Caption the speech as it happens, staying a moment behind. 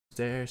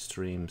there.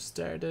 Stream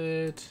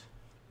started.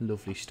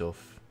 Lovely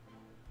stuff.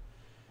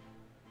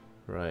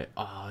 Right.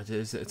 Oh,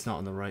 it's not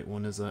on the right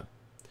one, is it?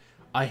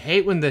 I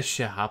hate when this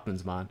shit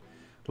happens, man.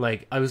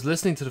 Like, I was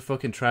listening to the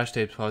fucking Trash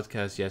Tapes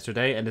podcast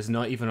yesterday, and it's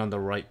not even on the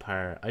right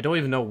part. I don't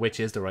even know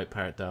which is the right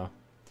part, though.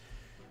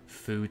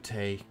 Food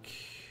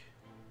take.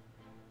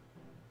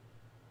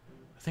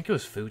 I think it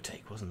was food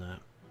take, wasn't it?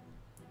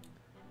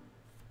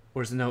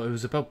 Or is it, no, it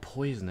was about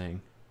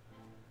poisoning.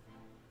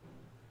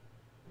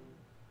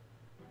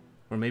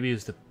 Or maybe it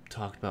was the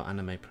talked about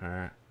anime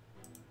part.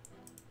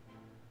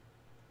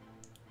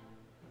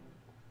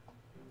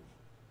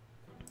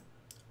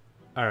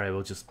 Alright,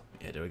 we'll just...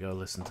 Yeah, there we go,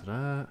 listen to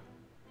that.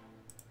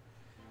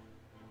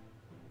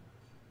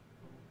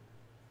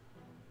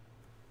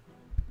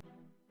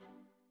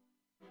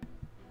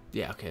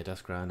 Yeah, okay,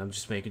 that's grand. I'm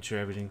just making sure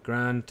everything's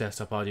grand.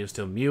 Desktop audio is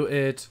still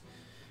muted.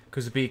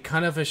 Because it'd be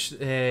kind of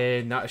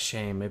a... not a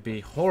shame, it'd be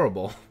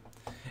horrible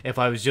if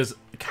I was just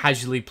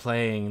casually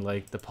playing,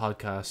 like, the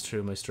podcast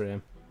through my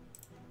stream.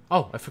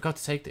 Oh, I forgot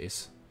to take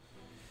these.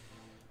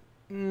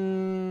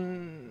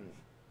 Nah.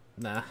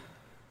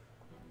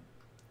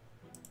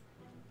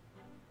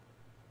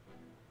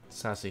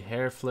 Sassy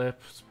hair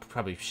flip. It's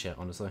probably shit,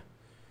 honestly.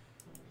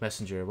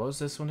 Messenger. What was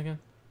this one again?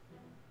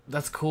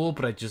 That's cool,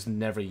 but I just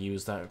never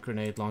use that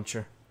grenade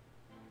launcher.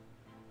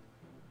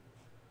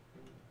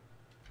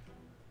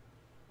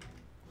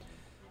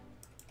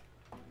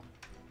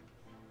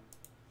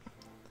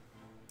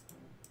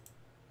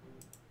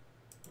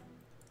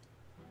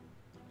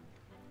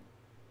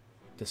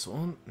 This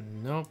one?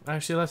 Nope.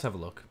 Actually, let's have a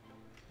look.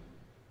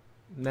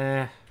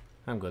 Nah,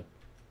 I'm good.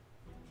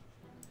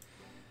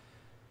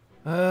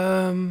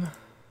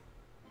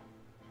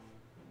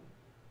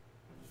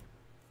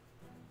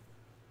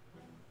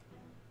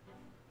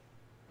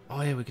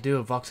 Oh yeah, we could do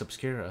a Vox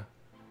Obscura.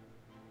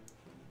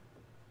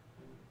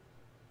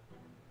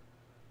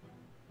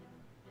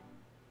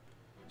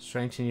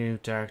 Strengthen your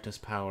darkness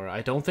power.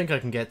 I don't think I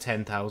can get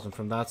 10,000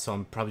 from that, so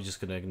I'm probably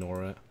just gonna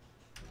ignore it.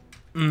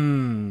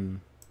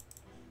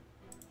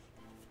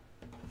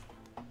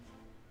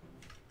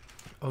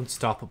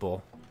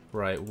 Unstoppable.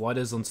 Right, what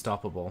is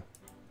unstoppable?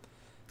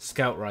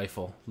 Scout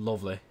rifle.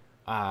 Lovely.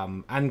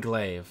 And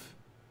glaive.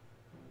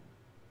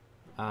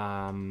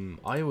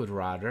 I would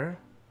rather...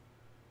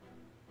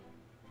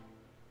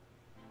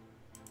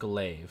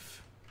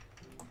 glaive.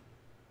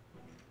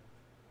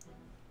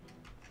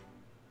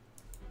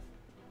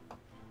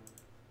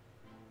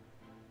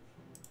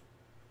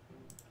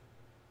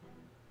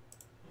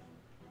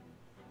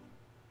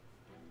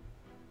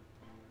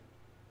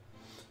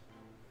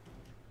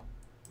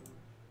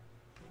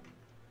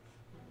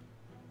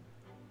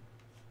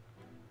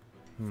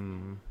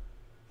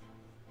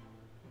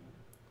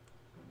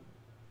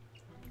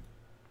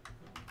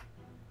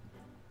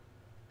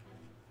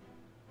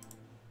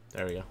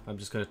 There we go. I'm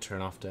just going to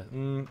turn off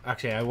the...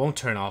 actually, I won't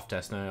turn off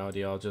Destiny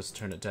audio. I'll just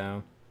turn it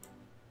down.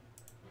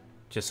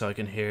 Just so I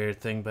can hear the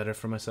thing better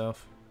for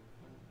myself.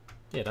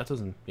 Yeah, that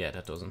doesn't... Yeah,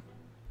 that doesn't.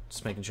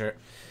 Just making sure.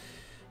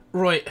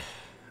 Right.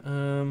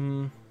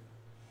 Oh,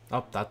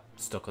 that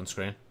stuck on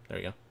screen. There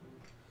we go.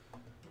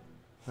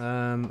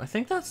 I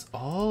think that's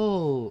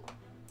all...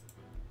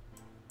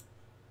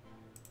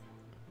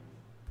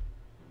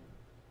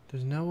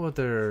 There's no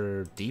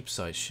other deep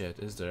side shit,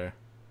 is there?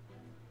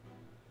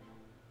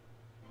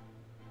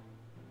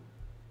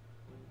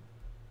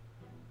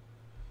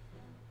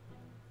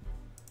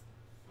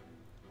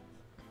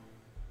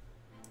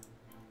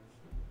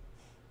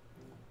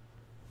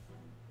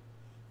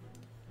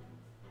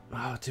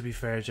 Oh, to be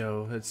fair,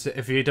 Joe, it's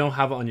if you don't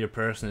have it on your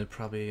person, it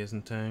probably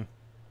isn't.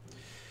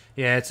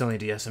 Yeah, it's only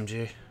the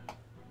SMG.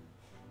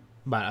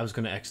 But I was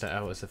gonna X that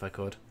out as if I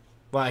could.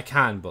 Well, I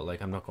can, but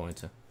like I'm not going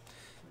to.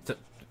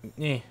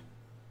 Yeah.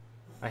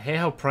 I hate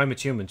how Prime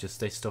Achievement just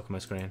stays stuck on my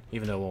screen,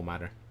 even though it won't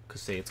matter.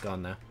 Cause see, it's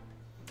gone now.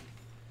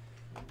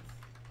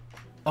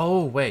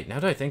 Oh wait,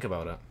 now that I think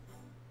about it,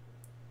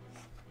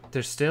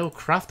 there's still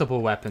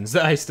craftable weapons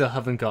that I still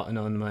haven't gotten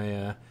on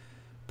my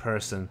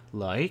person,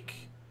 like.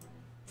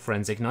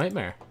 Forensic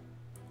Nightmare.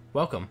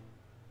 Welcome.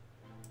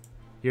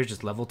 You're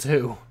just level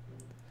 2.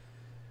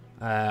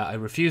 I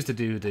refuse to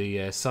do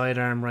the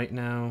sidearm right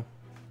now.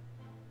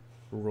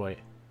 Right.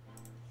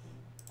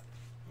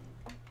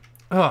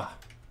 Ugh.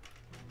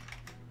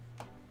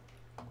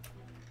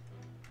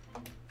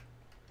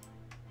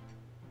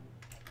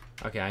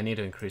 Okay, I need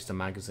to increase the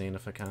magazine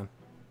if I can.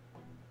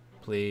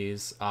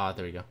 Please. Ah,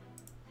 there we go.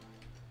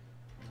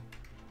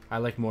 I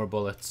like more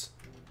bullets.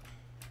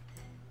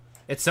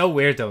 It's so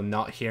weird, though,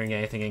 not hearing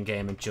anything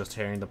in-game and just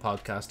hearing the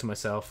podcast to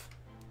myself.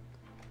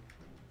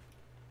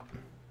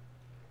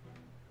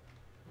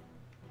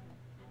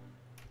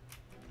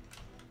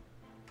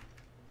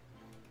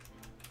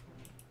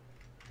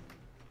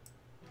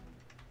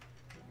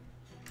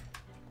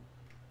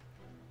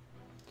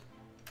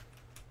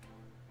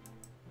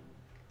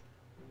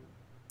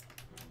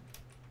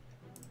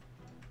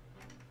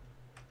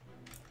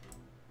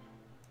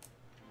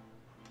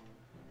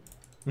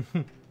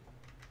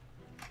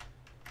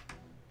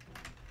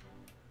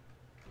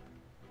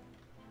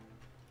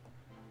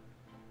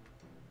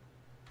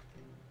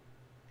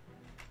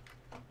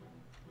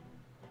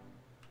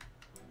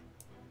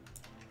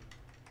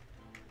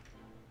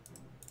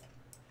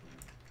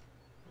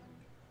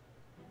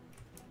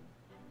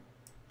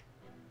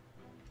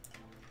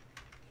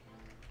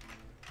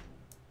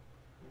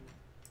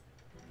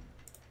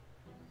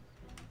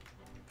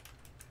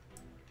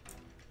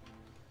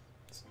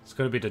 It's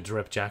gonna be the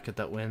drip jacket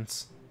that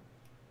wins.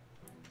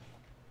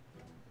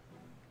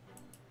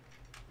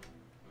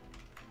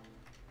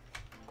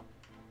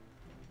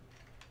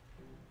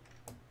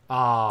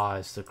 Ah,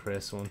 it's the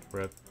Chris one.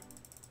 Rip.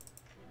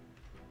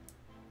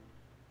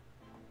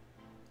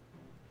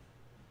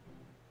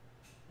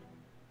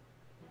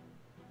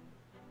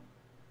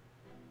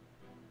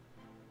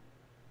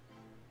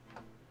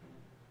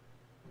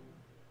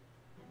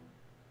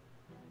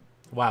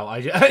 Wow,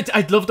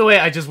 I love the way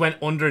I just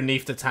went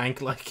underneath the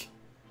tank, like.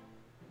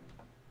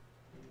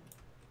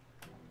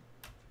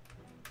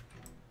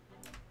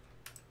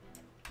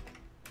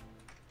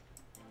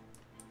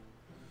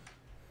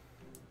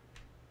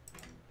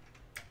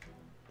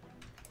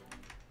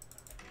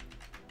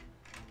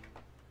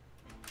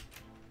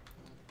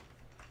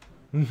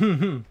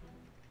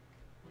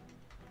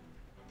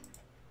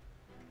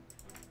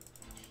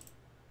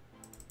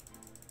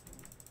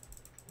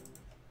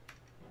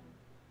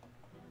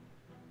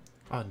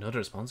 Oh,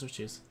 another sponsor,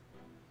 jeez.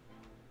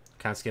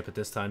 Can't skip it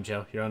this time,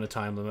 Joe. You're on a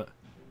time limit.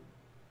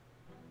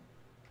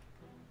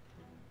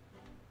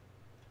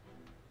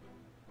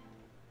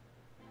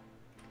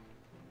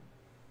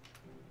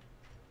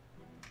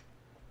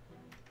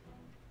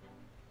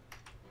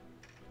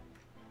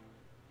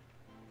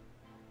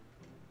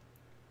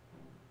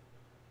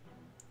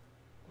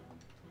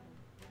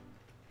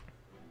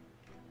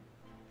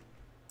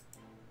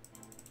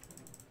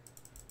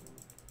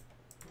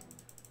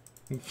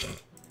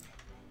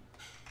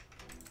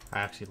 I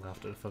actually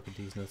laughed at a fucking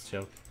D's Nuts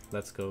joke.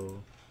 Let's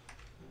go.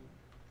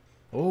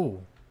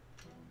 Oh!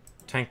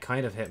 Tank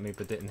kind of hit me,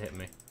 but didn't hit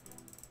me.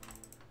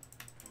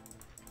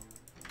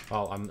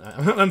 Oh,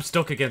 I'm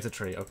stuck against a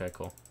tree. Okay,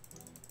 cool.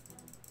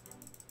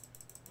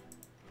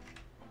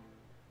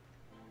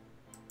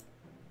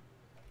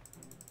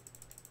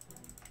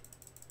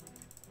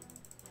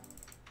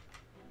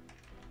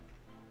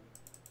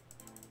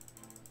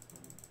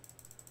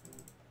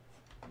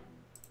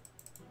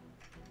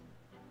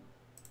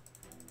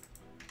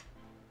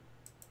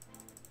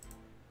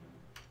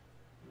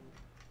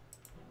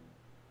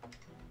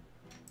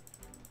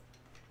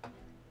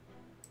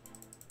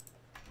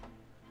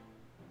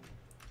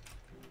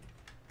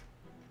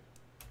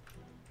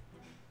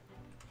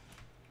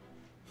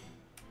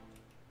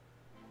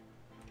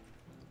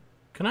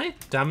 Can I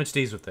damage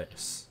these with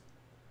this?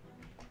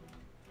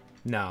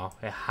 No,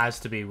 it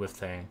has to be with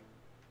thing.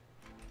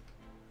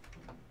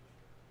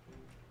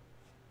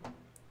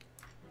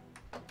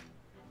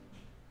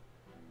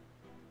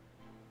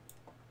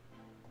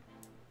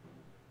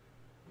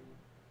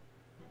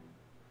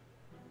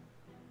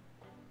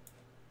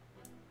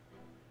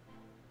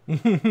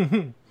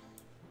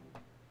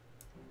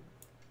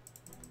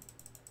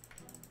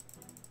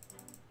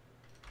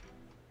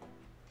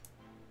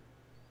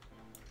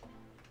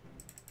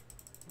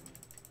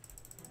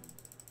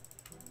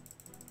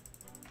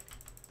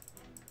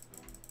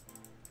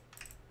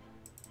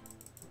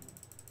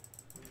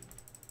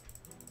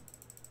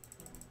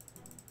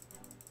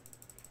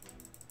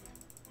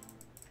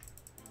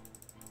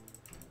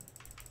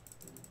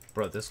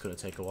 Bro, this is gonna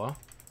take a while.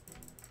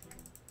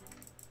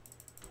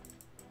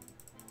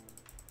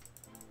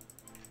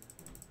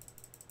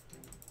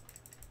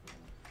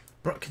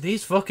 Bro, can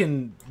these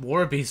fucking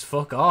Warbees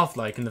fuck off,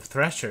 like, in the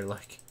Thresher,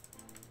 like?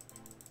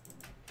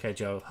 Okay,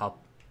 Joe, hop.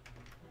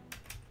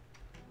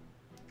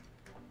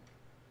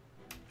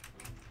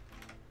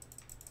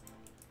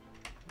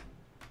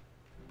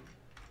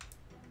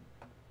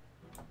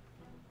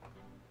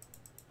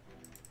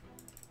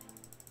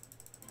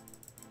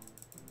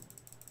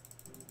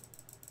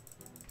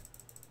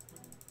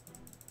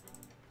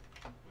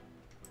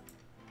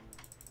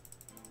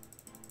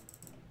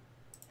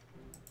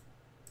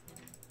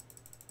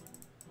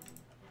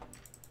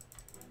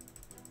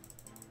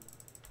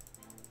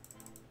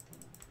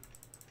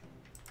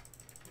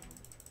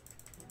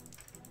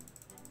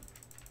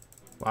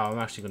 Wow, I'm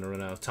actually gonna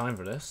run out of time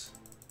for this.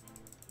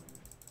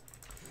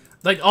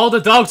 Like, all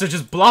the dogs are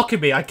just blocking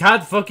me. I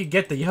can't fucking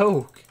get the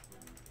yoke.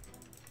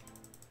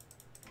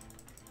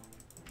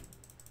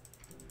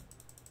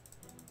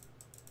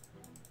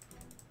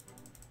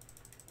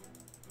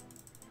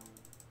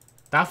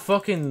 That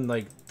fucking,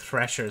 like,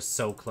 Thresher is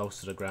so close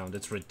to the ground.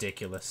 It's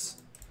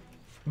ridiculous.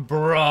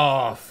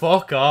 Bro,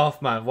 fuck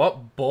off, man.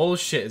 What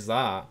bullshit is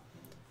that?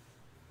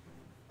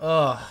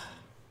 Ugh.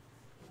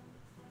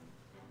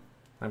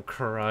 I'm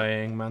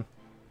crying, man.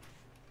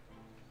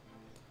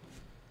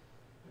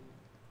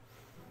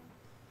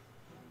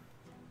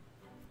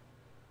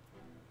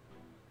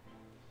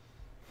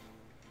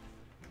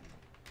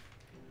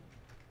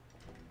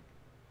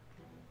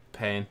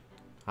 Pain.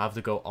 I have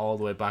to go all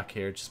the way back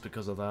here just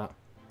because of that.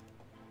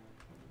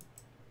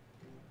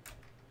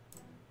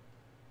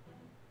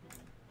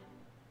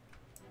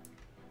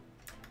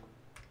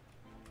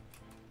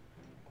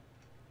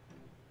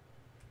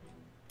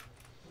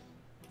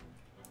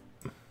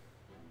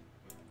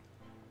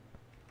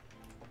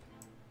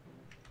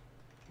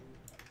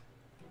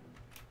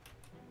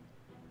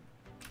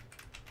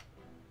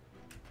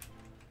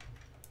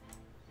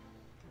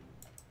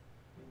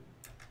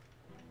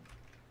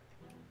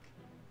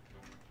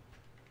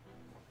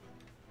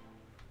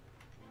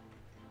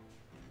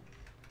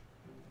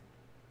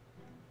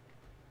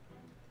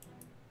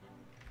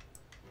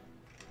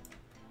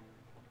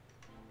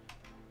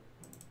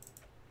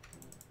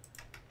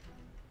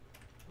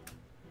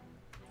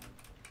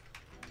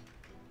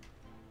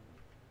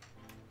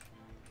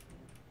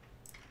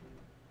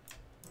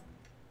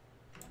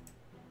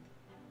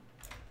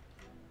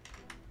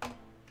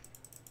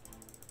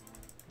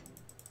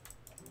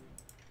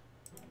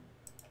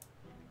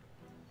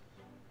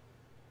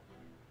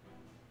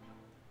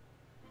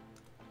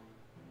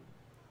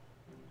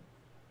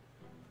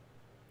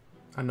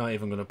 I'm not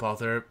even going to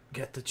bother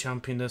get the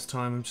champion this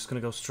time. I'm just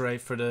going to go straight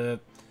for the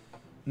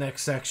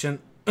next section.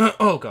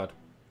 Oh, God.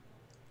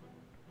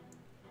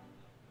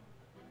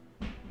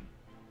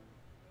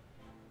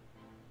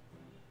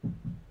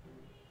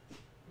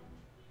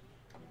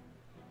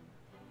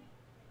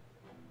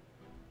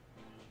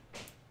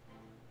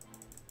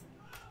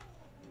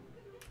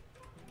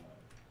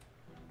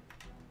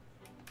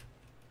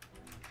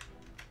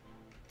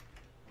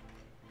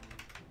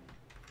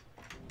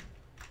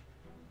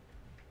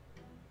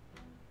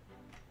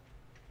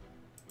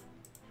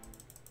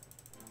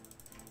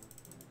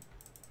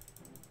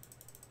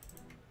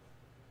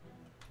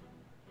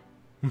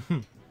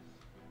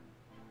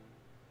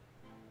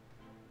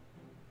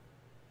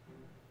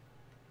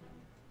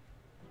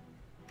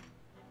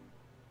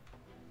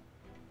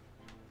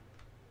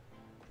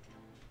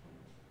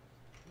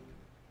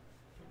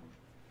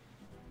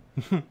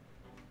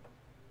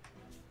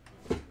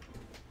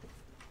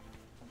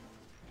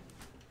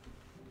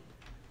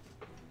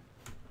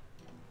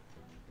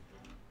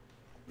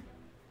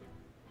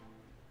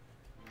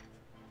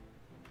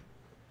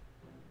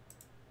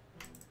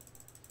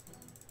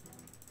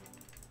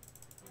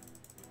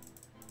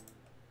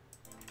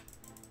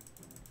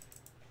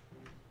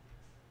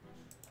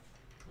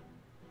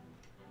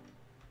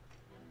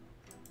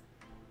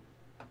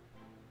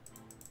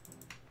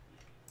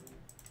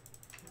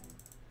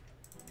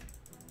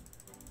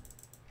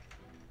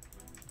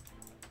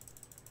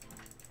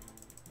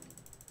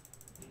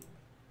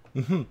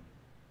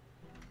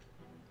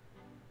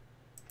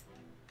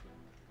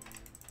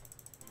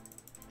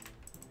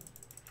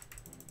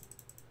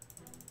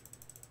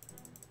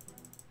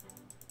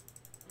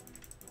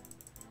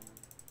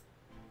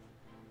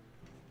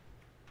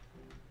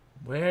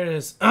 Where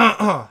is...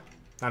 I'm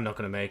not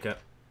going to make it.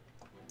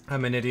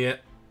 I'm an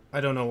idiot.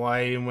 I don't know why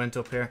I even went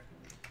up here.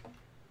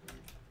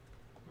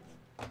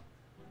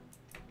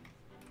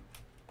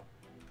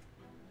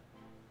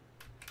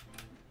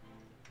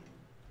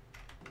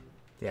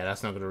 Yeah,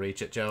 that's not going to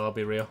reach it, Joe. I'll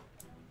be real.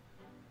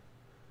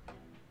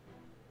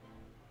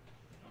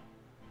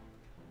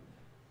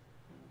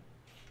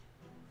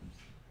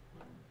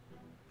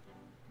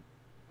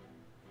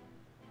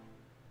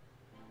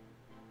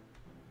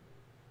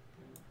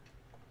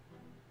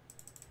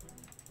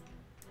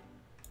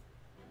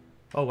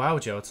 Oh wow,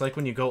 Joe, it's like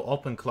when you go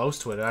up and close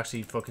to it, it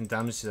actually fucking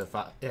damages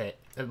it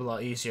a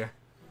lot easier.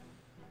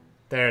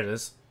 There it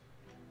is.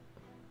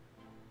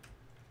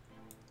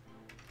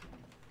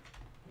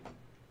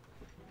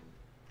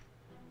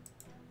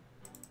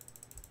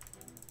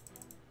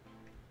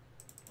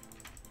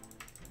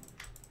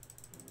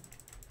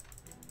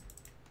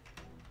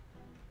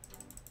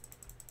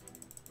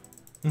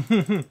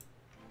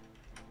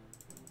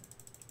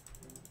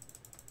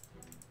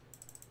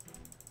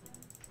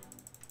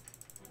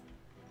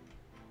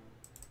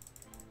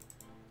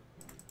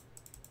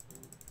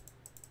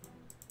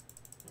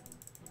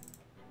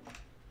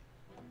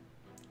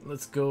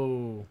 Let's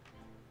go.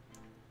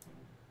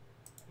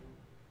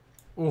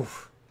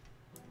 Oof.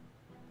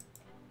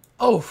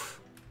 Oof.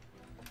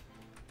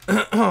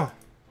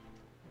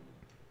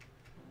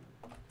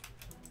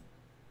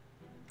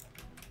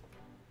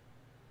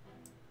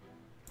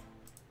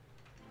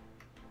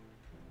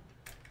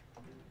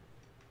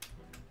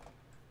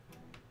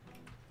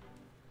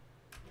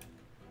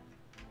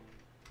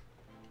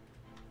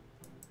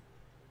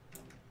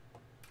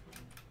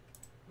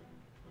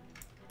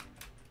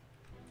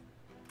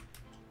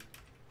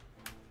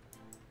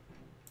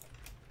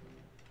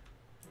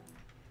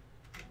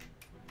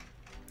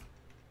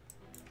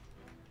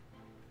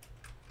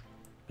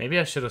 Maybe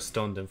I should have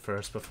stunned him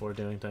first before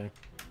doing that.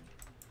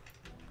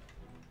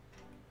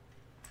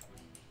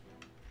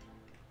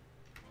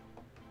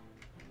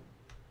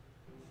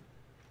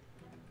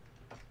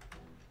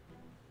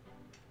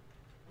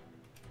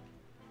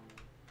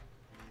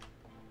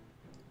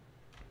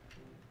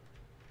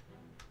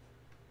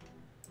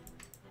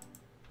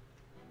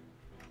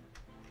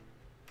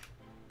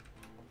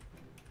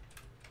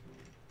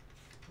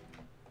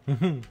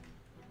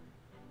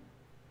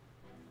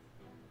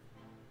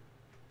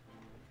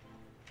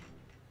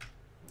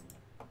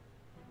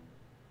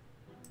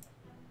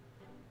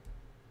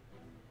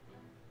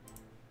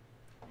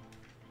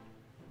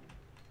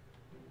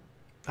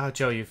 Oh,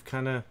 Joe, you've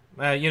kind of...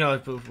 you know,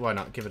 why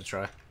not? Give it a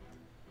try.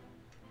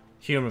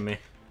 Humor me.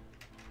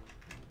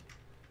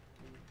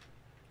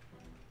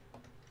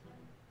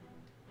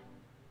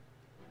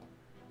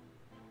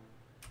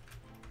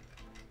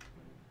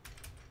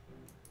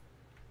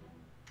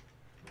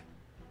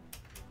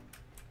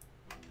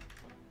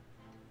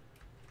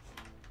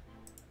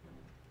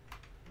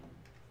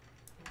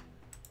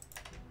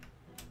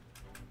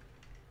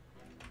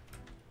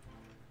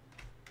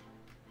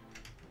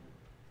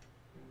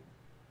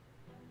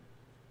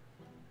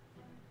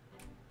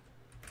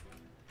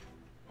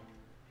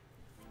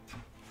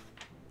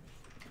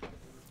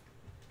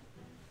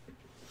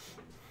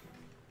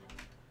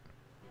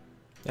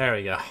 There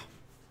we go.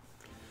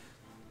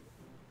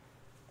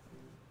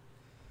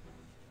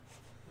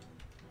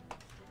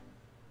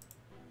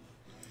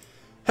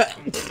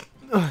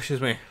 Oh,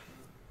 excuse me.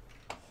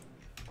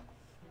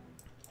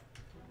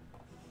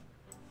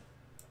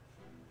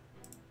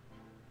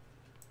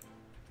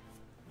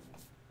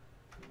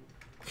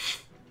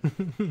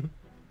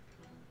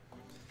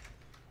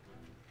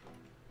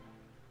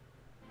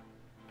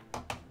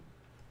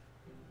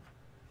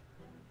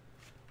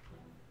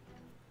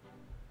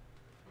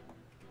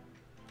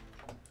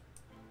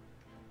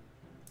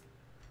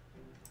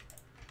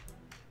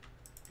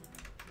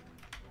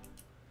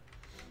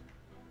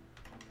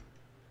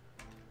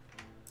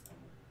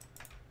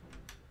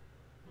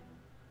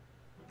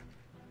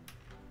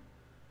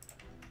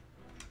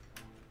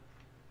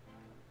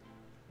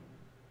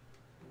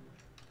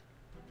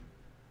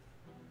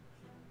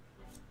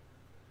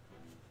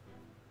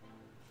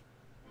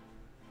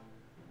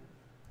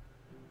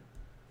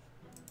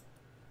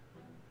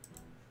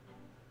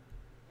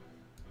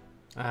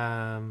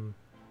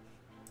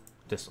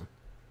 This one.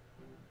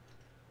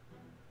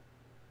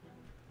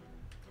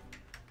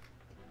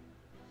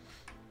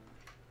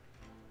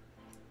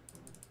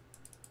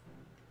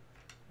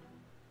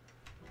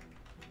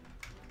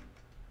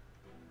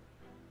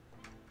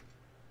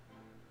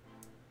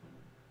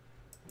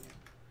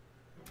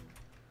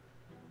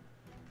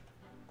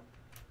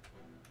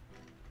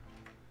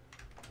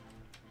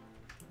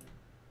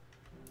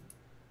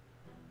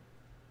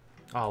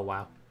 Oh,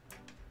 wow.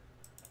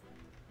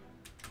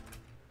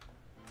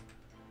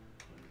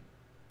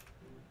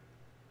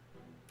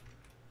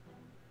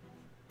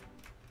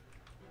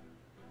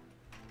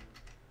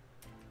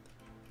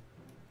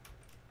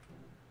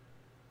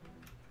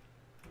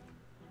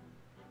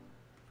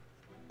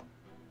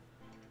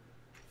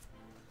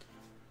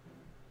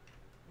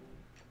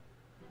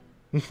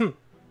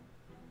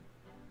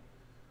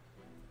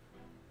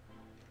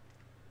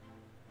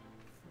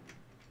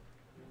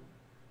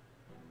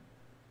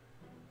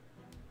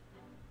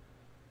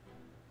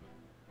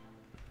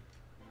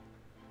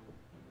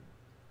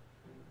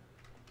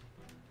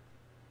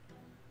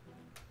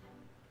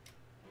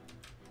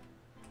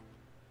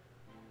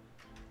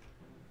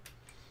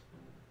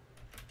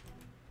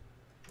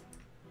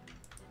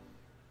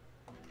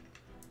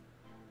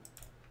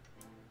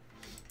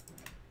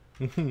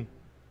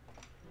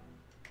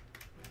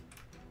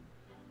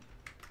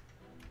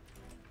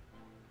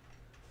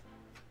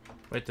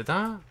 Wait, did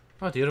that?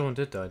 Oh, the other one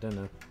did die,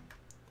 didn't it?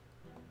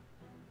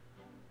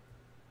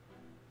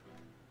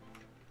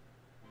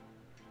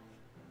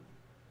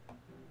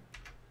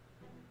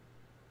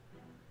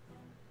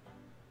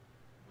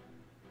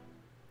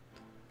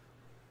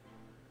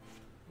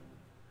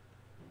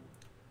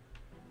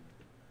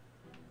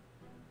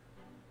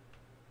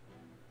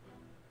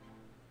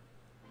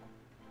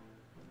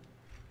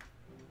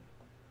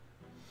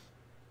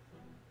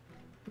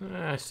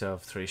 I still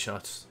have 3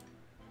 shots.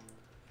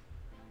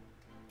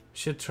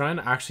 Should try and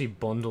actually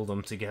bundle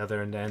them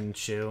together and then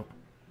shoot.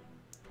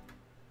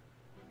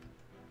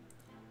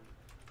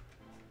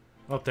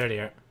 Oh, there they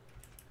are.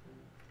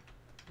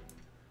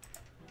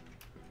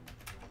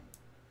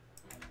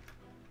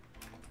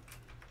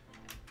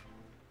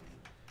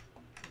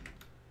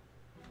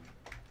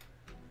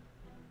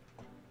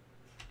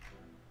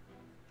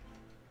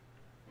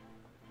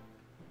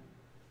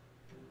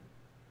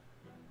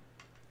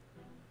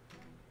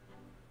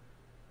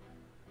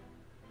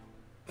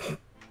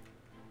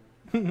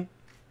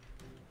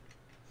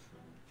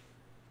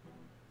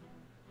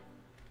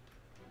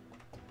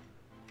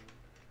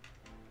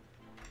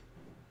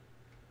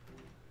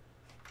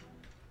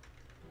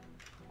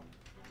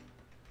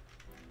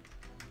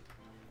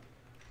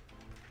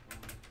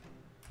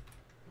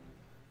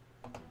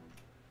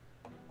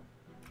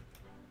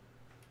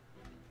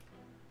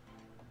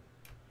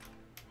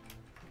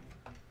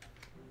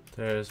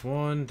 There's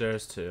 1,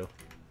 there's 2.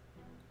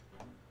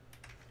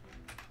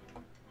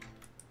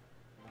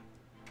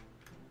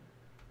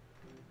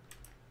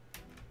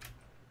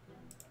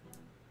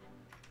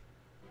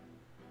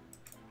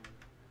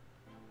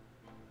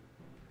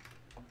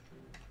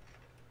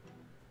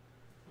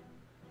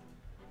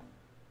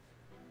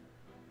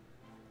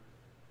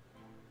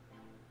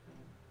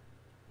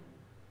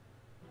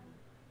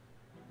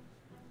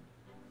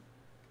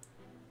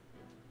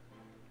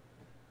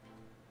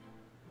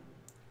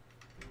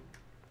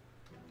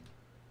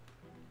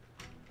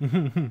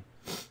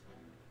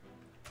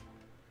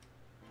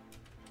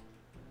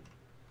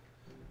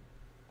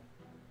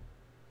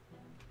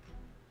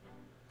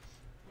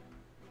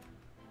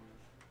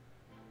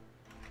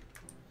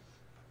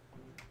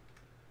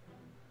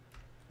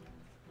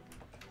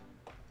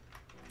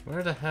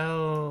 Where the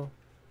hell?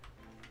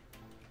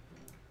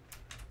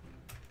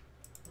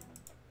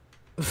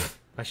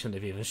 I shouldn't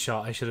have even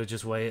shot. I should have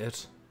just waited.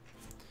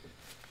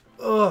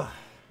 Ugh.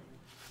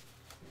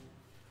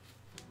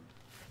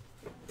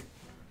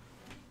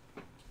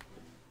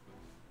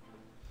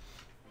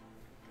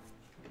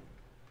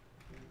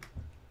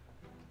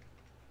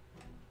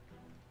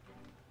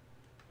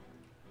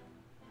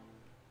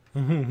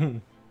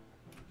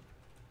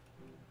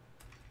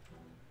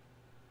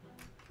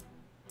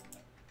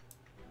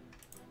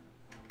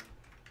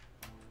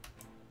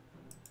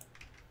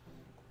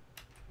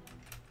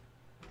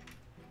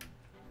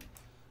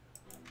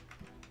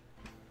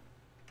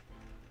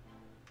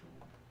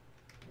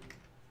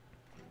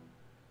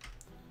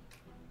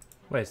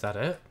 Wait, is that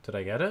it? Did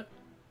I get it?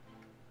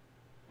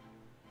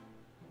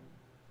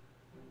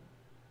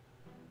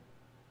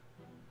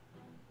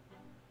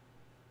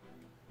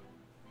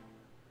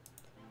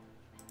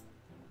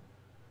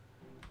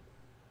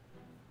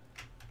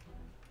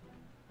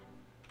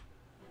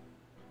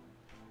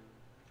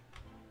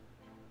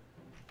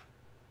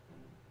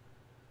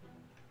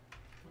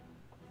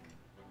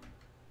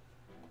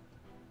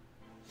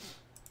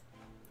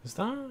 Is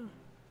that?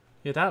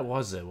 Yeah, that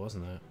was it,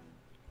 wasn't it?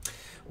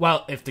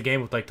 Well, if the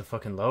game would like to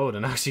fucking load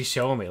and actually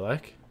show me,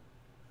 like.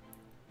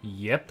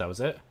 Yep, that was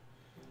it.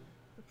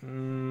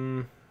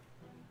 Why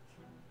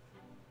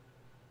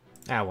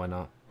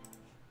not?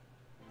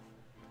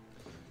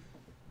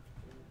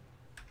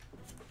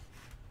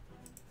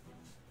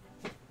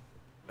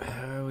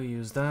 We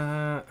use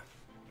that.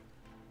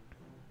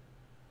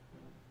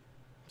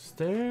 Is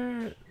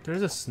there...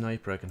 There's a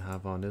sniper I can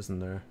have on, isn't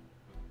there?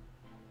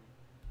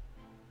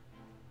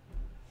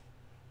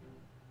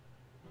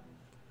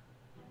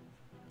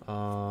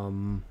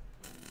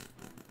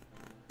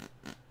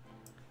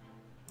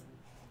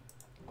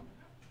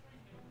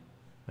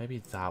 Maybe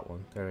that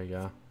one. There we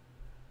go.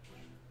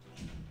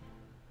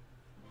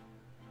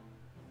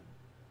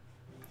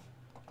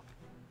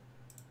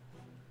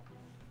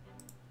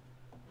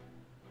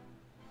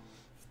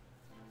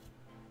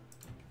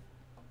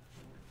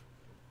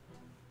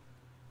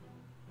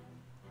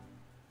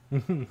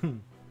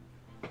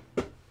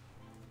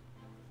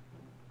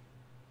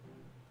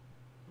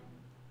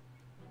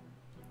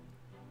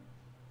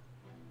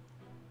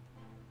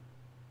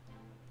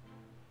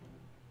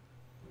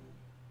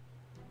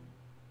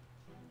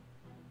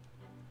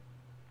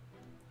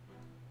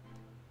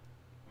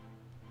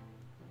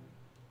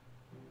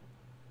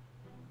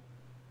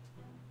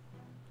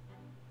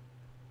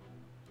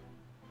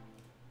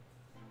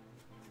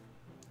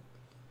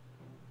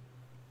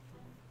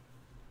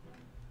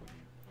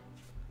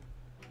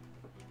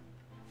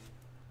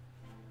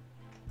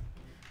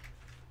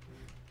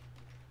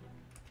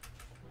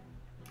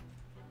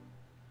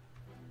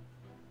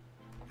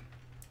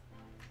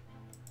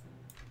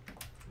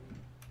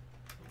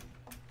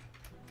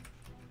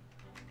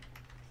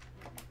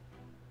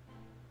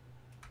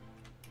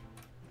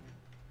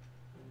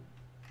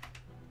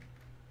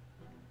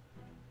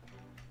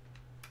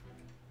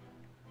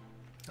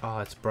 Oh,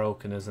 it's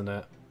broken, isn't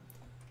it?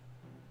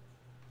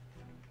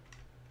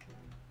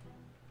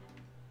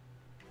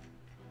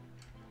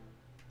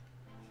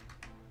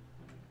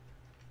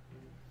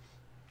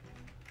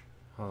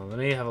 Oh, let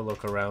me have a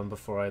look around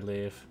before I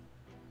leave.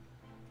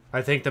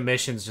 I think the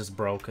mission's just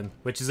broken,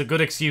 which is a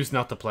good excuse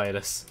not to play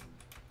this.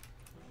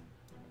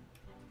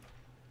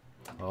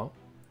 Oh.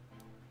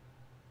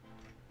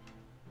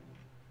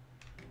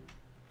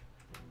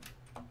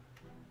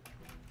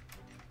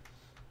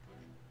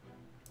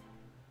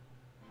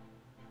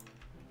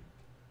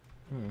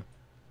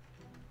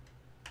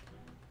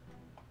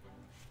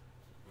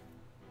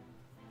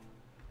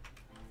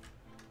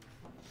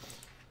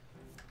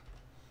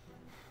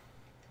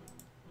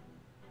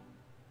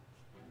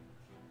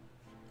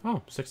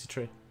 Oh,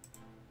 63.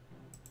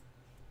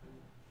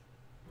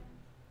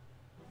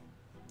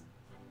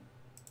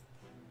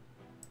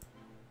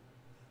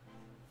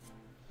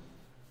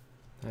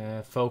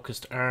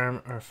 Focused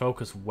arm or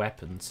focused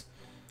weapons.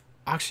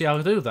 Actually,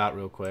 I'll do that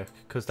real quick,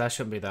 because that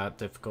shouldn't be that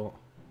difficult.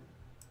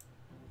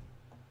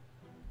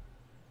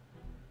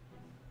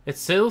 It's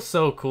still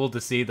so cool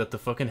to see that the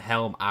fucking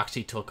helm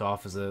actually took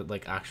off as a,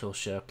 like, actual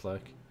ship,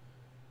 like.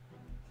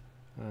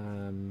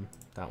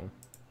 That one.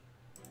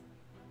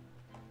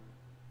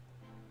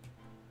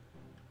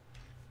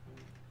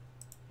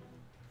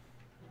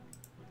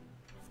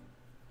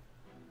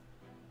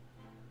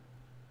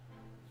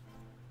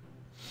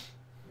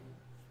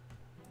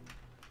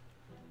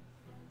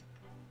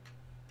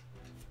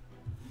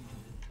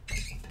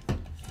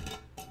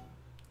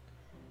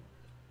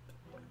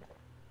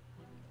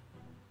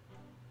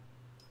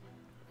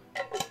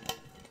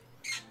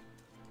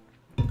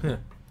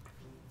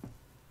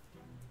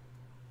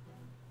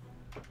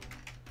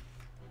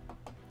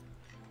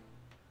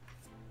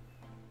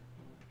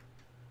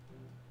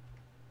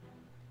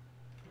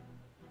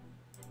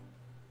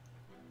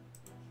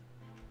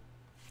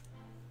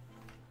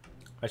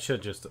 I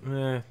should just...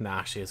 nah,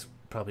 actually, it's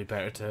probably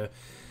better to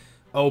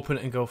open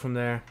it and go from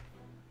there.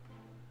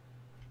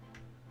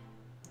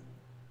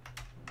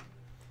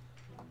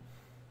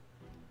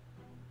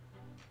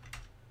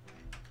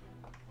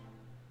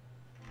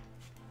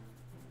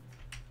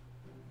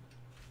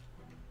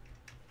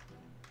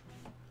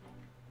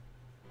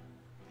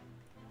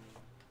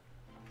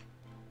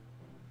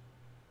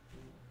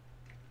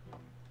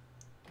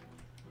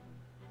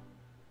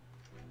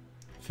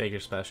 Figure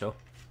special.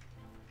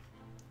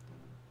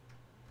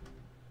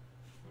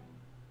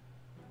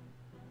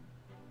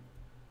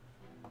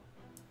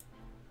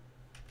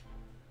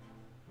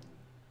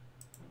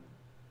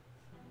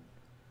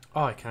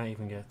 Oh, I can't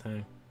even get a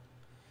thing.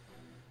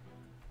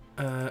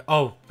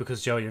 Oh,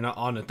 because Joe, you're not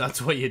on it.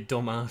 That's what you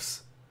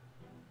dumbass.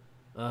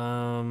 I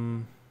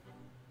don't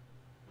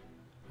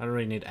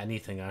really need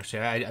anything,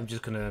 actually. I'm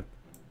just gonna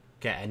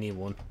get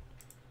anyone.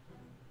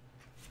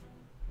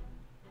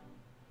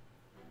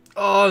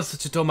 Oh,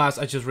 such a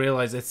dumbass. I just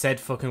realized it said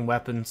fucking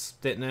weapons,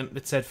 didn't it?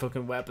 It said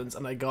fucking weapons,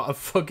 and I got a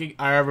fucking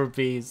armor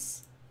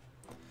piece.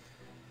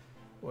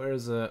 Where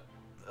is it?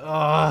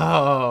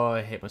 Oh,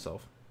 I hate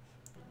myself.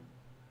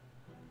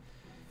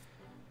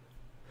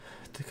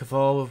 The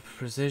Caval of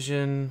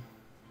Precision.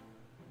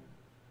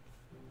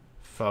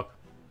 Fuck.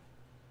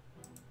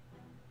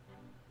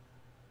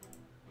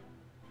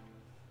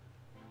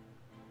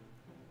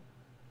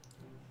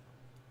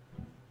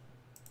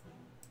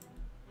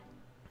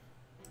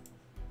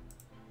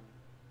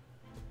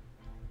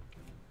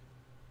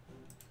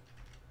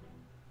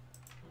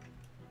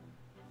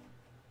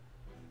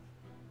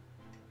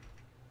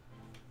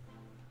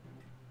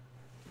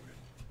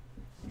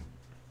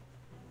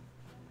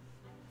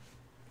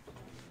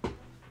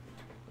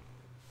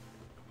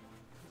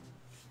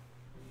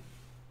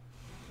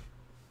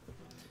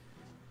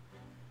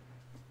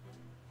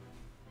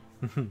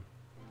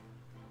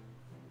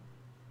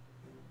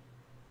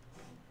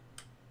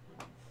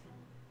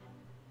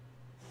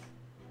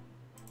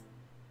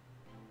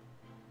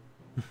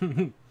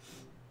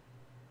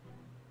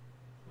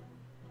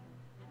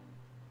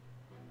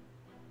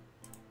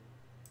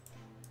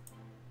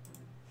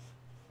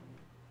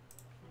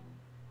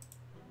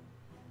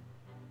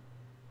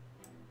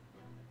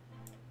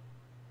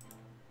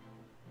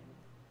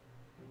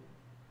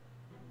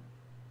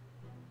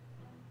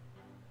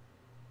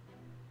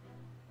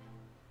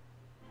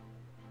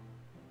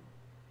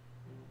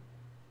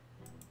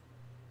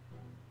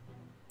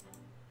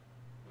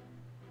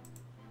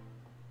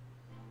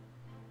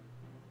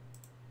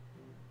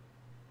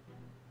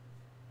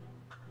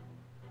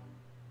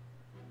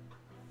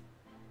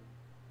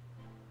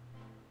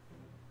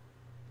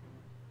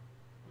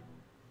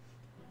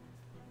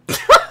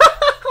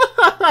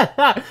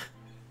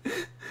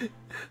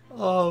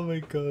 Oh my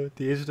god,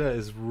 the internet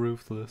is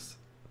ruthless.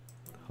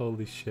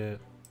 Holy shit.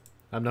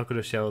 I'm not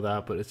gonna show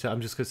that, but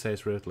I'm just gonna say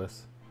it's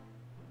ruthless.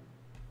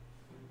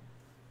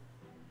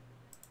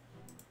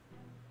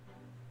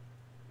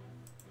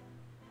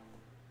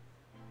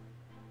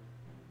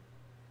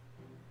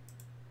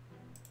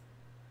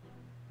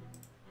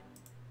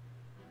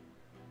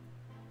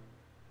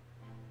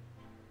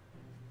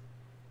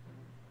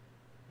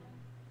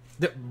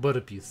 But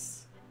abuse.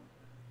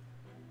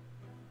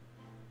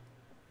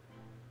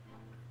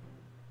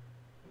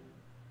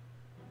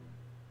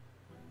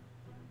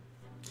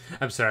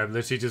 I'm sorry, I'm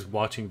literally just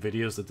watching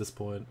videos at this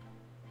point.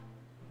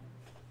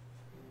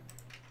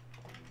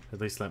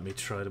 At least let me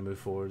try to move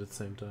forward at the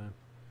same time.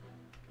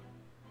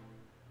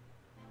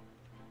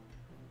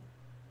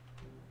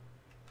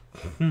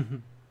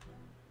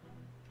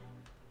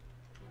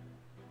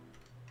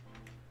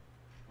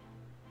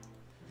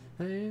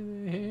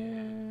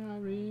 Here I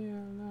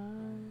realize.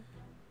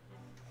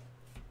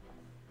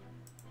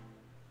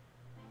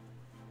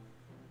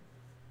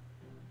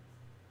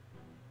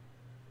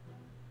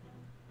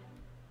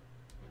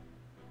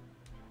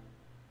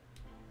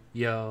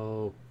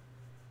 Yo.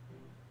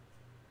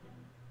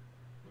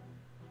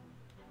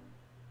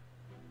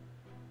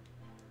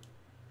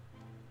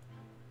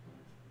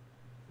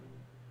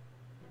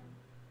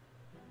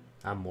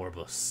 I'm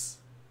Morbus.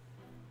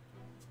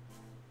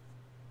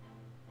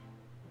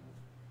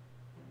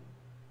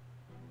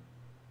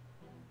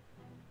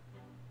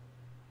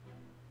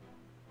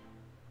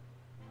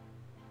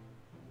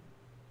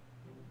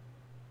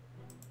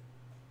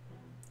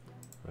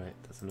 Right,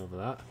 that's enough of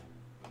that.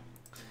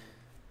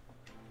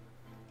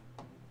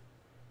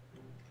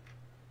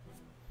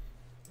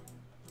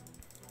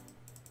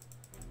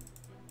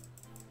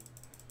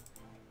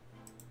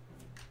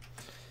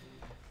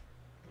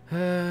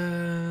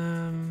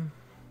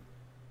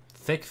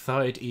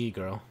 Thick-thighed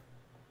e-girl.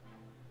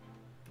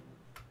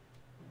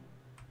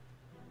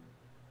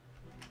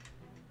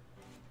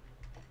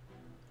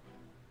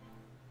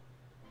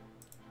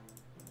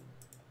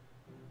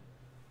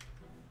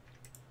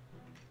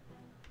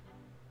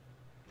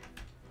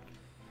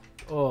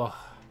 Oh,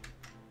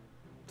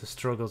 the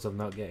struggles of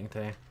not getting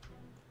thing.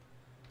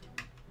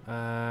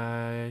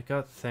 I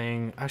got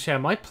thing. Actually, I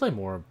might play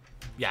more.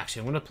 Yeah, actually,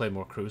 I'm gonna play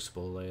more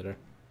Crucible later.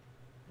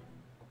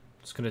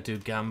 Just gonna do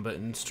Gambit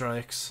and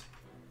Strikes.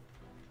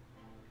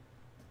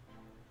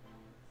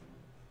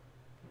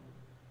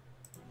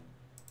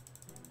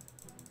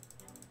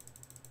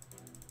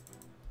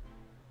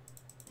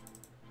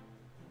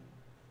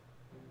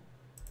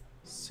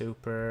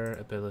 Super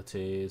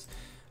abilities,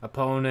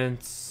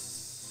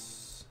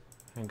 opponents,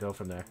 and go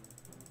from there.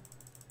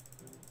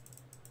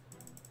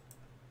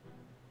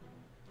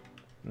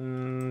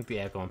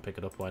 Yeah, go and pick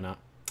it up. Why not?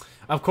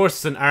 Of course,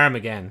 it's an arm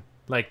again.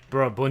 Like,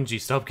 bro, Bungie,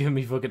 stop giving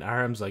me fucking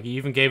arms. Like, you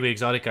even gave me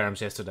exotic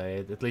arms yesterday.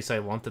 At least I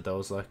wanted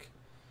those. Like.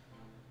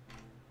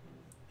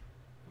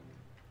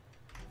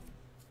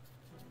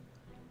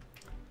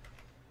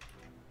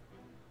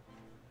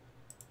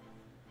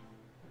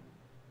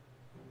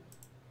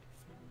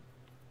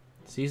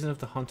 Season of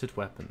the Haunted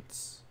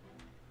Weapons.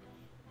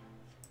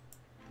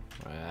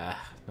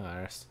 Ah, no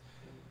arse.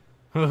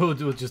 We'll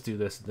just do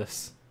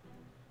this.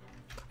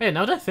 Hey,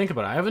 now that I think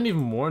about it, I haven't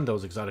even worn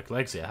those exotic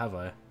legs yet, have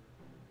I?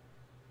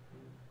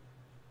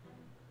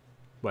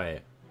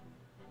 Wait,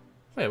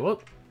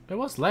 what? It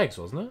was legs,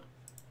 wasn't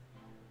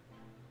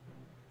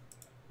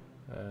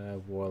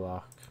it?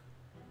 Warlock.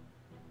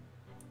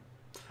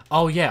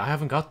 Oh yeah, I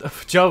haven't got the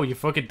Joe, you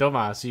fucking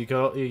dumbass.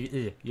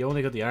 You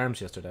only got the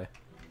arms yesterday.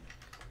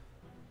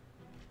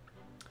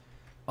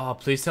 Oh,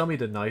 please tell me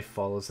the knife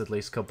follows at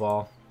least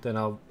Cabal. Then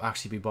I'll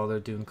actually be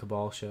bothered doing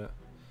Cabal shit.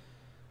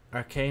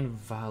 Arcane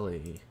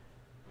Valley.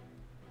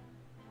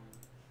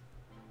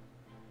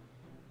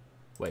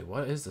 Wait,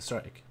 what is the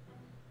strike?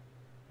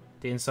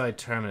 The Inside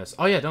Terminus.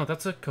 Oh yeah, no,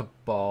 that's a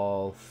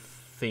Cabal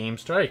theme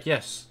strike.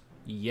 Yes.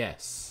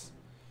 Yes.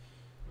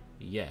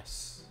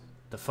 Yes.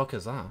 The fuck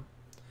is that?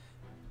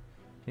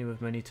 You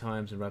move many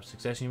times in rapid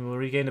succession. You will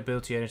regain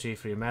ability energy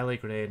for your melee,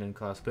 grenade, and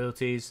class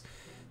abilities.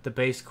 The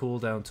base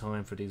cooldown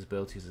time for these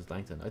abilities is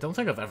lengthened. I don't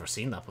think I've ever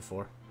seen that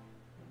before.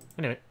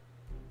 Anyway.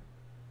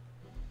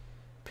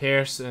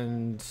 Pierce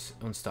and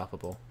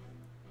Unstoppable.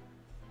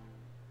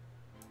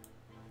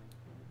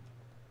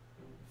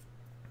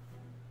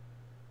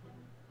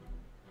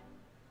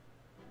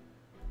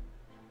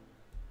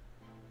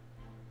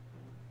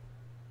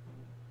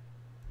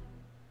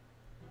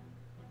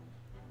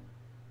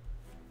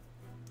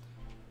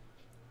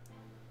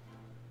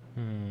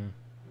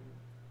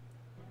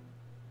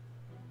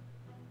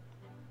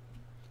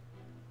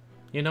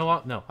 You know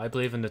what? No, I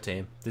believe in the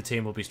team. The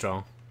team will be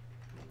strong.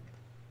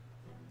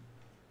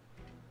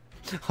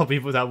 I'll be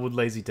with that one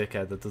lazy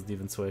dickhead that doesn't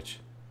even switch.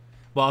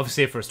 Well,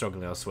 obviously if we're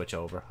struggling, I'll switch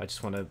over. I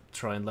just want to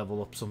try and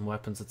level up some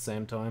weapons at the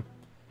same time.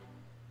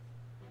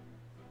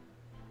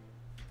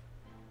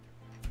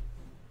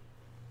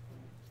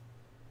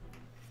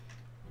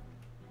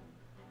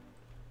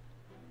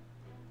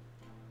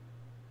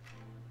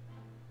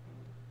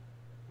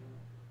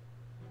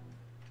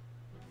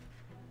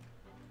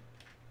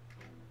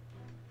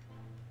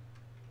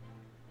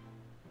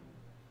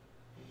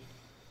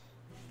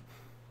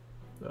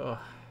 Ugh.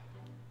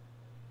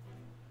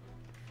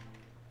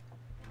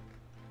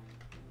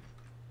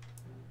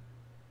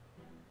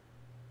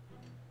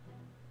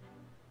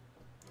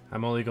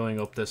 I'm only going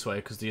up this way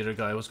because the other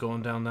guy was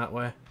going down that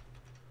way.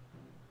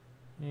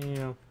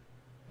 Yeah.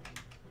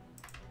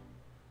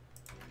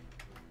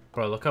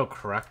 Bro, look how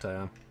cracked I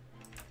am.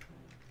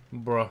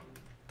 Bro,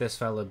 this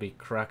fella be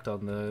cracked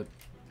on the...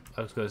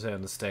 I was going to say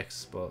on the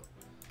sticks, but...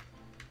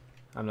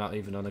 I'm not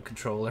even on a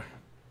controller.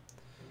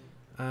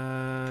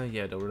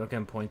 Yeah, no, we're not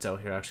getting points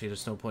out here, actually.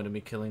 There's no point in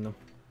me killing them.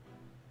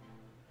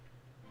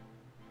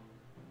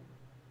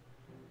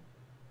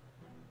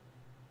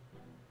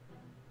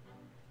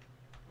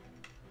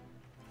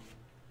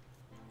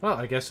 Well,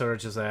 I guess we're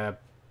just, I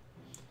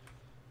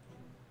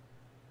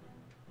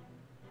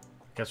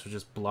guess we're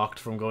just blocked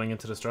from going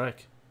into the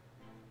strike.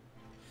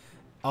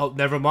 Oh,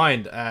 never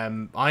mind.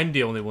 I'm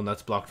the only one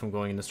that's blocked from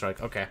going in the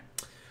strike. Okay.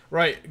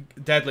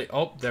 Right, deadly.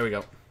 Oh, there we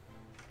go.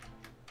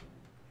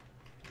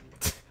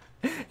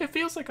 It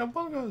feels like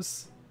Among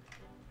Us.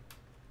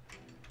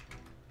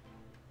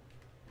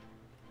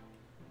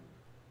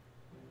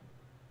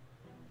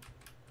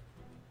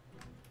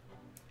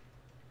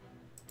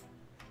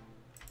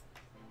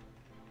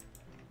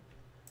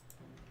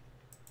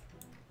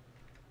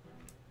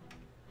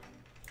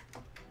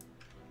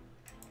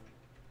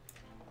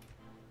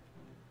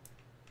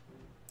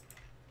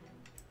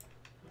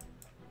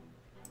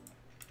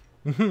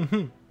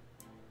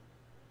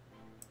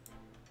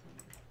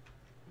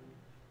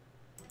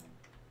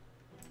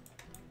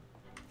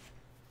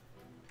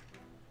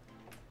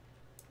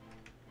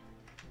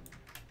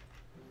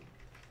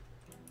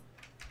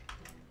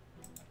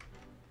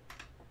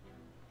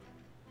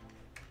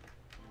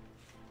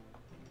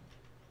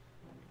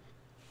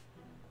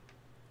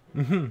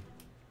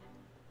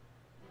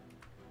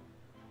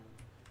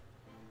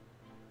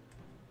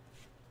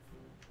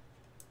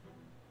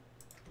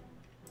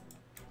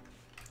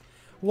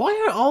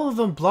 Why are all of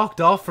them blocked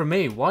off for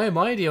me? Why am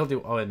I the only...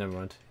 Oh, never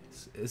mind.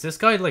 Is this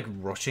guy, like,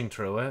 rushing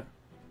through it?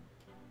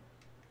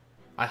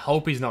 I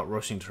hope he's not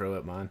rushing through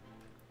it, man.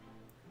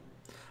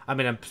 I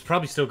mean, I'm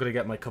probably still going to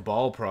get my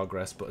Cabal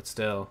progress, but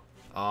still...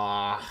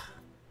 Ah.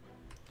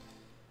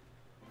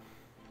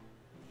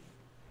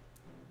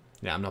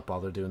 Yeah, I'm not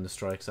bothered doing the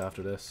strikes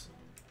after this.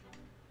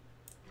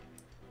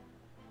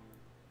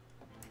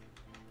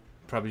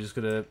 Probably just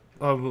going to...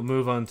 Oh, we'll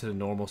move on to the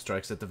normal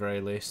strikes at the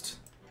very least.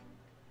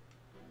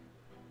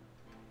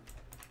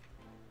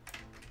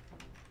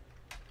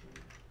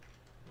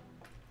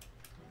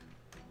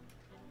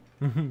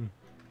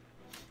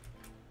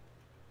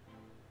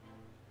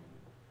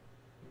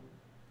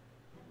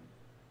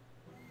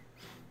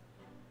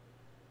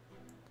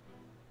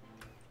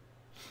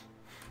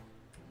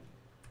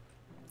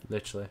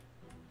 Literally.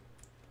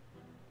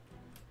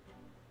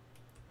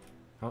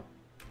 Oh.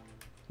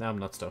 Now I'm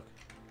not stuck.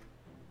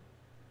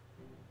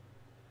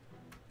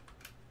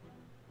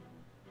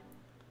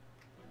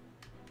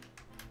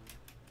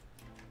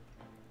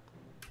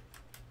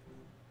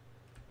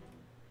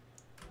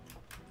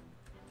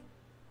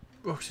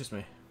 Oh, excuse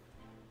me.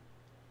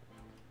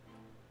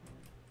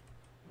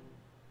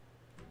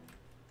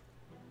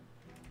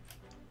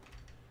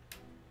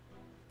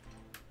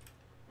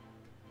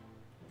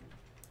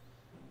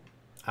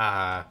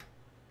 Ah.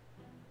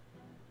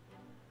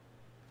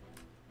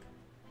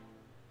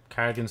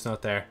 Carrigan's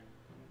not there.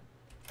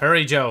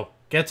 Hurry, Joe.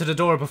 Get to the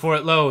door before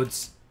it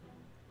loads.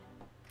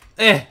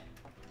 Eh.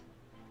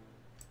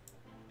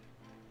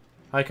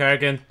 Hi,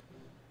 Carrigan.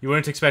 You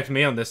weren't expecting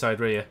me on this side,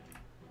 were you?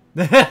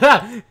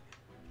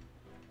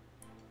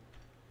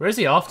 Where's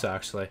he off to,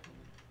 actually?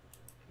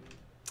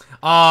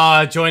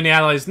 Ah, join the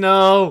allies.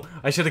 No!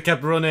 I should have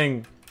kept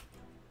running.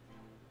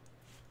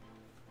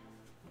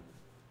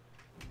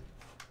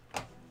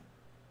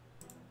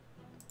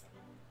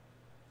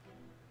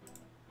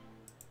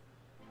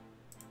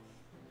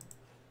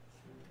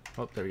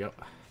 Oh, there we go.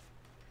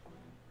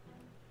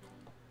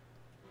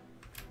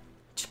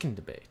 Chicken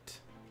debate.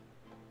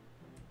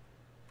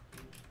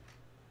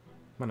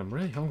 Man, I'm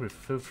really hungry for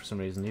food for some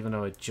reason, even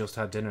though I just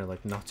had dinner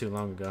like not too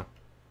long ago.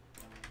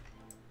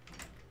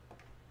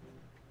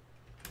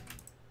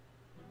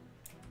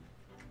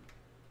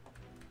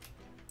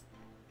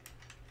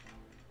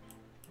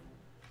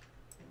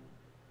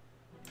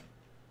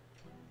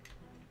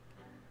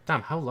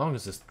 Damn, how long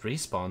is this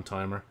respawn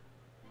timer?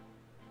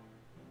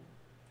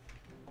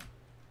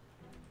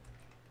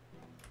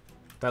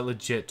 That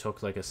legit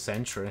took like a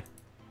century.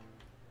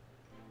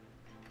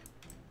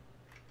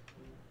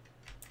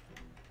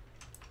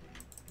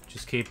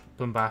 Just keep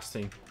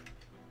bombarding,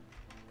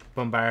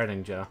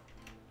 Joe.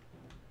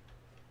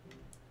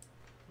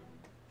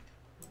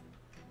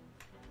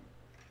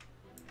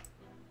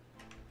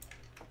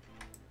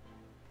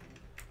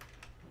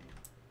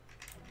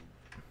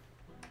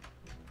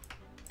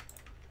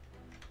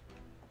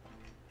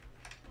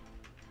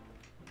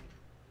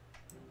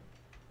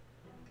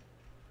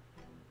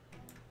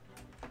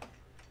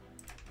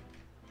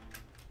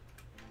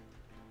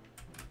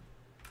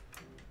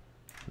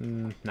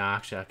 Nah,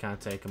 actually, I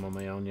can't take him on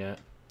my own yet.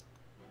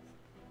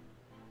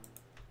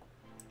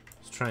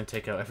 Let's try and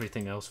take out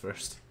everything else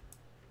first.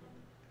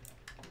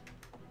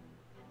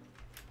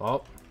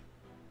 Oh.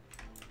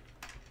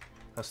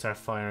 I'll start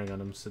firing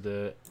on him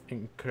to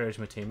encourage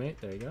my teammate.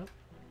 There you go.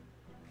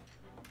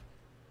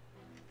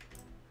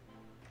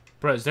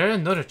 Bro, is there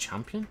another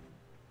champion?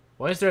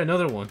 Why is there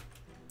another one?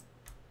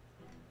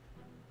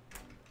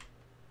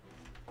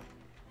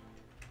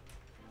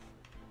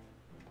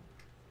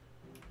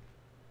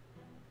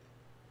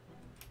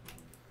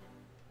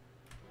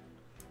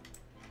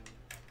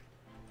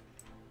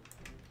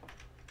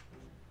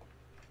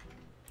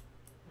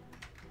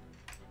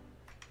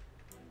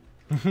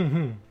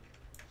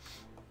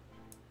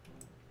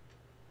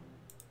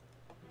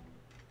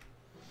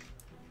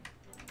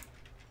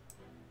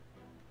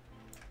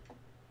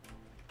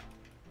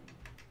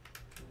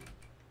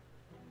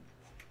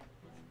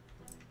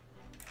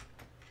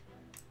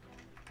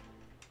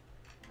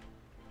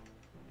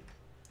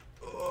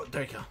 Oh,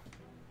 there you go.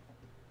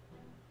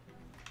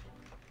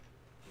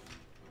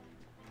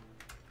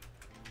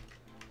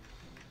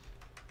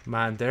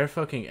 Man, their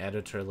fucking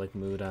editor, like,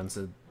 Mudan's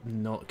a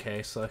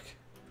nutcase, like.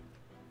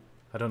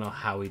 I don't know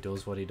how he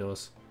does what he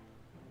does.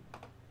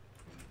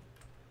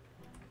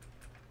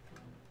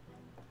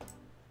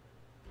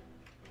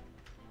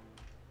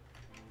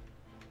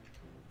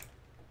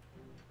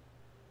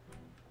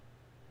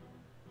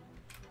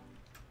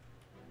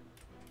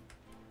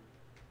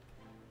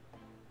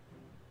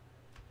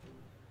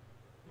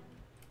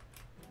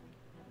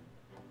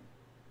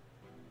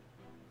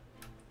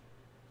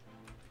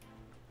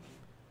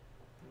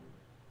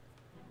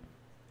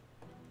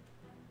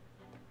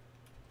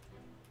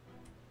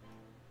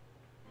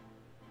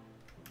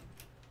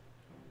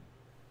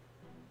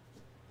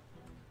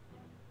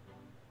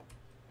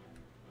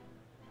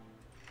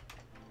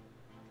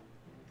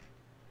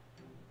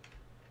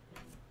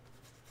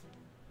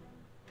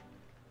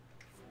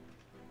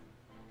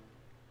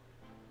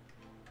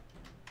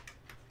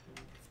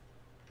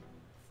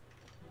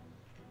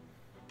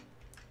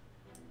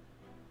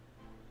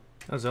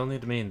 That's only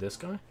me and this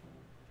guy?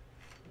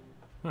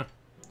 Huh.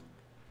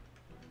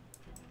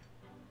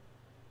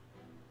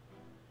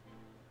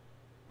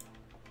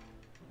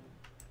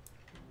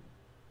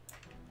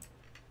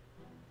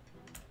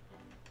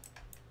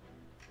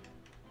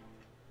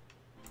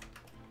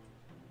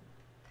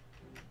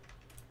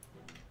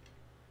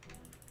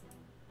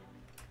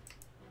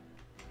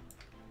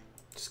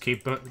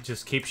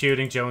 Just keep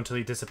shooting Joe until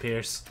he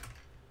disappears.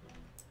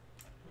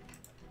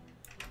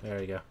 There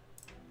you go.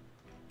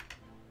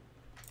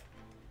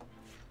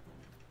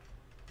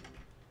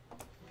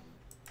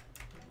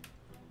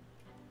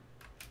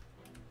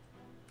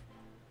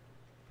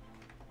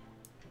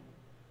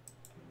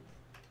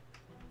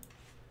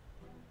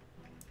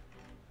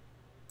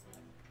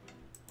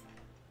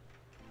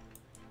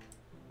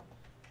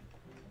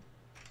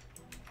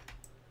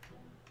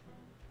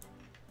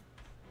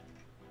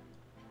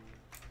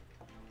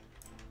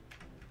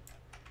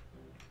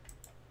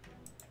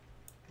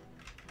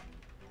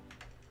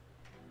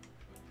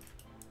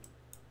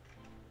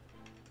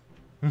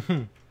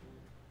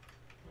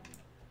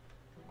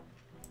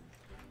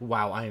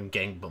 Wow, I am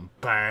getting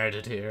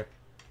bombarded here.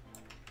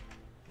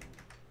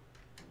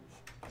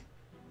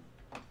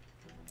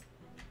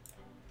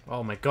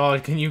 Oh my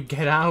god, can you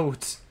get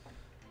out?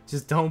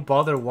 Just don't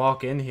bother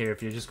walk in here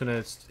if you're just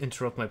gonna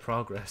interrupt my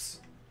progress.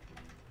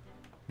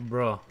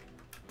 Bro,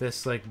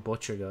 this like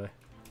butcher guy.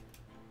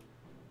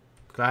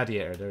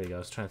 Gladiator, there he goes. I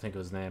was trying to think of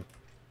his name.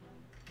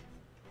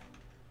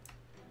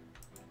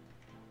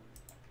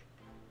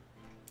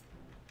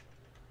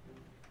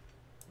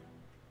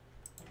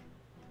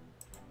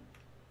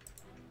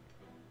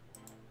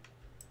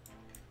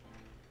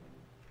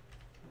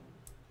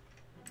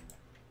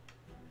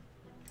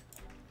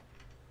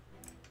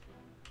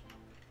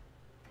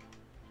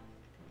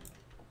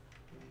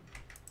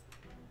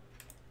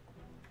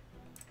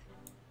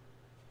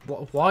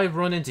 Why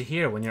run into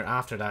here when you're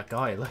after that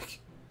guy? Like,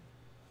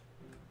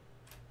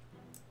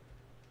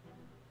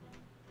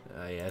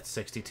 yeah, it's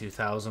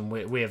 62,000.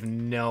 We have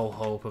no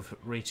hope of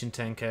reaching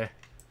 10k.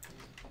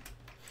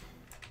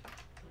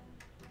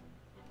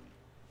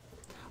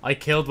 I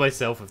killed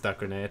myself with that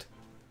grenade.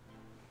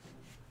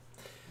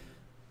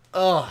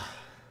 Ugh.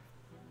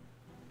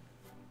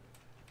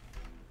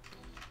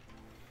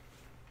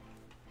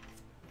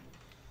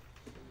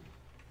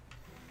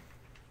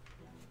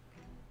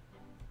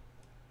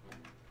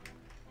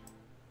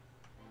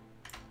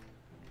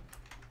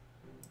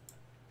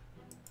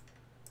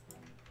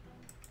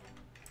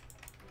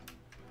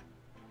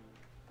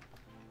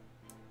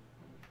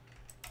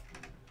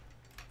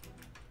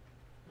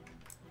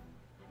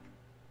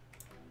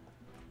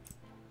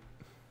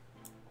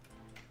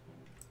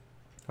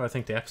 Oh, I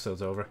think the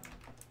episode's over.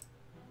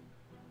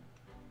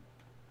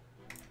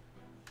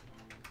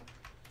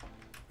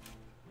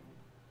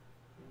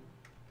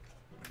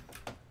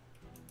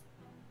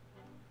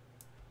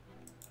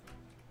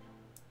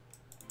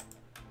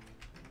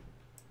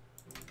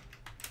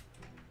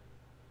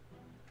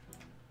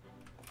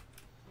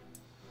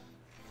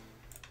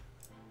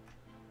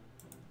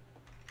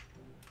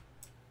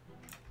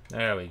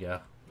 There we go.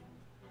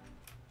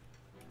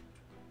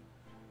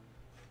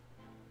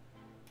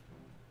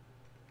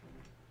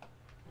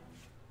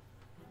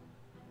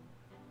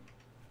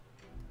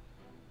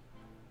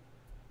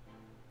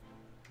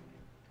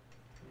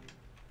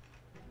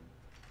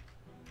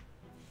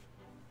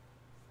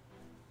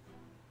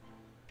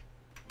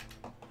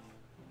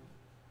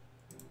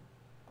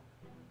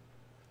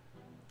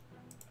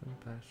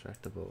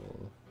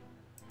 Extractable.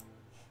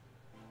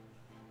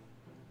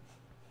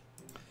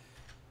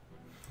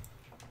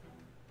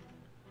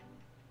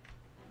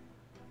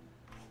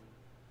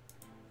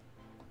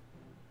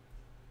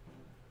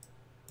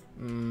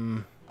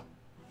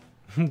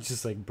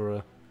 Just like,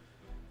 bruh.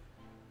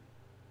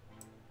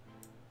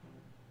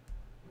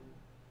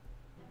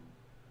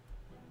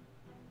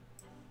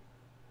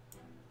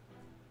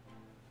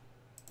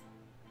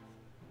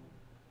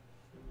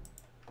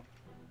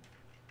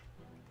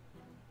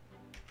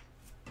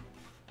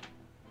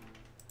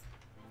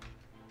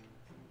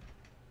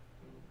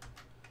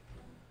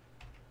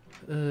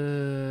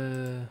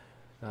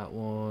 That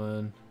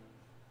one.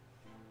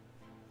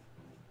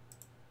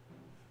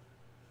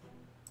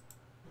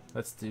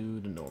 Let's do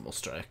the normal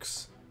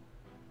strikes.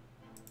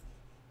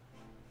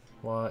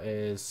 What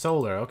is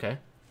solar? Okay.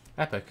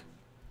 Epic.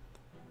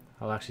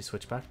 I'll actually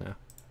switch back now.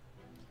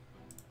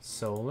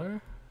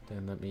 Solar.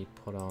 Then let me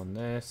put on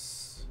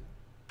this.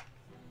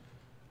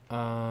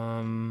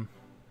 Yeah,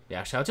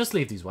 actually, I'll just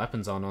leave these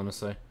weapons on,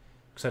 honestly.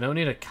 Because I don't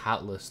need a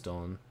catalyst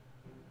on.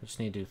 I just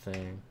need to do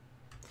thing.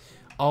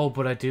 Oh,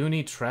 but I do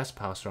need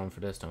Trespasser on for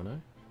this, don't I?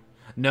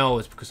 No,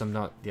 it's because I'm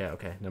not... Yeah,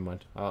 okay, never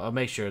mind. I'll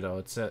make sure, though.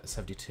 It's at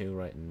 72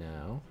 right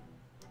now.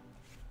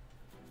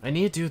 I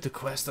need to do the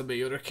quest on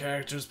my other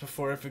characters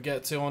before I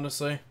forget to,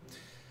 honestly.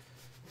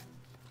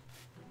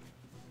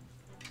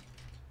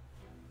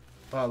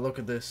 Oh, look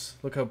at this.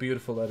 Look how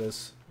beautiful that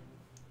is.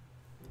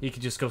 You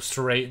can just go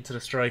straight into the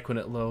strike when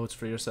it loads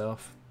for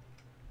yourself.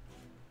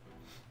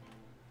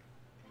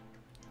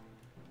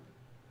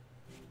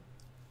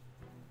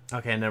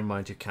 Okay, never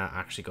mind. You can't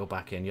actually go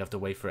back in. You have to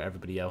wait for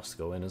everybody else to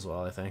go in as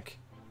well, I think.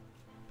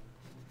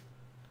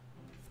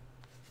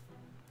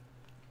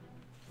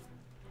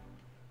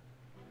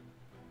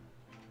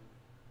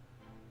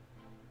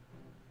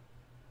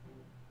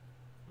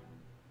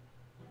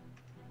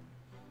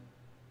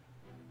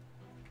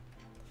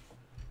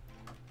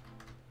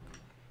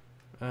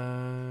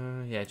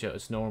 Yeah, Joe,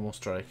 it's normal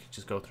strike.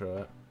 Just go through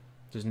it.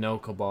 There's no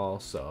Cabal,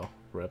 so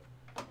rip.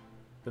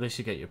 At least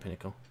you get your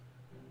pinnacle.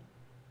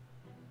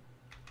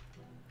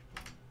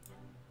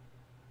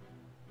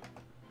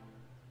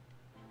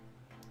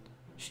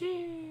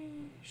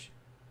 Sheesh.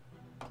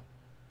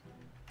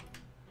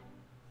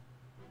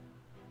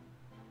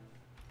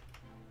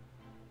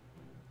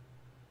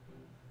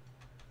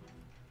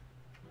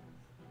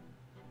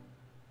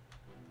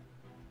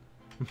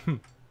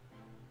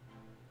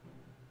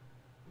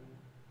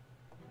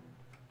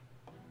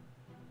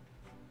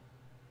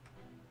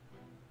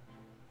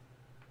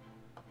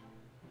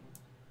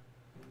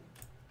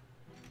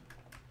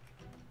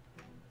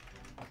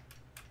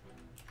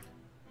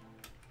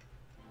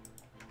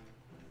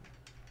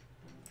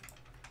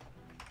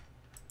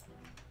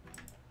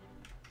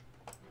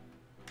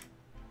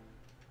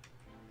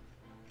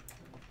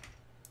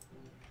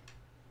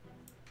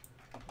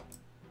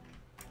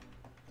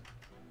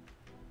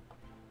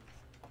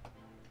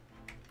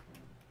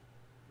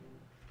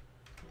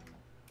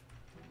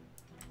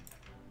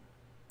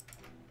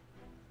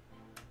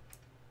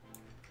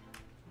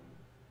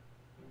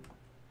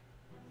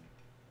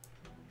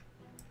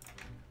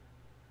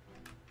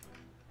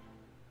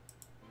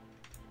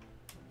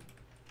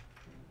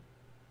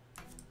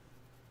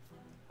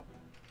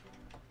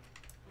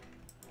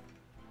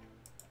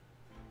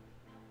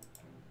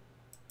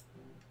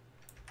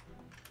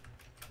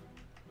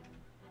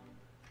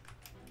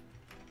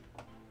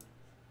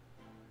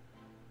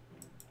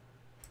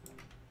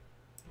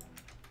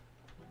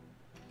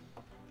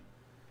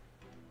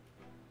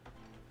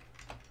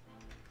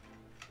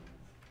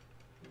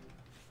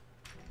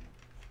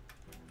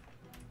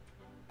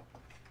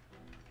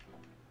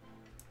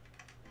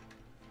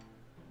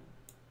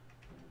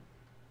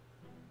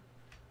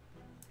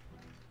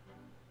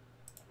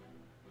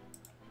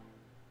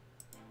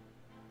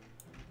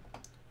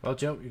 Well,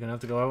 Joe, you're gonna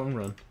have to go out and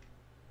run.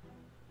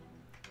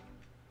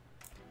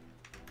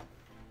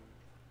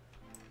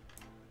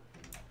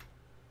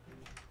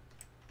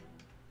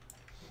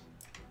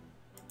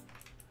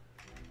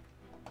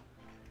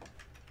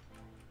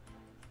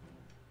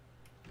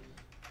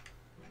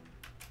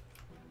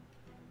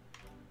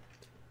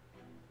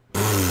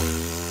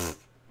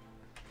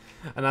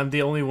 And I'm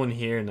the only one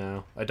here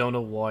now. I don't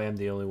know why I'm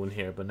the only one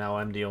here, but now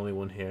I'm the only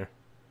one here.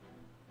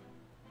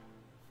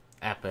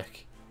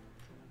 Epic.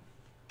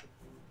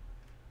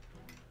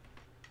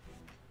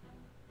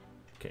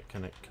 Okay,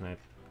 can I...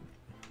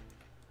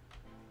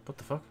 What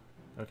the fuck?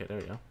 Okay, there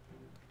we go.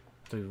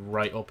 Do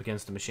right up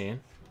against the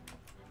machine.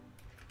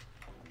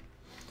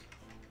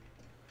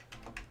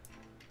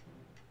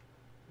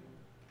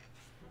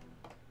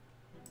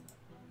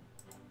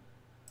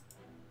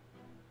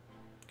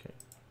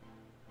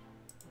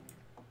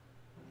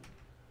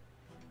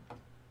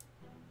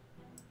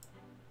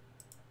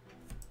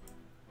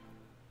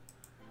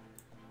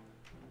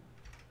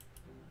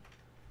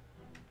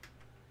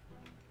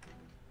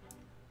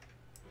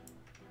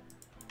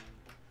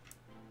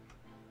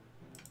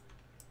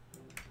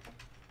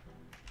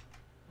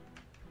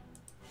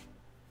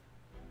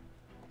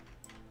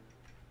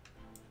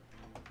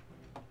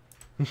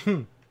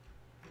 Okay.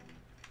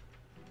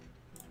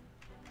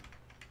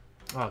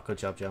 Oh, good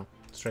job, Joe.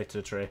 Straight to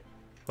the tree.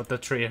 What the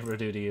tree ever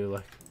do to you,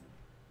 like?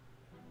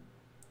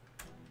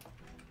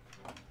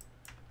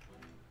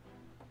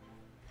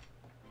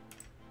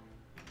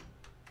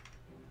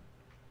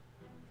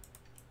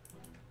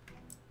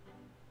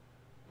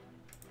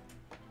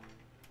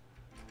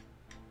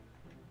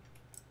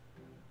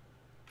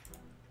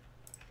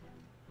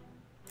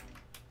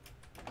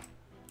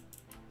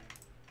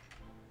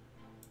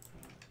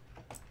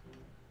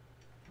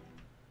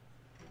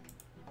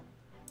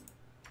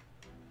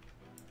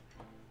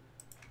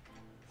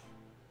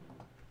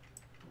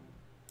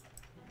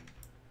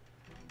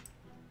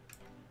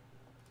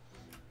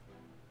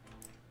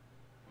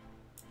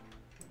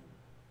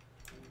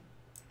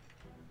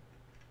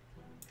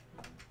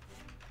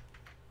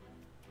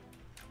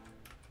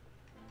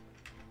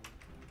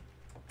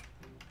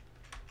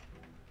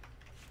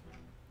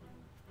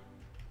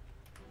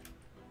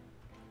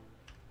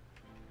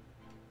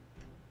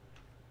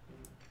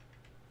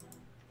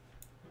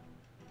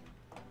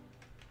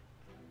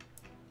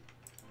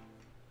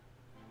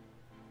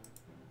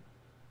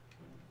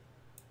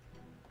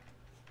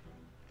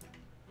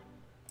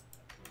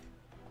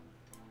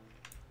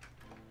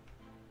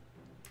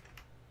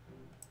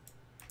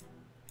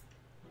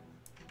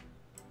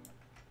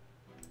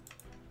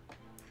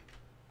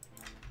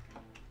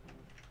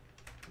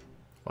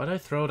 Why'd I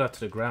throw that to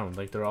the ground?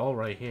 Like, they're all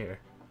right here.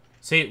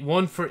 See,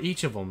 one for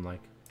each of them,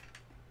 like.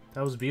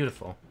 That was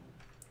beautiful.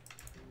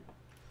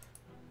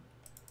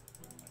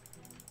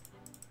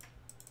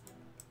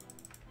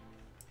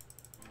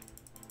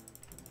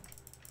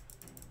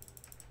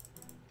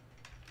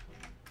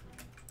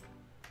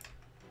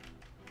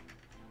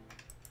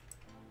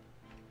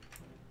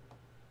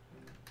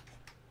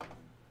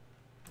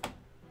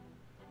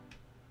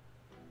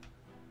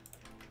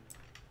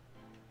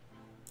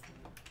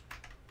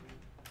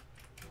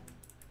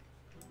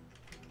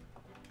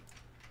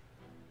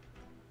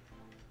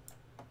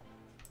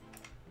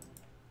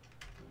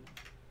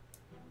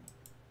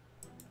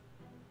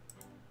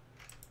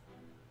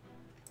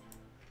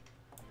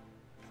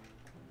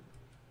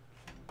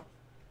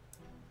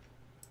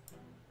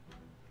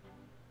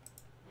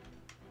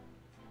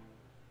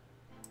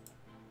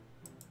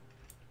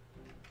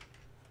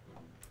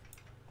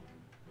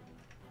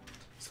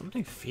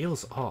 Something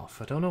feels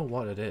off. I don't know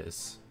what it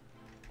is.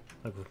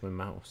 Like with my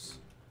mouse.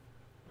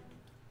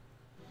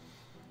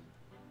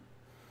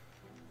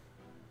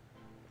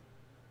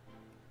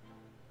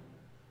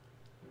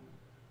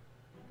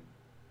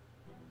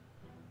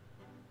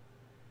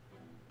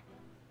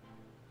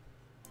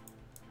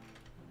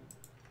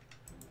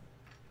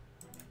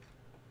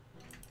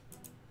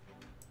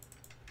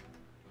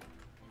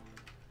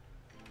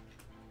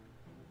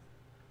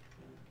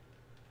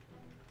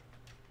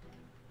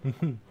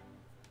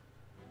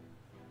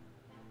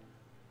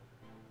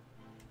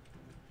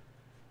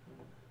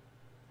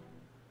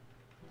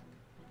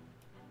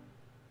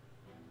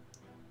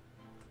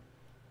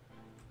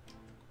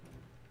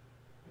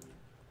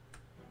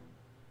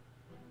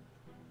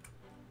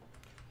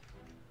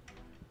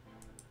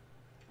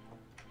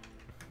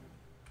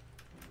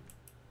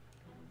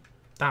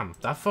 Damn,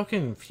 that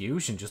fucking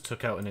fusion just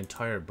took out an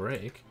entire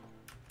brick.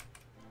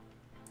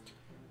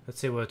 Let's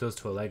see what it does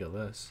to a leg of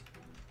this.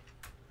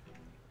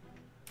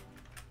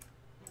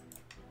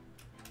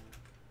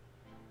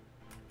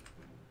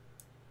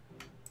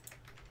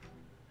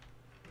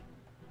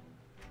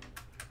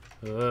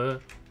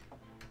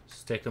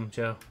 Stick 'em,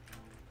 Joe.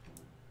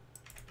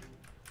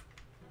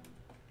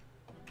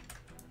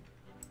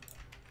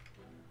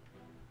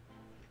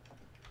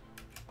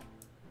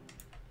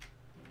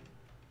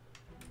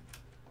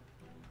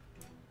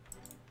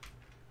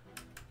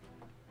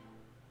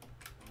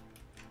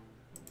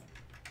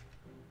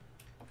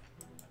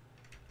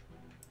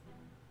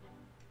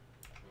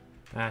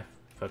 Ah,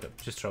 fuck it.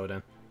 Just throw it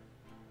in.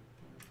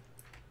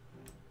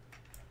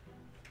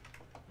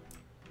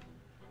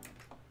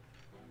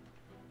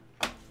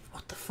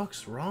 What the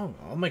fuck's wrong?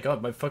 Oh my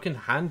god, my fucking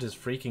hand is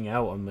freaking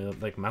out on my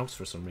like mouse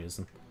for some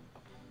reason.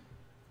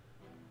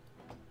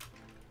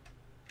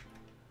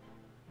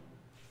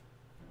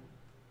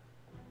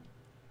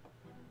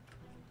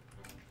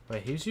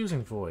 Wait, he's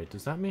using void.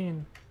 Does that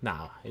mean...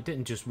 Nah, it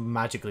didn't just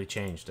magically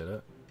change, did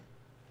it?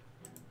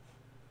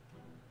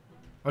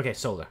 Okay,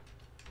 solar.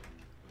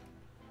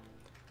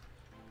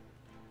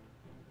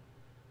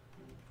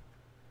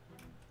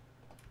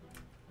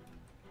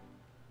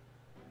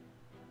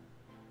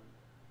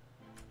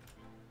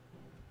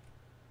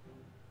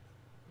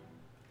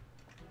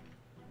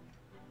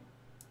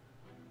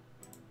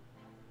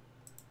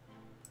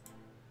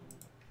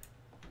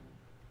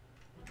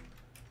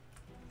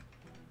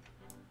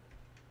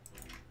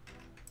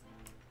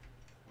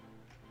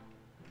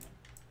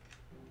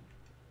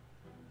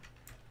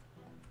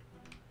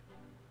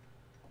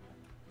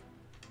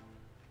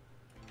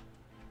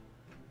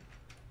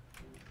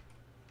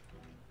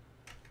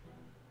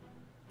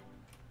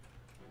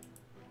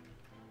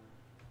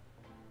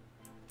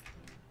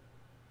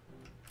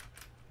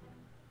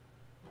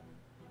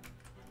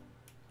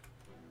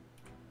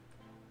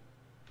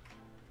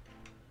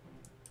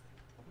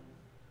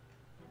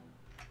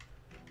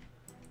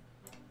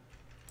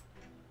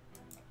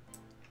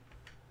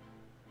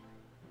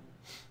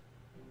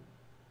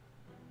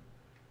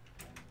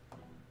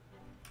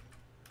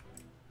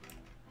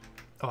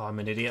 Oh, I'm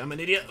an idiot. I'm an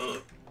idiot.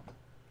 Ugh.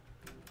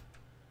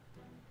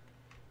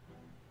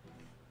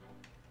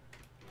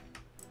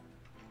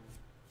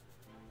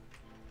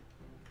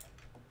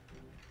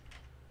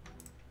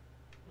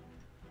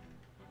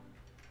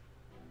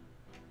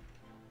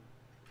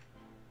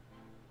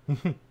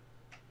 I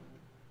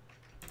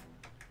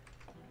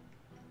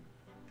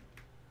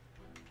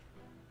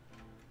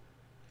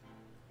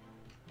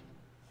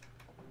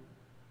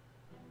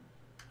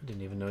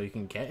didn't even know you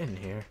can get in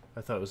here.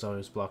 I thought it was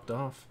always blocked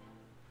off.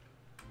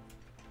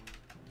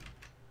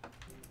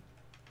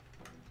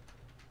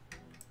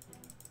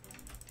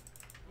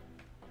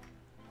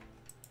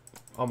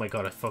 Oh my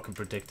god, I fucking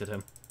predicted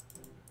him.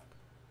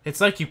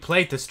 It's like you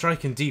played the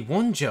strike in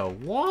D1, Joe.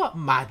 What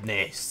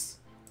madness?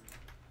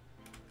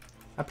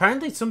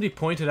 Apparently somebody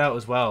pointed out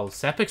as well,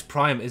 Sepix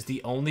Prime is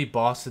the only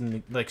boss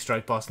in, like,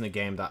 strike boss in the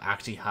game that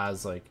actually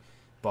has, like,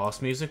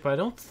 boss music, but I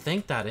don't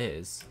think that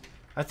is.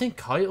 I think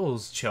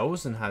Keitel's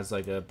Chosen has,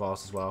 like, a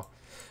boss as well.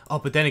 Oh,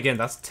 but then again,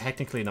 that's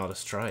technically not a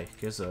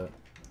strike, is it?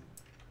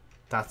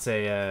 That's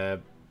a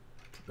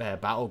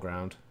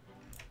battleground.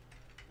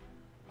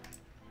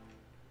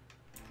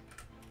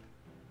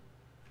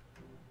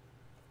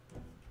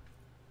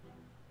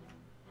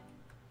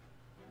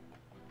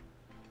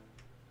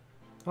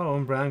 Oh,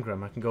 I'm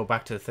Brangram. I can go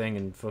back to the thing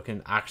and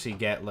fucking actually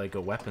get, like, a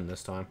weapon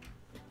this time.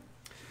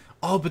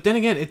 Oh, but then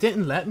again, it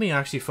didn't let me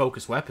actually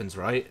focus weapons,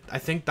 right? I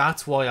think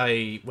that's why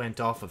I went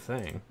off of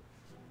thing.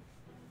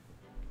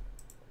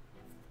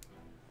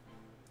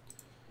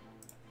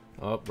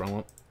 Oh, wrong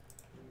one.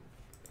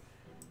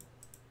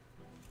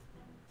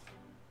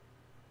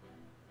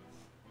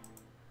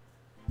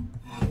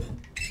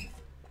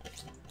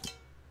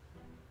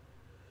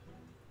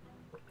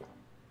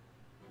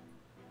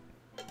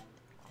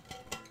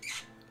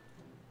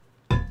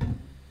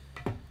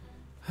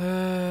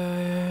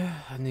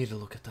 I need to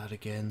look at that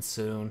again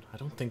soon. I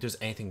don't think there's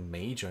anything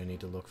major I need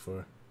to look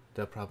for.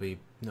 They'll probably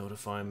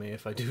notify me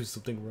if I do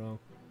something wrong.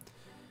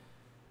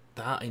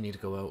 That I need to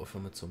go out with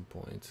them at some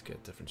point to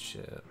get different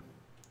shit.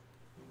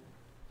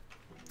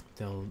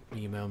 They'll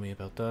email me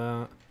about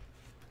that.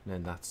 And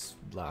then that's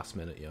last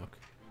minute yuck.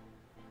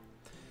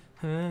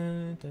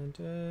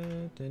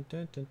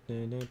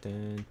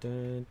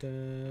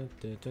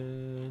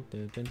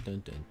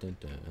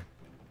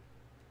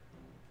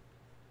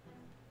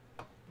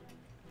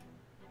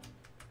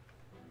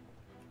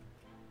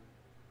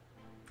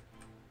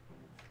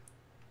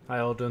 Hi,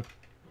 Alden.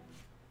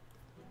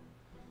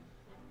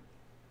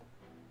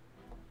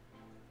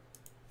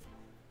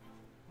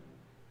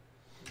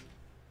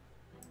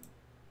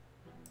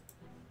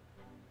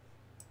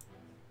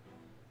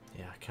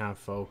 Yeah, I can't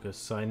focus,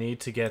 so I need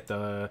to get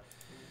the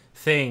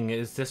thing.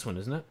 Is this one,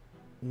 isn't it?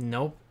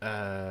 Nope.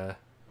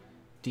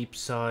 Deep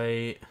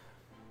Sight,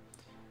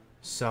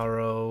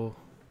 Sorrow,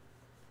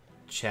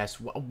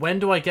 Chest. When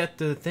do I get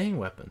the thing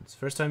weapons?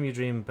 First time you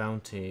dream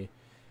bounty.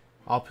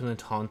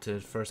 Opulent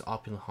Haunted, first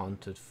Opulent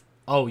Haunted.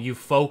 Oh, you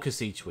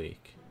focus each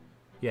week.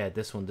 Yeah,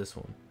 this one.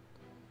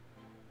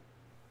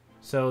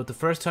 So, the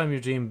first time you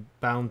dream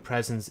bound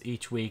presence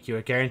each week, you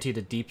are guaranteed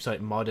a Deep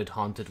Sight modded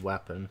Haunted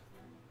weapon.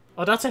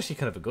 Oh, that's actually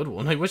kind of a good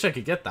one. I wish I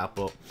could get that,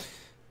 but...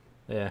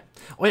 yeah.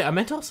 Wait, I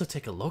meant to also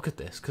take a look at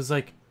this, because,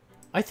 like...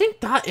 I think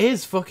that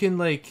is fucking,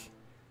 like...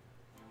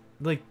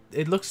 Like,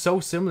 it looks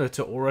so similar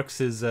to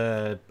Oryx's,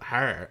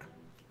 heart.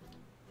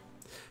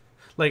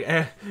 Like,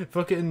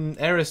 fucking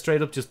Era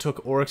straight up just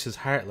took Oryx's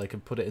heart, like,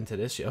 and put it into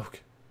this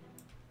yoke.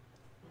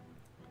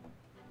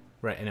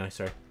 Right, anyway,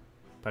 sorry.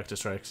 Back to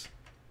strikes.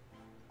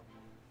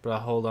 But I'll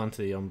hold on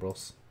to the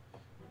Umbrals.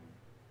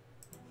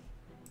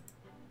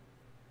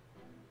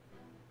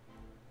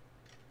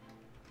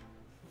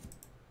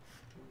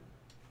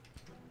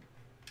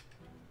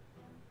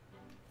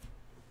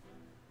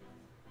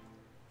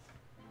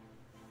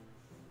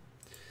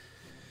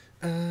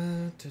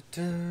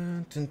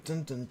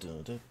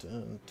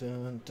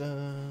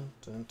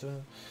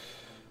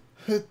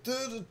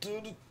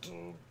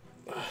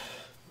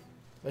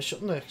 I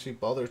shouldn't actually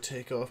bother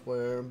take off my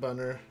Iron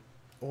Banner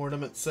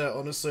ornament set,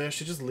 honestly. I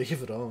should just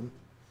leave it on.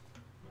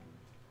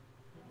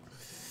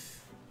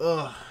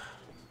 Ugh.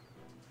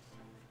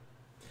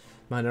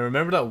 Man, I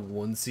remember that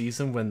one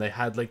season when they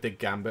had, like, the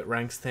Gambit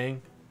ranks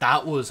thing.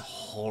 That was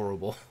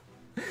horrible.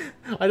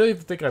 I don't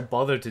even think I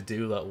bothered to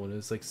do that one. It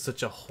was, like,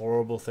 such a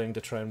horrible thing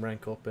to try and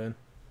rank up in.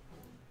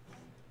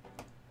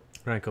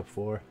 Rank up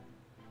 4.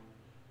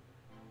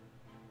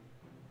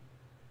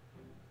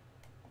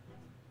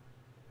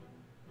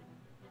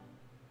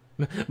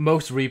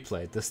 Most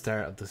replayed, the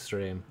start of the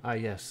stream. Ah,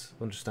 yes.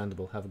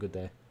 Understandable. Have a good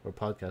day. Or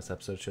podcast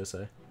episode, should I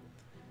say.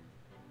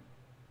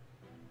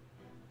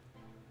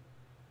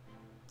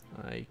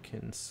 I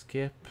can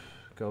skip.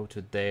 Go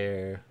to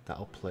there.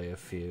 That'll play a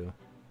few.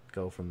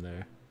 Go from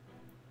there.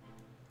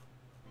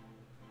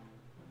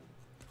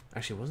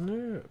 Actually, wasn't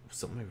there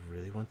something I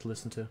really want to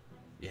listen to?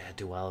 Yeah,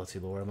 Duality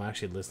Lore. I'm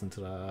actually listening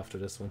to that after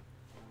this one.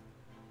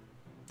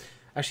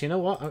 Actually, you know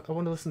what? I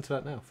want to listen to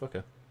that now. Fuck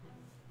it.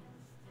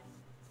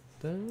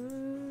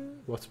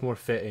 What's more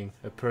fitting?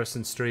 A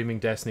person streaming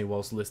Destiny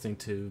whilst listening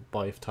to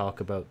Bife talk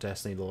about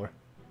Destiny lore.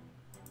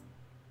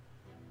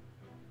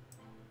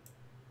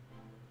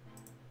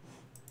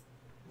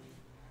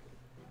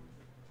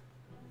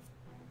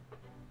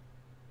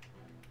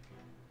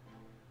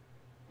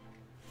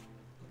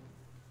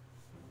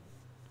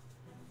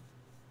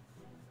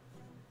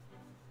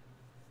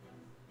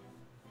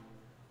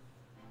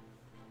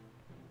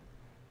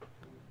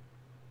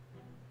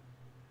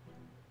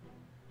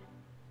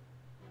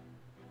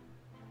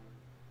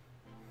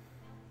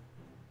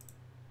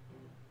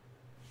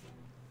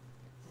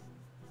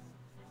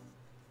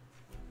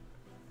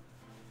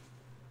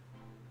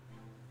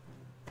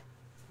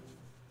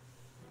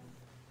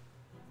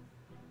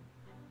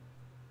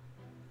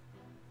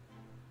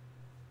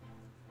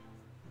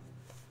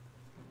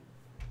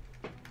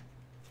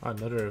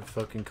 Another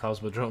fucking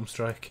Cosmodrome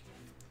strike.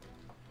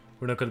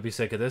 We're not going to be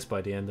sick of this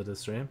by the end of the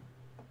stream.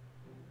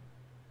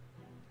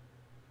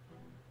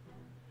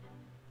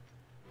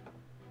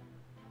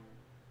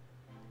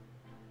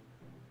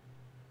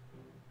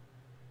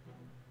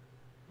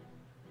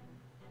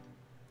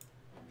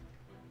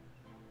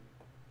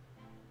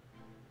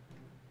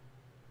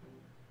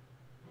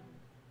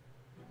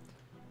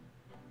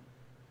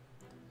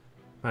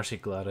 I'm actually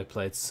glad I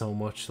played so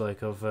much,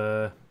 like, of,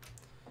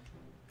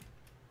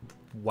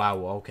 wow,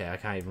 okay, I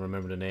can't even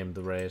remember the name of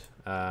the raid.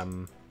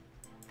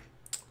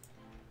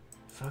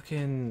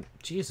 Fucking...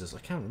 Jesus, I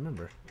can't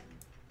remember.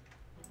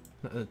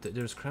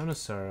 There's Crown of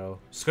Sorrow.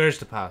 Scourge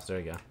to Pass, there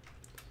you go.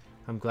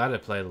 I'm glad I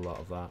played a lot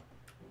of that.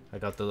 I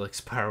got the, like,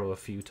 Sparrow a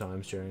few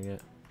times during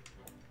it.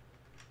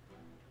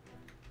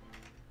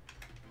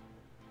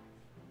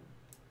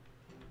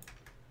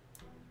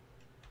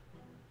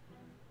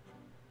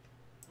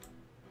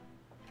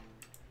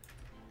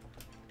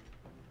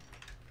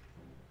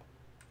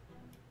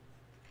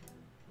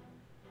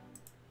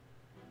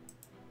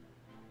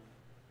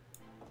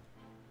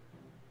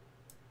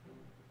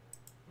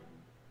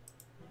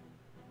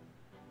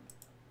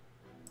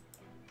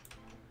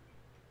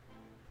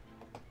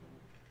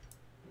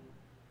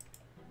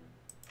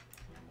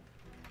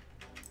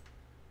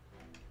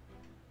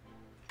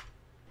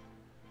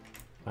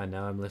 And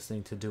now I'm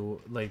listening to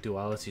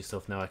duality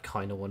stuff now. I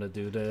kind of want to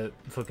do the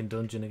fucking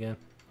dungeon again.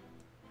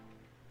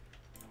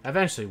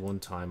 Eventually, one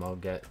time, I'll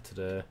get to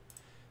the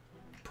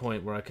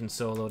point where I can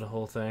solo the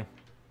whole thing.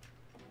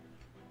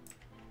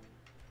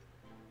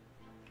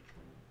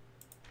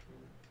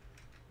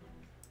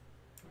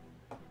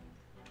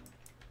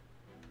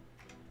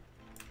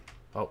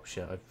 Oh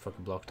shit, I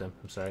fucking blocked him.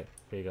 I'm sorry.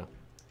 Here you go.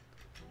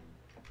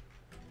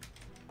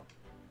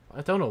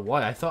 I don't know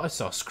why. I thought I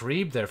saw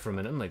Screeb there for a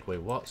minute. I'm like,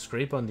 wait, what?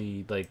 Screeb on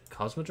the, like,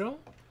 Cosmodrome?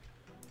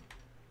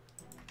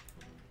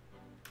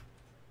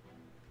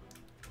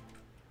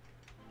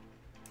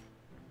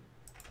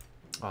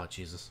 Oh,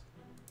 Jesus.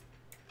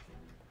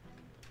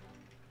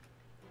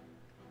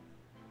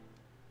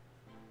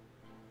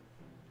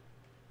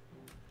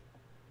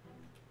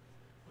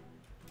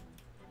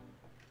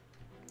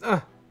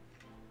 Ah!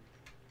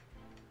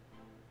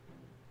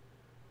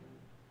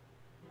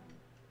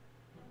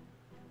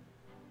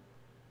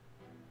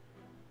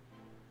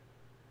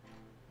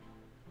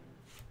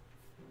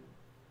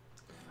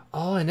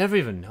 Oh, I never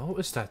even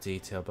noticed that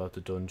detail about the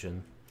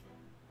dungeon.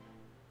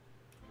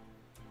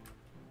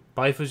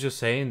 Bife was just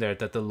saying there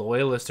that the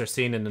Loyalists are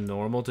seen in the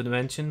normal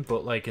dimension,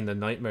 but like in the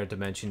Nightmare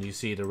dimension you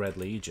see the Red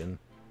Legion.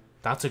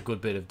 That's a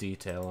good bit of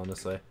detail,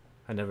 honestly.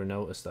 I never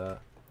noticed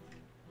that.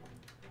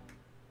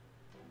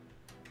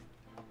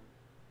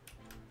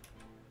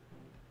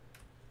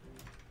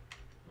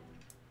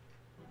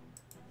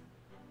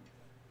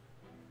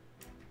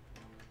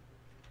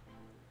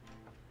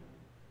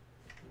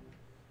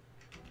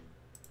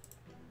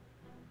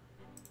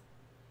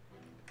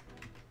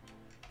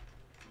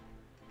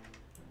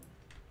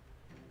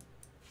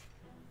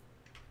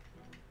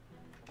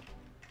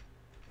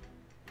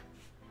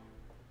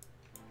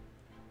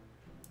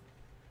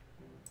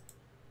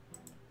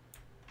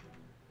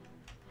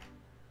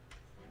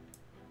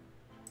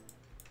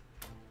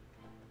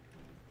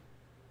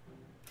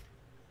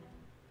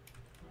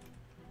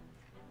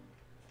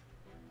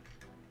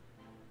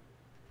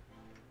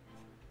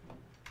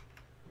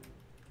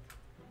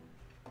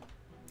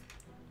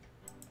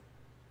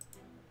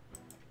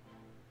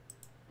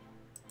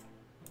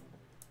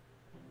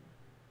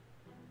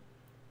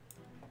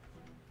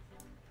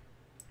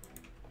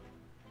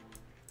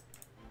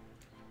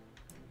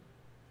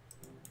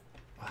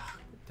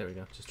 There we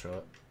go. Just throw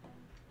it.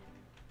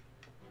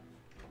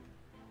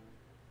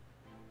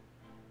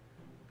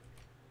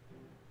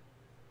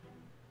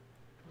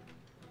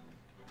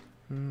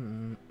 There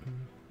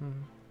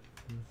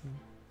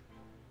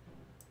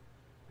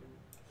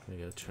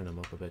you go. Turn him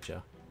up a bit, yeah.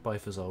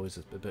 Bife is always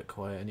a bit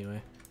quiet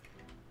anyway.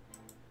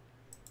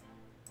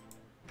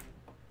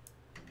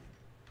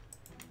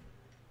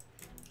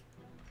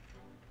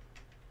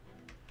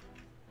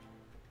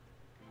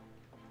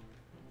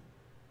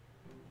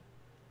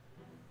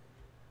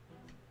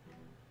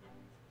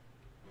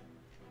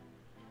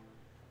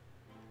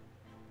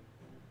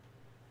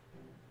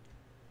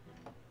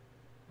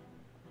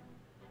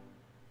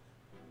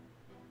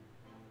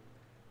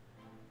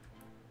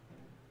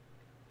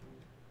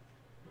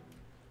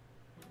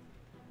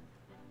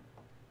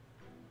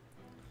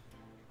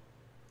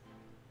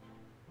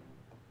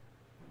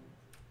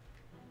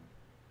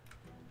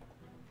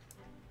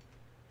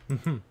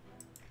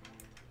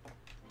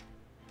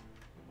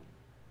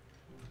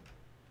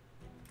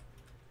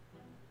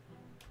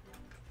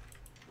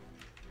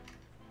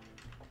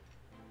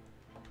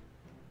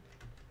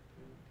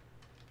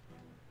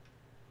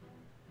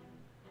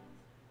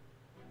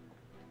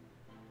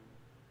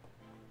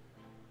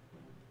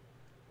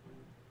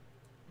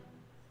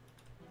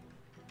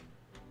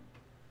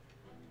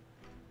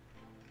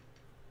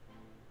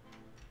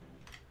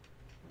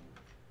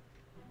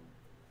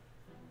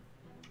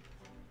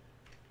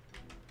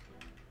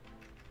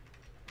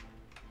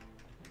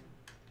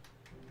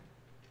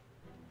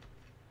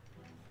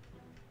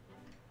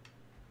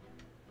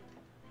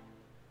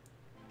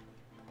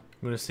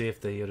 I'm gonna see if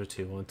the other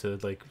two want to,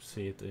 like,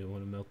 see if they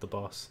want to melt the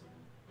boss.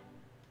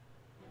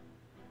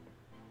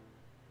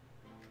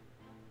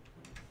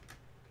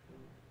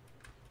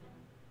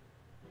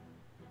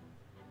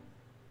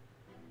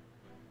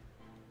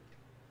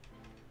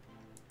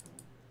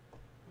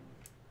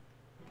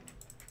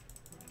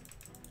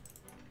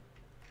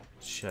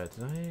 Shit,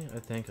 did I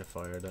think I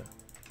fired it.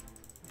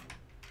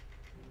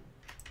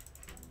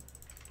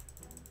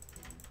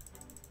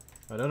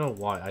 I don't know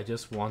why, I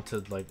just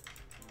wanted, like,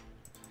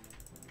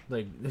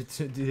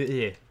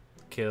 yeah,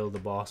 kill the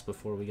boss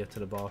before we get to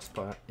the boss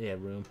part. Yeah,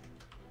 room.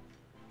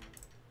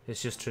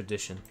 It's just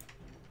tradition.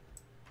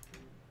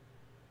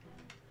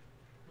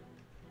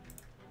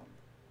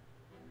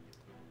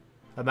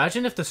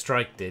 Imagine if the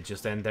strike did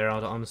just end there,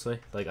 honestly.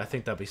 Like, I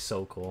think that'd be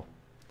so cool.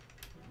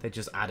 They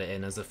just add it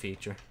in as a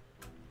feature.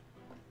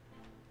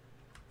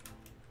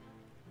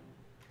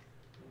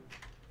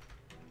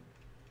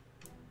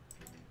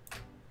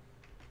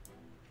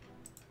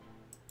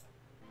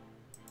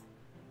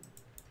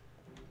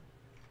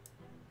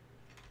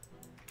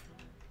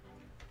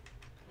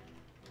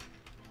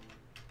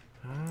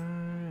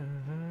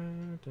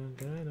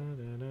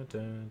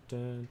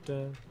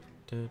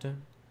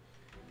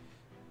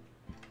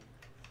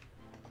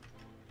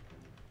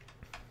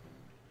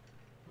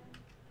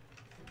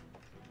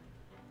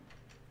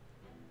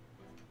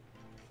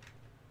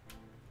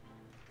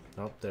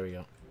 Oh, there we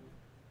go.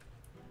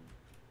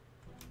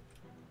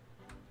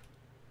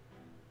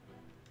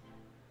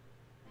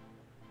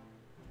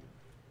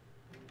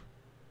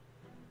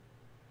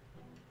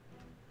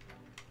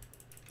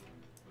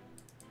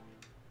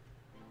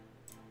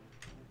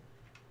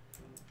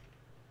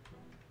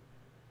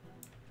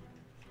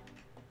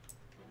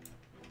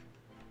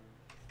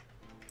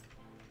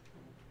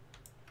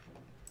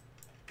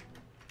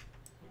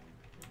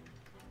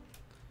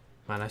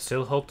 Man, I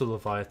still hope the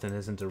Leviathan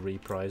isn't a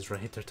reprise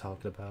raid they're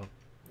talking about.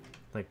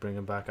 Like,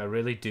 bringing back. I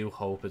really do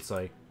hope it's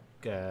like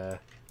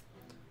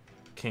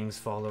King's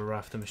Fall or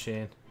Wrath the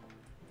Machine.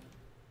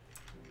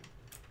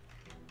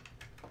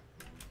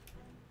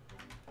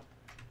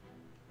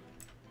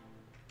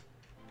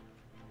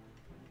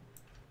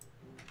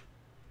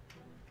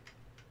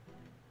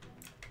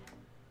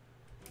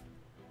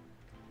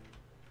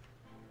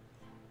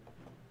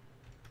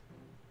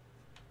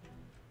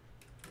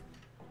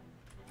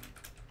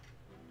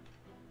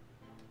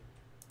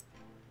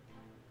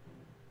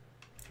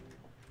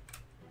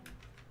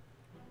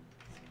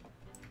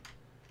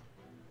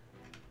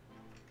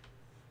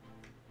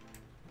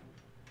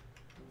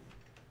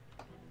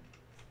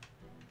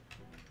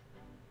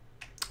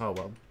 Oh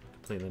well,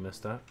 completely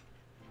missed that.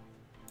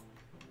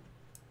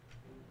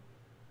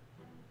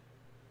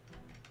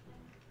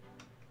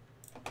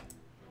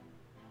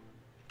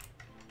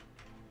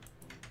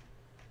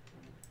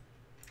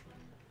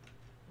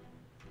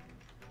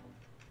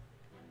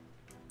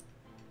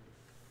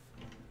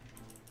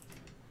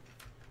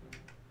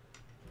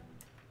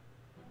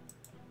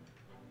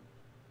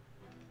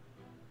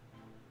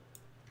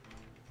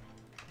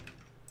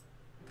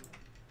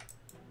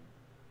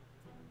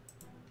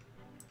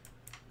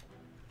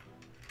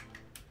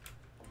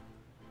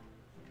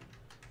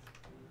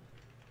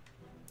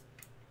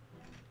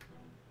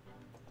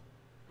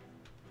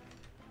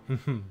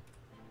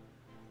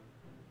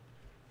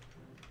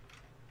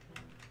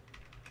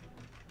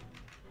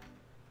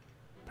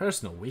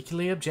 Personal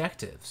weekly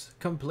objectives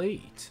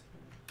complete.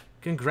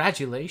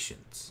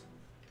 Congratulations.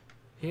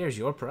 Here's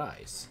your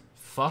prize.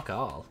 Fuck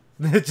all.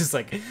 Just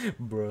like,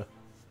 bruh.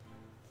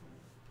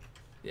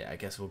 Yeah, I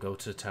guess we'll go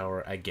to the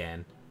tower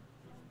again.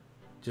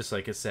 Just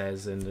like it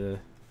says in the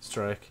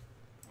strike.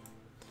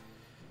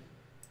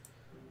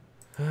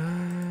 We'll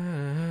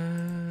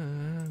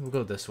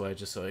go this way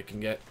just so I can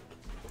get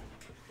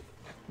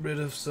rid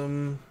of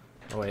some...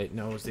 Oh wait,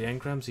 no, is the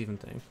engrams even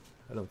thing?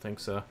 I don't think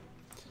so.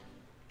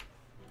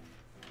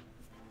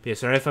 Yeah,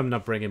 sorry if I'm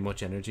not bringing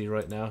much energy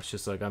right now. It's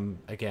just like I'm,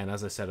 again,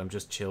 as I said, I'm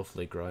just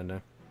chill-fully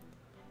grinding.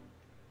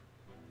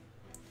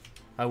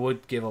 I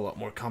would give a lot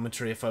more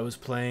commentary if I was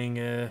playing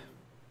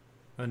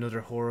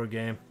another horror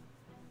game.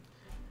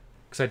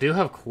 Because I do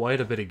have quite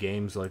a bit of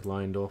games like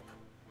lined up.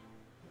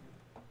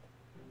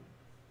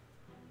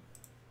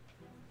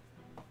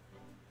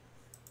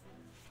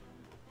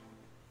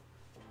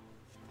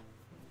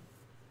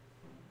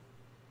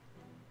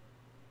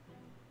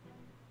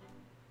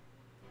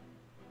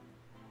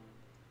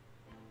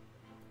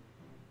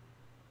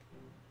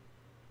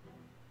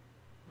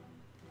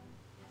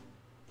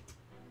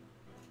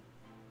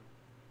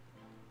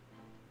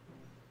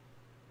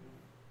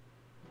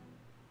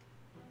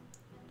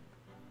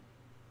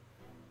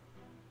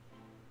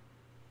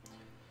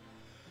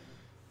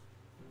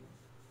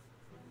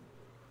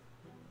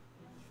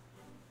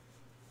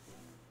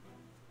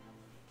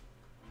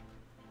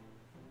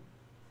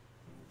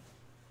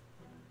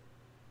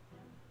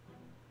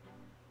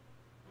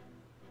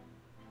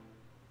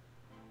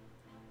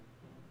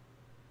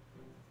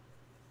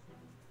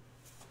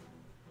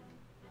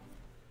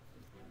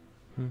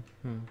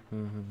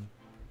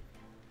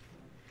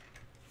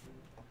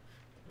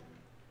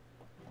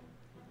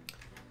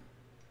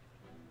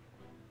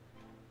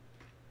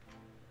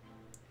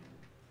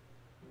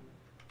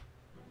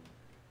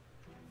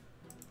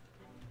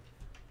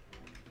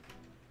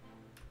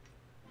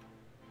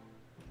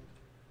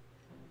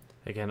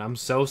 Again, I'm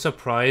so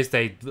surprised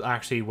they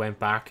actually went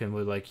back and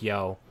were like,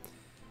 yo,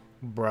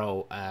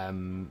 bro,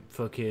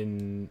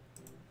 fucking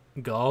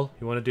Gall,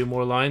 you want to do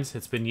more lines?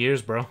 It's been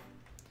years, bro.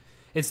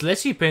 It's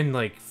literally been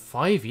like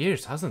 5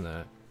 years, hasn't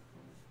it?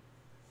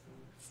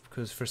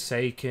 Because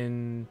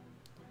Forsaken,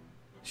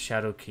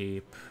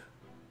 Shadowkeep,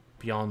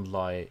 Beyond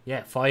Light.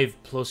 Yeah,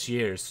 5+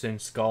 years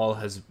since Gall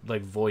has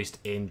like voiced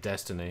in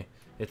Destiny.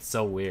 It's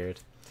so weird.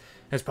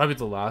 It's probably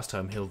the last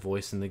time he'll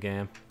voice in the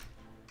game.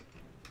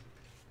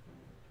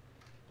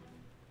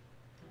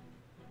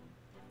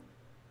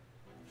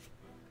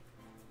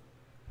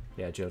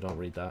 Yeah, Joe, don't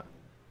read that.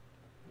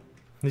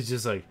 He's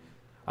just like,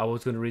 I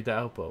was going to read that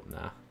out, but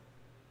nah.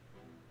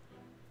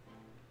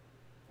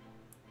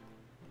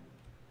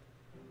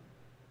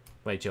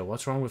 Wait, Joe,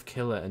 what's wrong with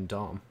Killer and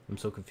Dom? I'm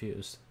so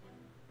confused.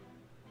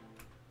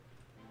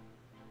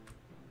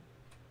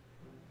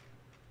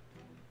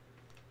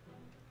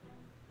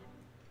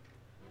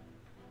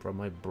 Bro,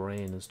 my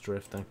brain is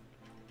drifting.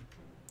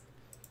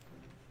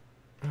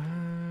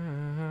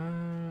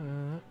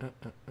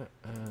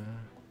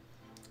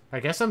 I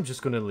guess I'm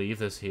just going to leave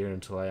this here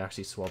until I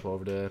actually swap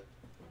over to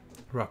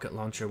rocket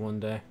launcher one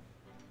day.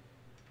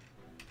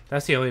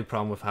 That's the only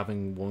problem with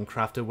having one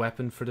crafted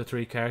weapon for the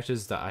 3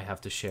 characters, that I have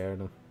to share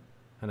them.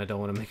 And I don't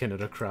want to make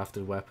another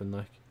crafted weapon,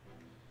 like.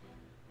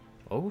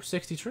 Oh,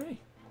 63.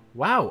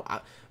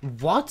 Wow.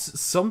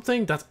 What's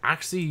something that's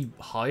actually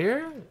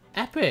higher?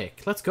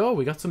 Epic. Let's go.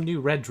 We got some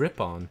new red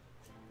drip on.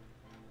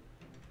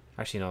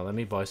 Actually, no. Let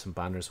me buy some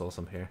banners whilst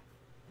I'm here.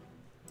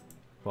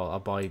 Well, I'll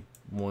buy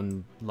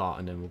one lot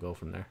and then we'll go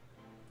from there.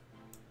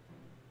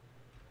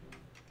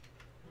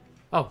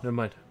 Oh, never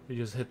mind. We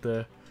just hit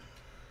the...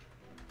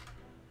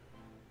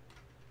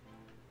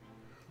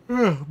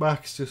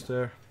 Max just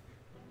there.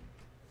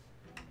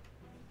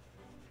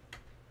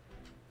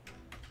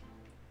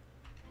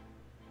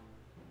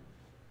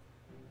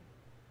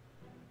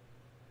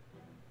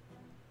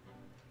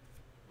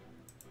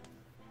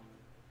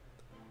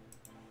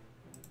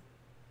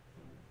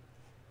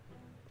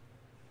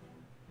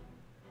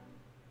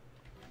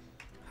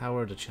 How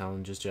are the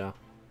challenges, Joe?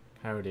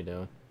 How are they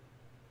doing?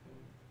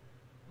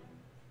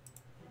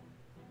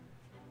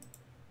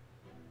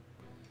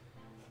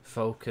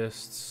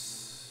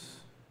 Focused.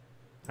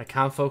 I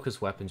can't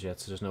focus weapons yet,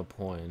 so there's no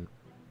point.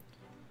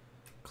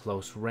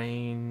 Close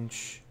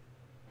range.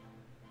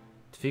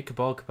 Defeat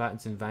Cabal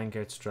combatants in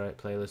Vanguard strike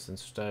playlist and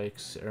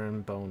strikes.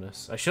 Earn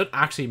bonus. I should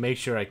actually make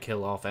sure I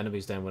kill off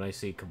enemies then when I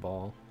see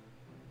Cabal.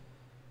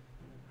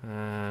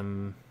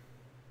 And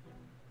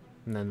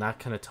then that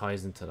kind of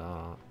ties into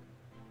that.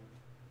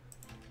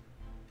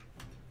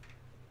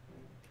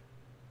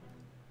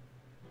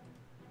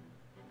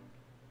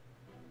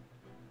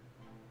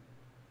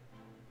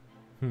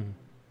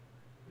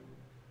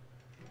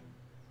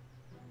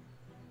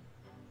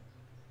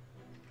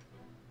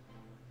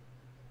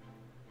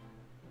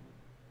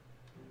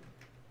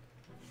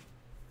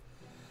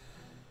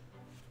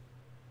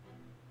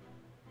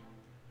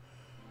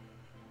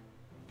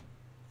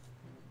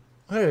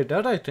 Hey,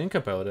 now that I think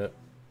about it,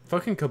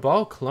 fucking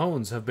Cabal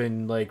clones have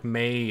been, like,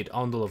 made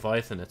on the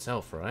Leviathan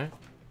itself, right?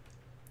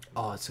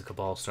 Oh, it's a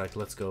Cabal strike.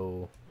 Let's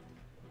go.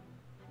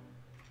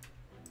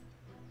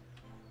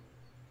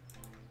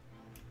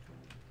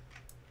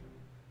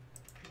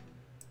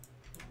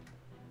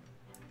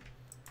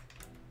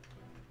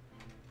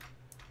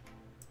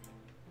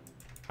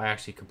 I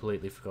actually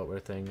completely forgot where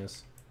thing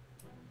is.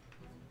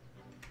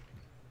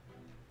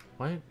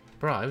 Why?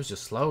 Bro, I was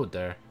just slowed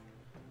there.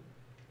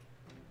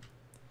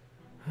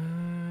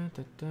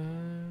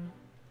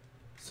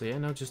 So yeah,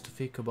 now just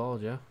defeat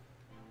Cabal, yeah.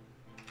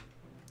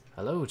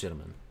 Hello,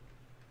 gentlemen.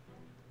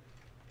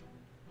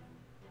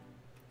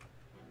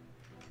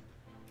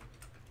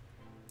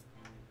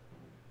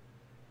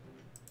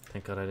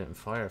 Thank God I didn't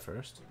fire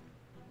first.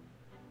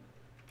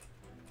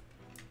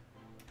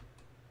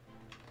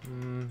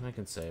 I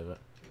can save it.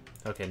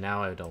 Okay,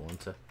 now I don't want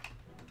to.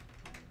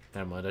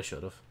 Never mind, I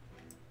should have.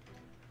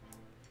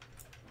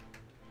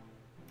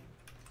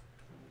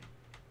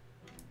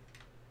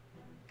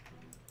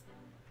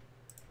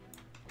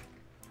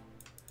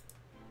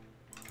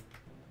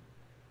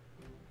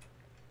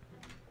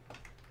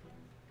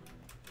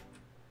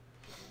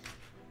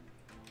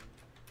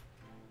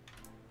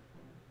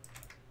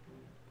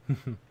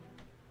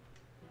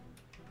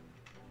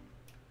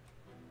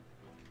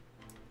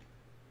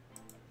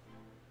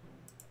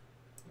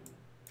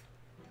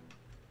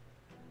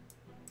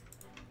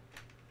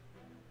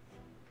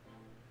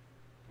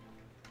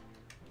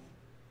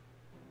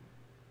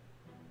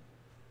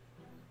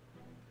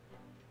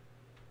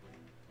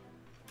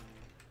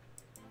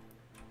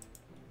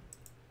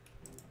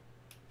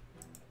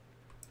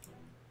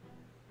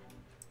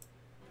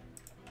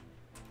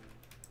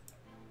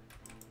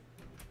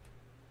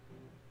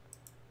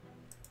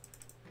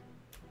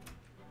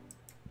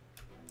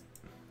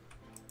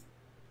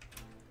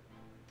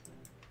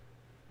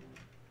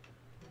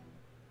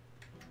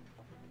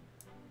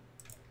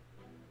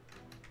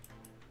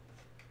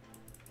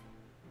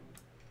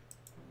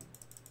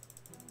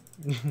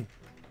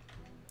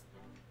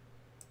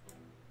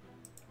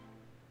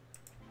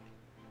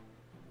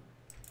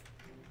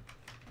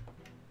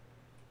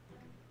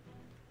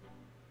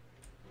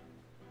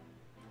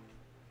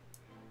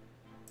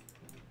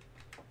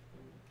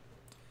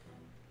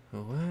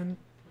 When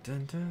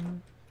dun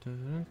dun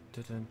dun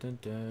dun dun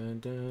dun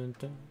dun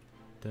dun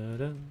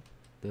dun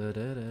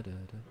dun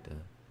dun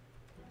dun.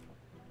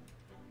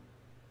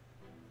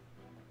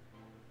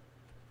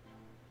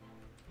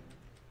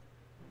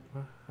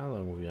 How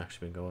long have we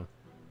actually been going?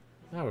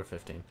 Hour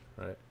 15,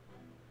 right?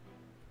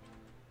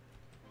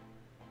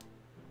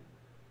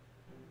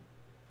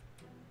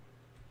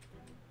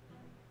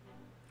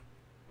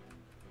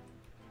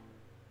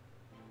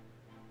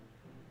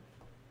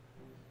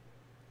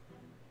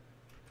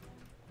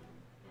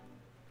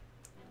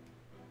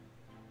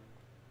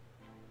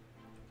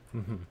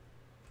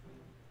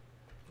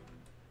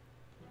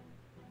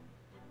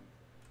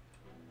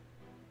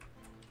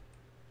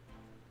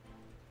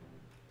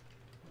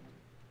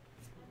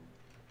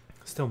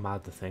 Still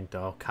mad to think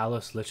though.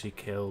 Callus literally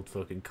killed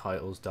fucking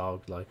Keitel's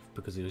dog, like,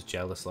 because he was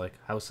jealous. Like,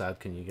 how sad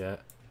can you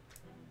get?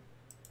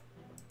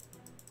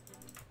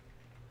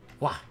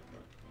 What?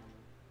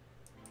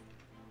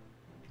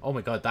 Oh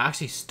my god, that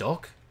actually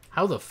stuck?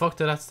 How the fuck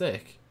did that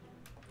stick?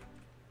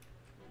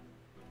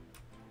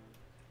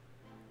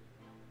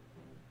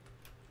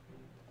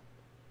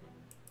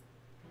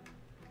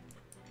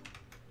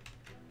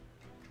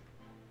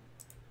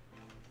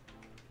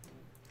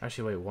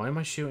 Actually, wait, why am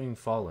I shooting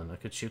Fallen? I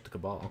could shoot the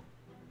Cabal.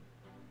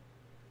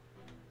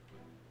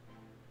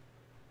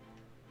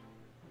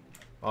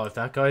 Oh, if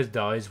that guy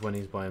dies when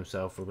he's by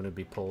himself, we're going to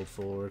be pulled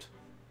forward.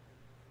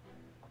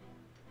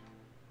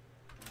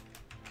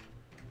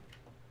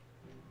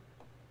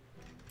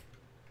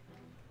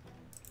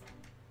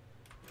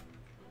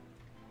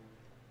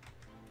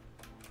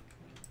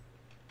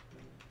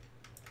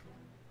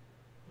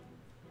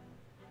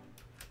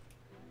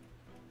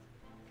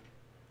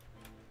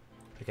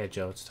 Okay,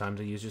 Joe, it's time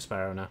to use your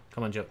Sparrow now.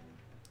 Come on, Joe.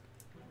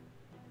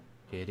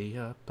 Giddy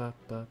up, up,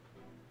 up.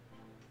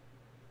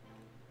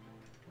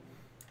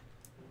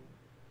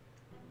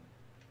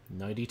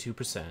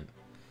 92%.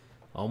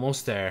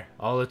 Almost there.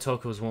 All it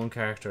took was one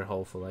character,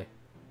 hopefully.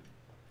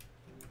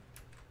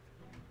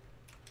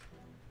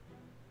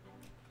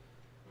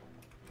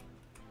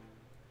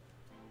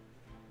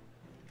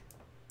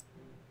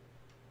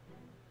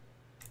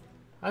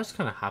 I was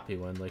kind of happy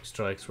when, like,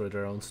 strikes were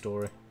their own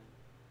story.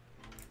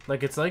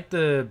 Like, it's like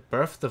the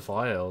Birth of the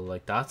Vile.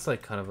 Like, that's,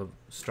 like, kind of a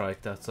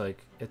strike that's,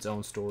 like, its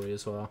own story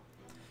as well.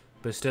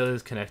 But it still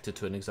is connected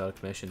to an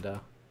exotic mission,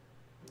 though.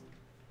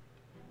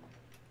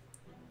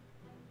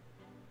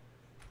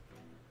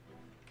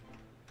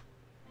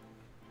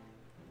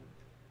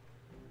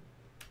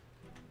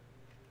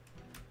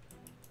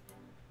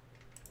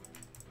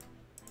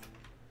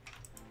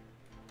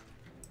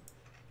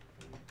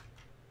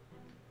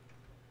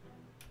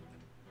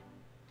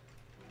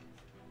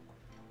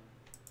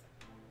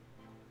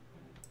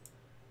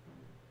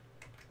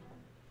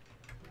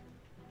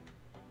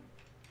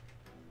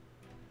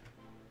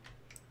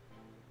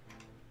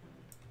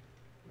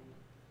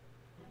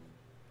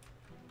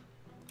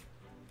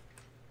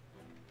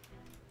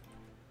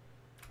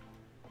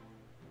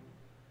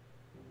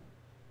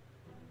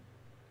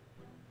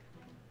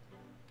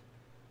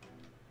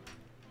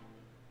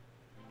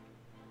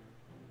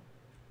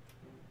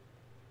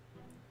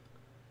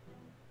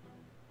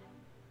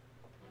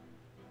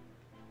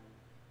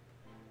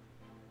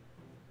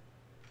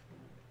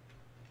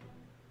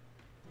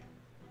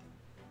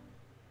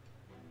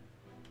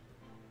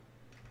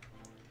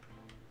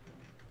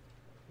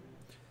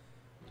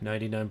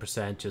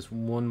 99%, just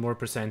one more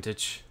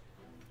percentage.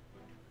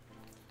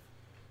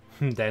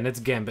 Then it's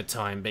gambit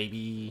time,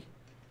 baby.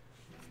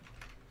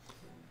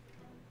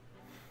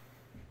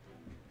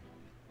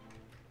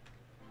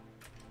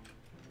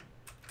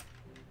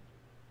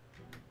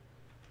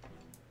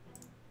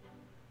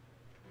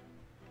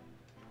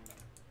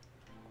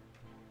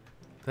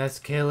 Let's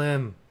kill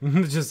him.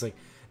 Just like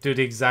do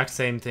the exact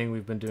same thing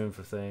we've been doing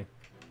for thing.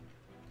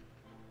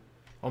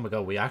 Oh my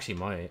god, we actually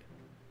might.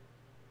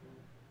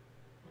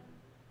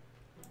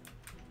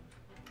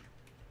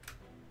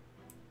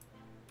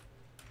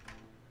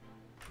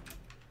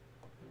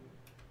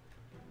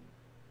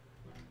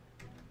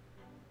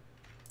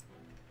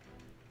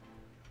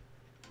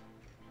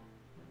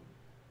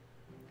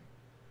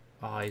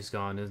 Oh, he's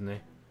gone, isn't he?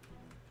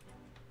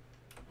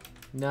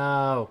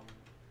 No.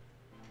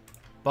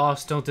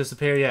 Boss, don't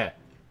disappear yet.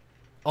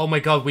 Oh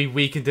my god, we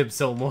weakened him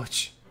so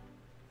much.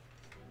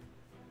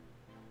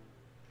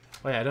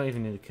 Oh yeah, I don't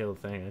even need to kill the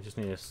thing. I just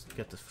need to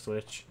get the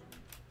switch.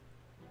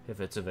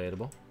 If it's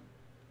available.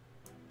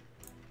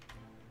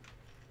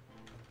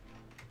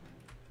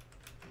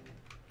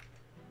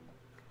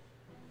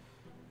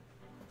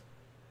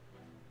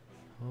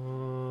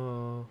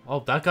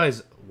 Oh, that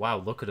guy's... Wow,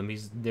 look at him.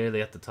 He's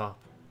nearly at the top.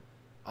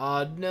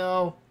 Oh,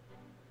 no.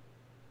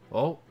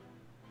 Oh.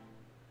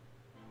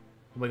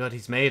 Oh my god,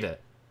 he's made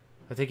it.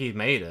 I think he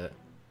made it.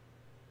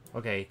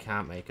 Okay, he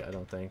can't make it, I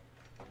don't think.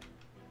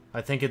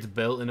 I think it's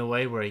built in a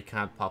way where he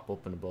can't pop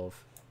up and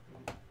above.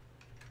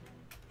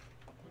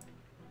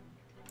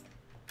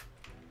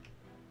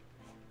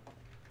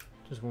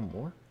 Just one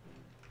more?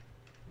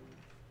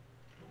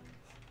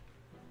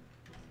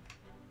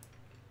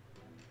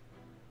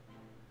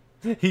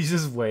 He's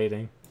just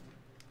waiting.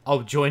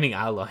 Oh, joining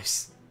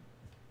allies.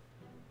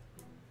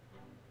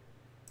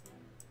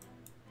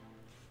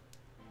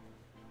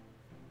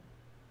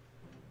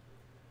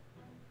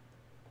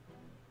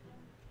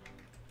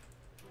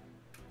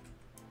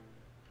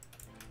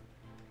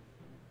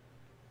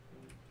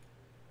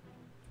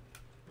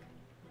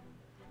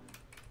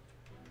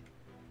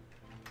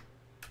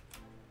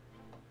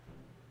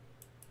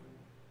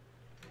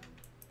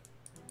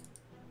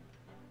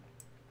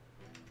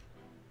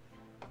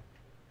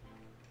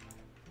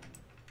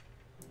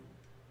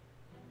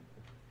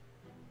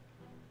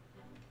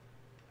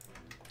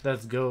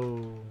 Let's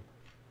go.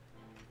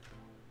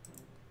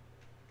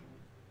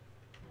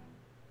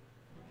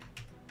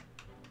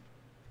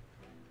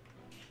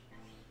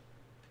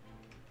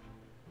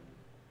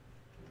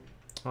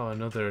 Oh,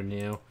 another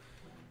new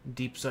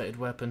deep-sighted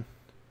weapon.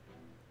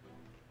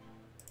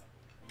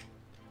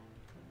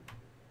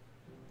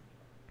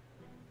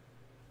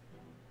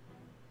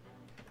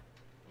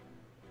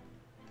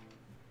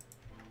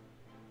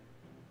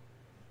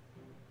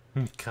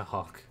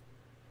 Cock.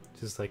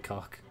 Just like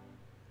cock.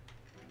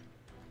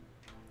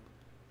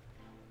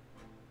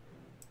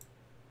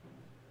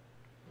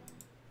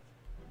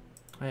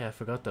 Oh yeah, I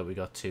forgot that we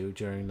got two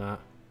during that.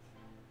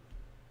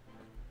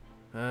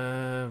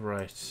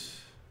 Right.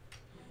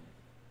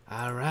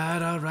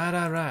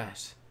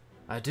 Alright.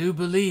 I do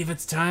believe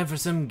it's time for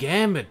some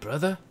gambit,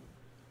 brother.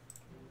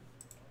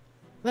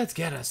 Let's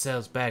get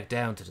ourselves back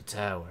down to the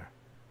tower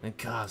and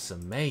cause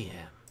some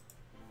mayhem.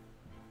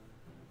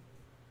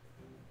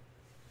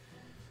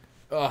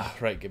 Oh,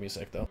 right, give me a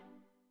sec though.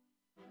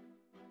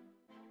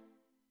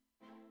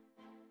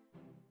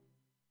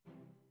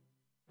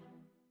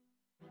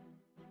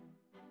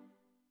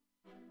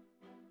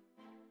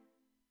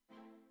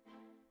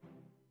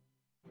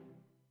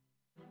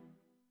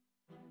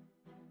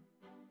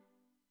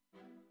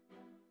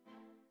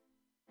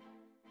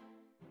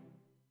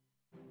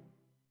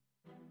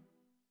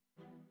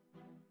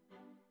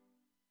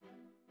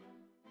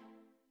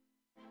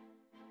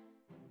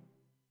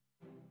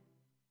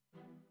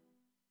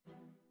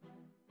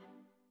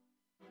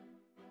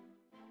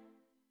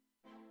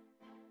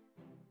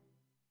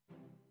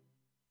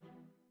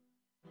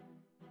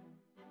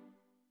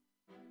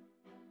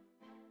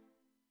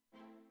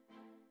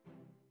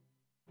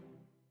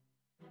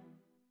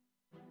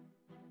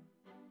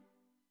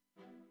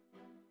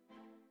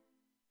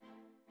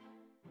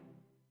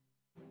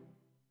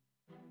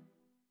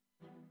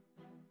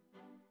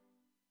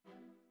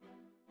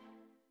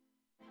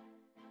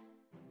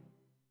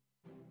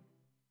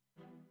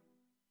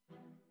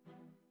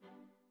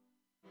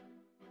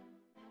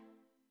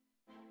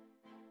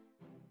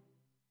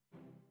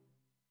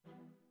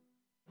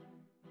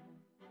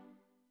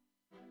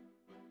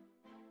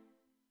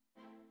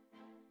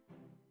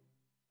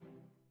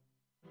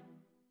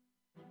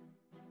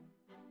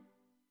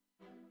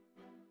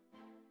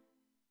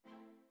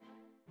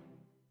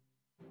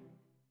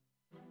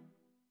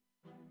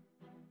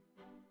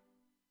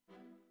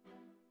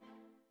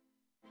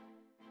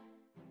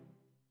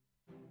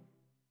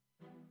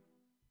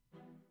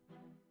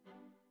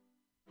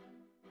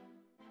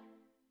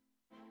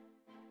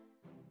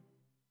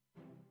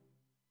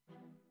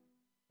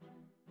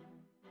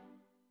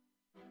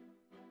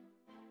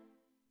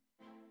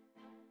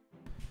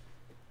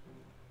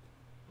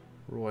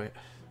 Right.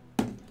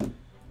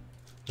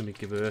 Let me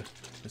give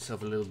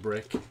myself a little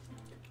break.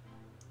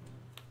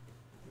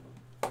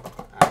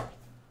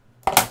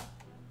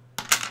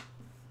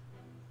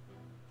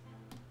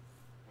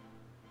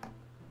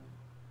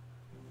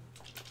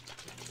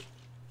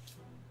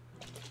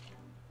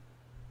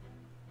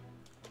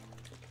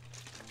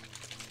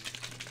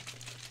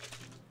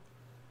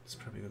 It's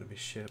probably gonna be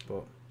shit,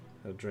 but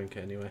I'll drink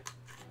it anyway.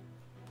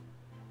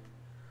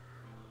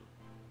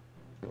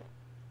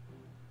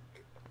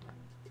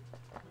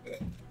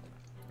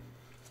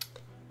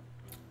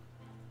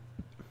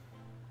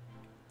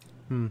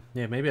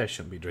 Yeah, maybe I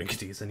shouldn't be drinking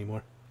these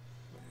anymore.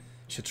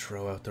 Should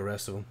throw out the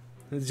rest of them.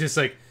 It's just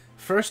like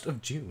 1st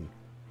of June.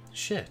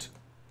 Shit.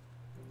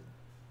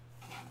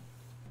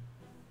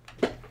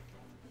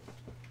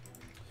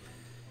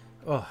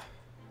 Oh.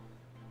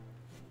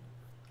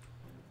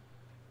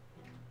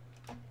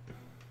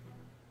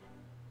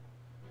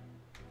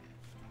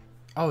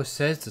 Oh, it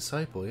says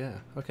disciple, yeah.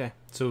 Okay.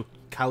 So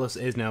Callus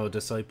is now a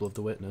disciple of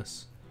the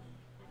witness.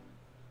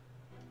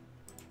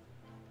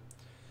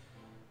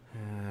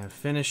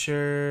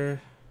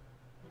 Finisher.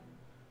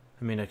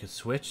 I mean, I could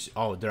switch.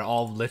 Oh, they're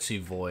all literally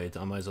void.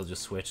 I might as well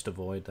just switch to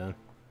void then.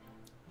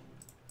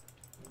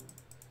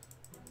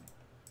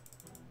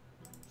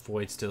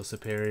 Void still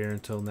superior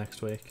until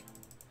next week.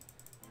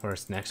 Or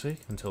it's next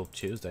week? Until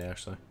Tuesday,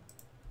 actually.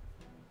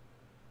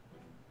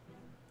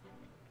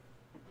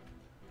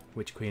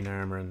 Witch Queen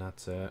armor, and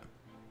that's it.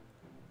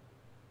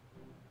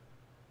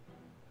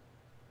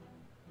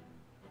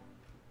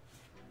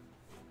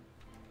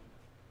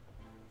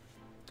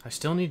 I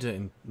still need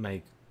to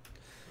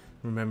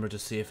remember to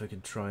see if I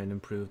could try and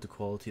improve the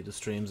quality of the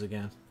streams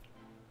again.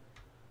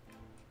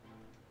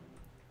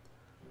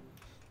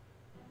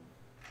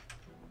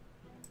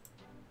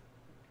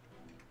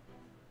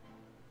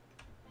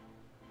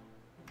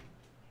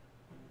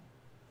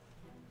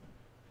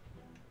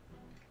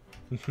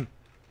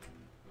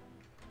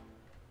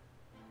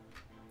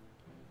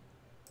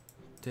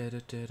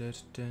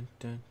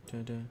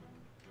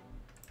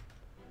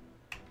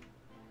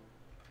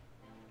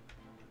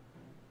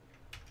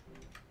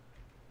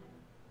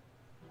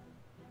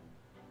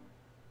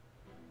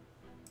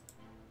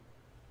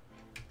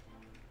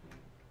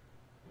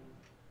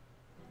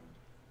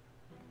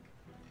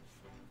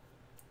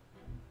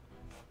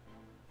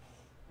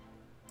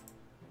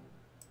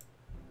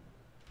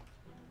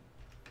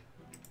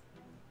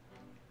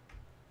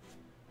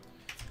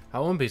 I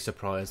won't be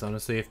surprised,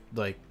 honestly, if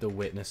like the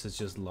witness is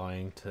just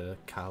lying to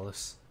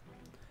Callus.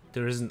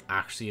 There isn't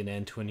actually an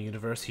end to any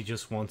universe. He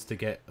just wants to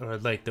get, or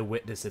like the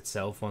witness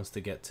itself wants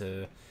to get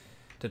to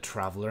the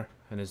Traveler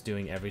and is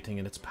doing everything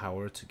in its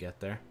power to get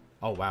there.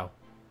 Oh wow,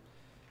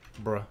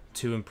 bruh,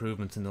 2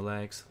 improvements in the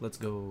legs. Let's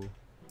go.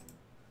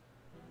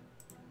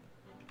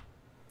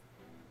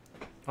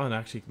 Oh, and it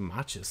actually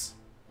matches.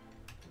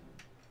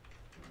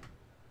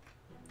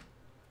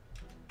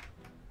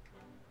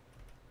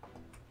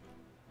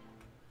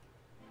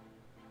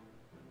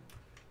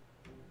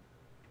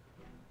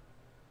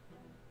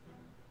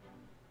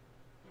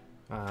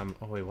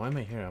 Oh wait, why am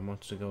I here? I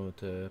want to go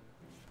to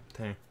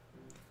thing.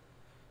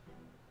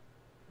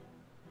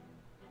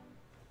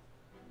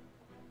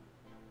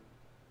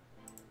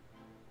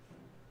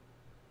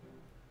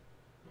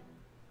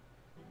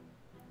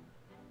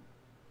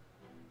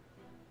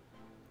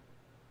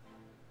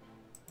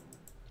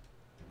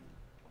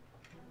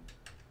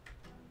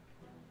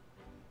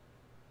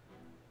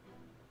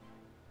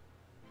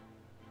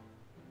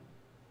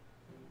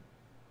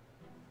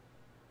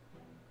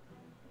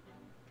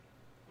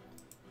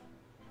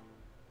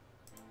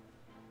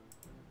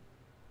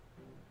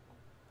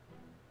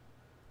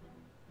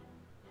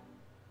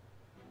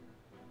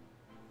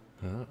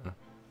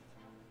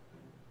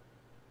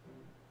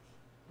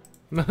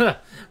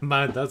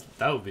 Man, that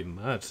would be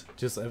mad.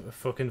 Just a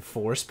fucking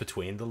force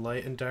between the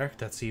light and dark.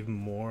 That's even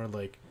more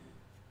like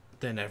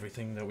than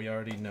everything that we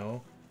already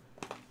know.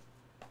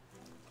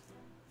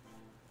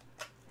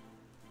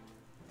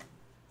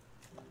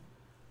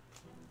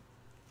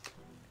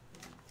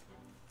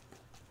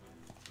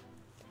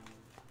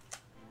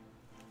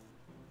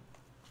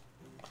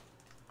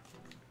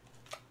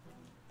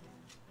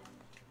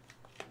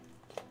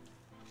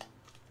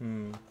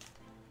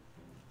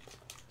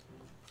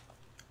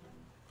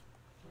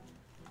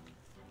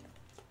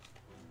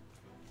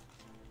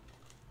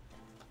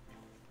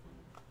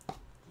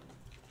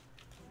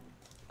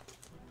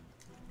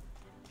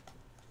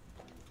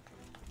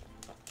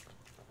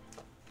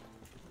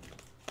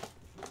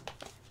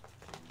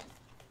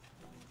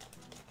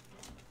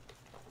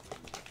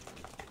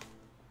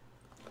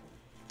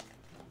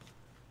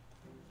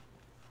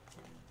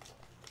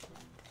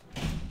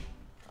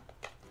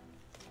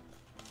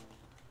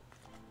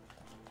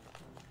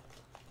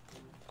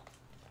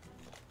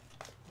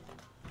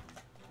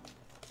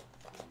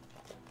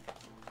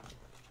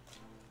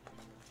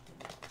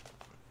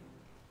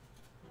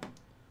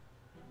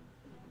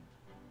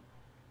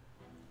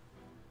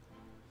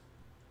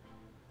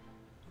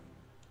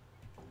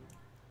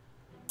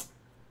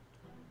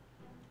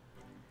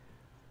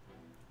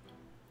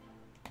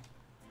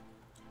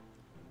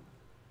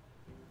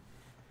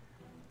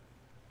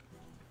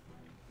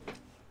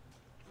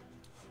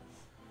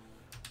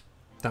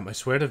 Damn, I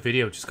swear the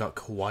video just got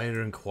quieter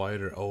and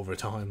quieter over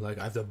time. Like,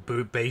 I have the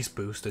bass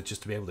boosted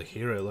just to be able to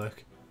hear it,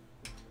 like.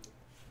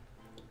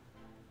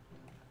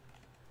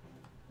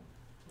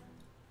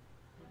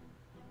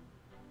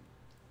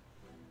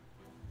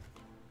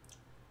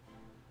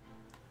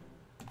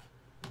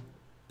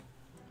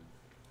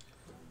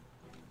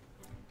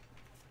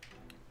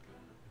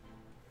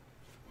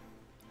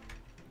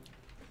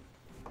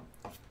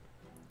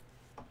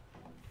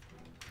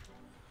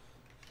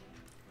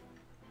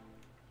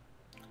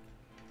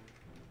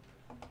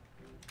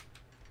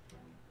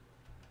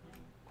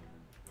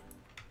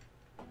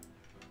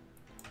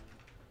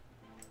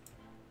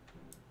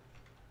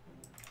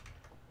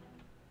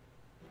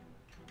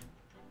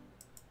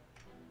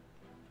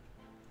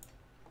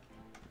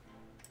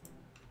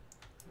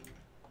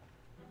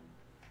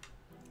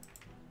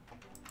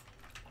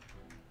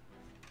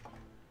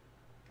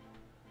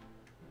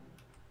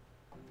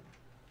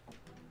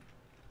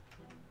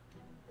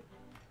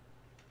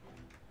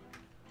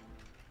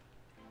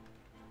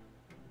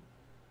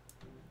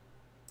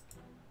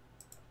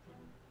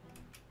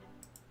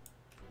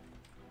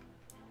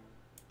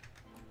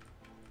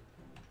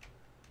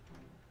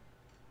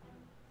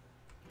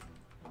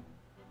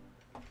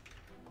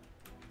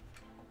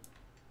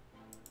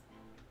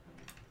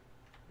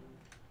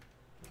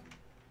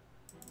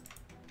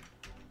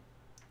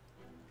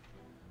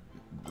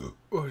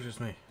 Oh, it's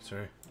just me.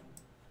 Sorry.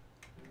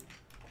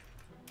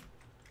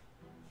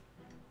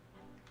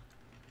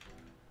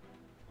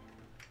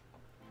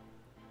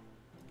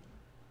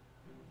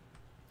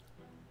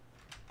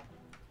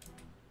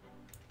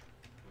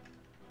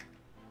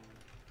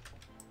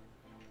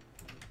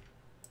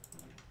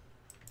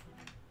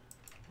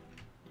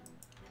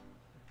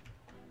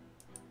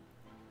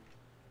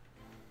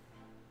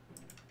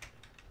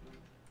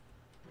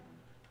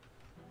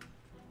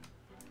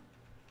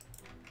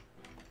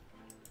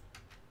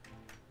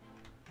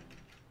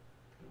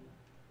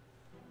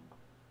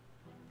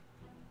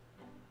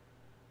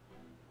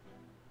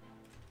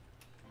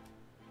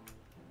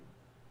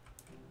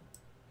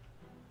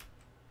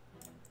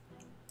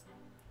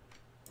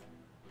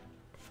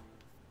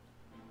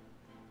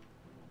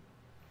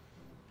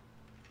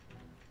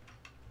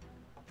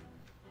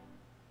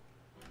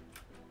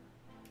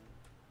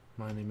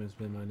 My name is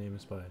Ben, my name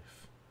is Bife.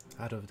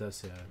 Out of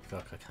this, yeah.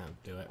 Fuck, I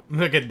can't do it.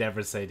 I could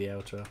never say the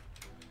outro.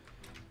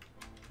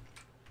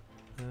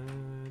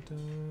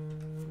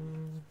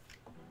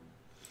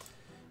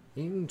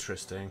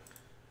 Interesting.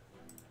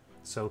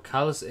 So,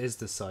 Callus is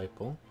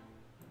disciple.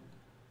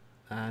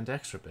 And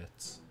extra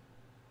bits.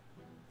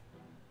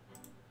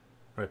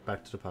 Right,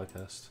 back to the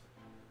podcast.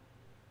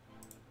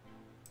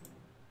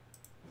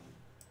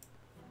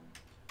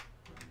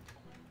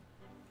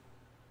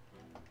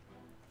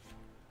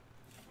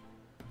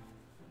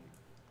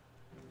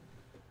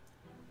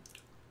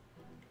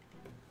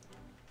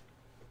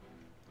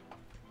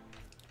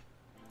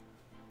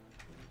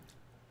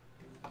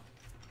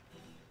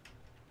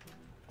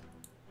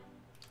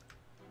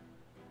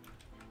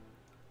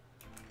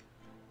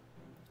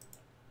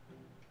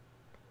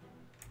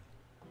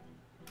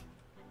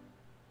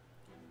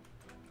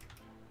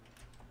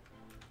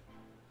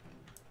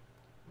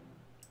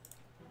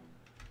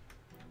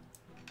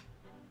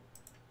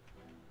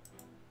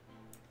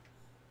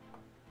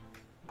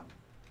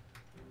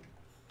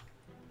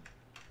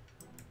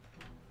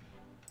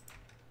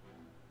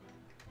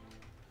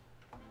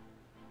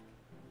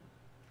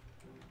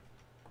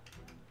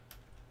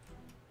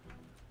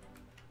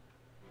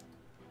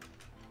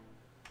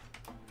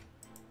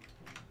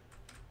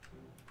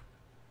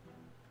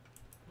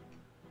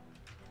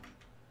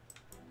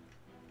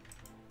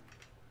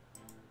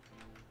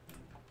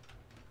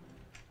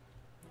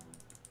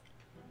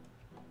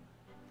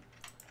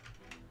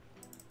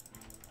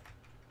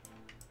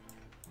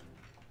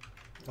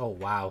 Oh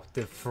wow,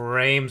 the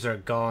frames are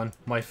gone.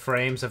 My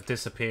frames have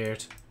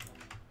disappeared.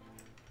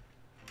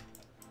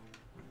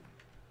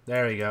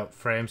 There we go,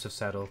 frames have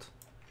settled.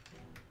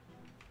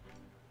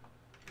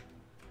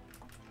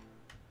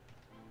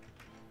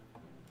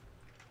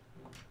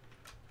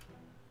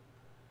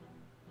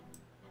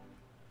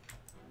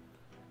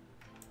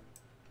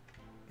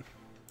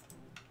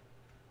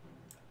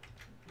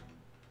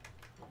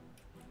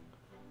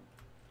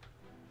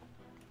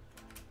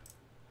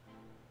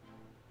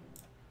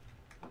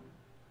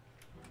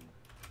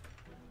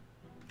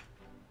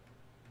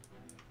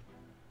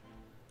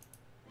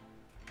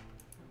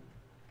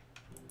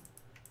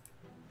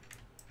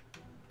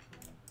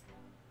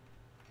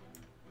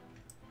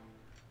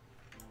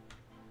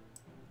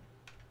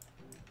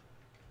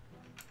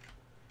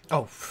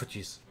 Oh,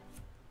 jeez.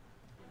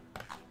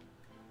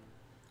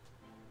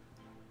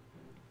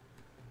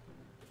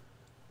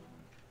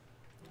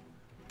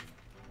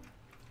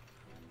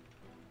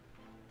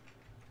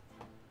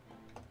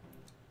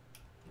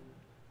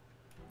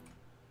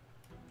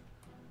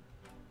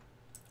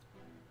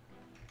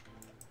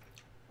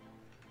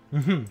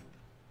 Mm-hmm.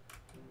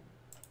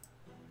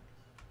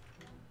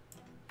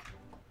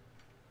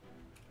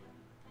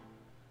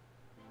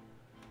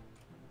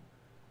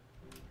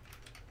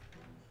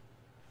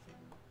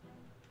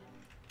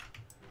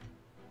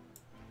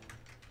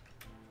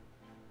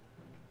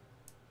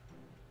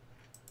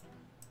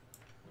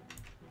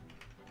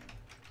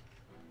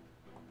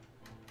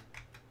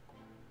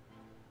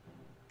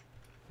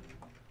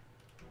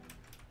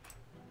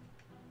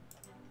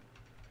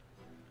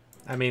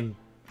 I mean,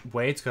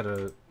 Wade's got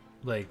a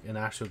like an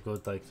actual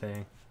good like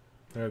thing,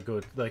 or a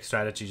good like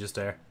strategy just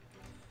there.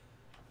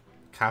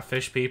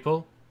 Catfish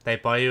people, they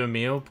buy you a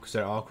meal because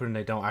they're awkward and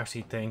they don't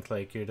actually think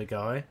like you're the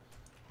guy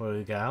or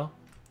the gal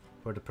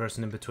or the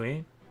person in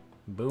between.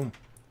 Boom,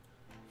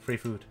 free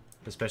food,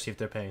 especially if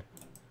they're paying.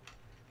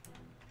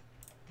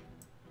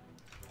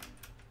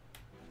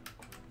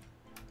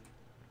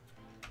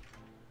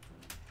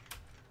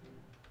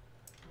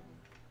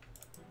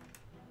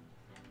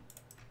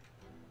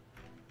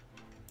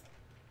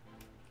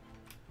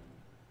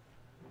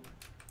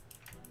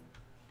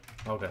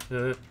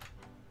 Okay.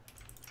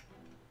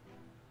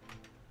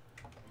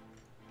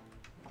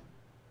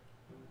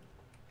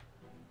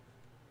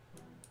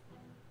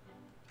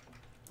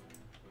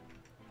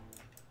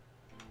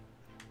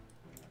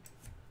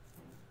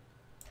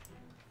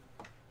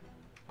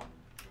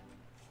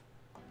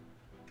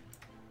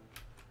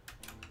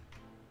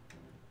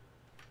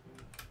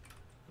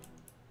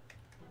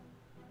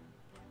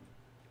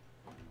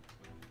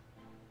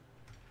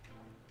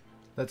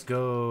 Let's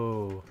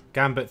go.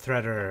 Gambit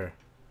Threader.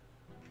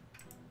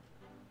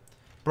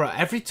 Bro,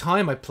 every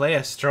time I play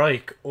a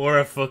strike or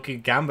a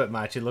fucking Gambit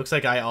match, it looks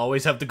like I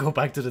always have to go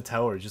back to the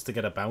tower just to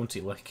get a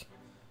bounty, like,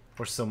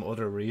 for some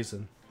other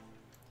reason.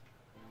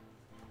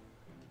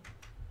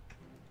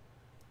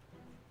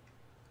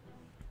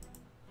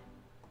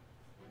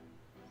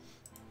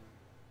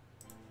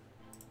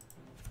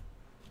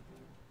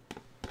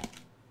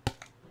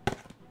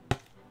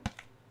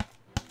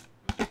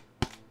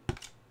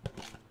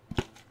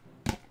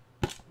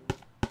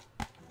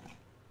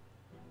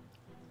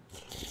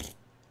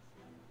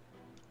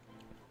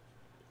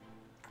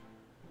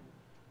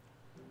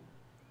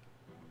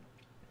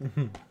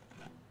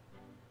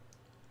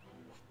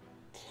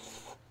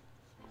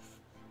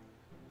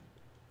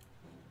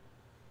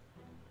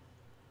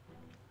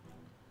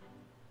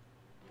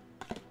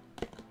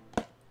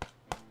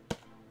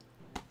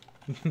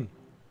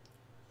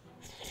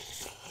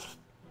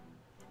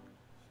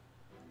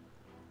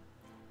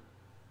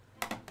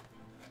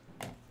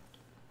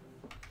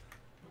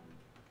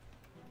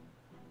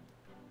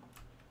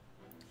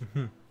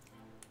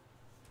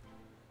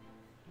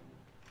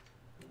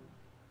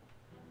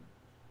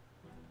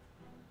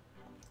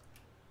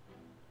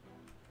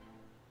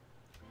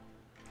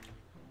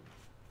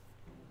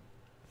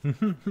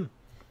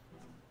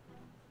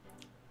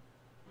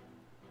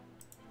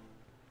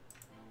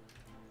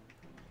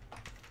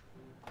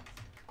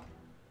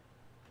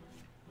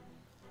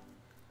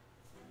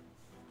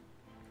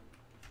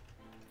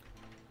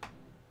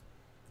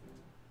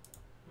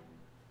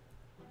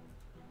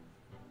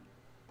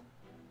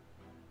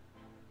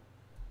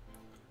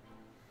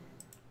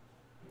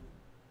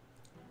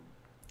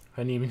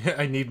 I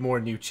need more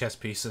new chess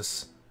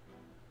pieces.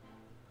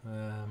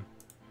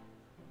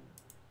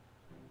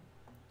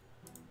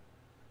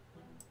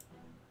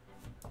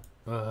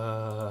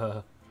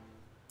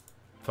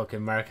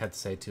 Fucking Mark had to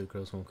say 2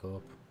 girls, 1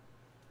 co-op.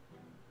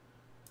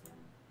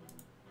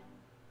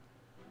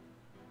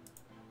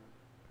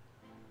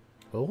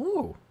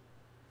 Oh.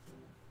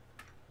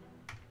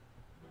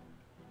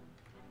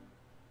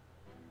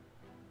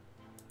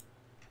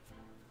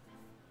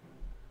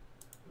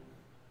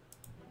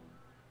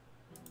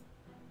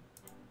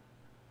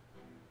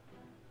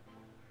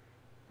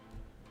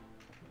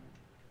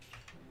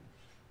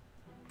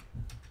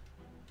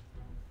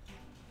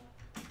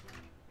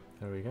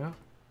 There we go.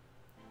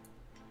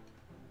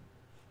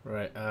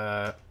 Right,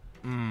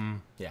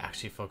 yeah,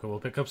 actually, fuck it, we'll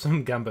pick up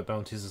some Gambit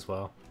bounties as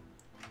well.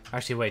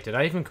 Actually, wait, did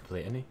I even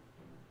complete any?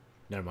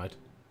 Never mind.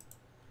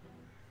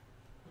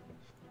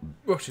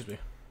 Oh, excuse me.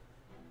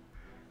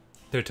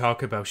 They're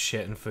talking about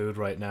shit and food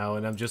right now,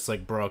 and I'm just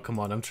like, bro, come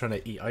on, I'm trying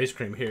to eat ice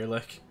cream here,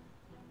 like.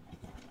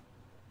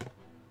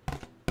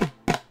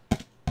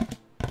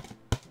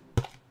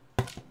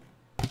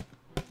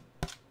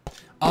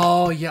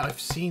 Oh, yeah,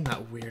 I've seen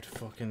that weird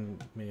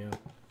fucking meal.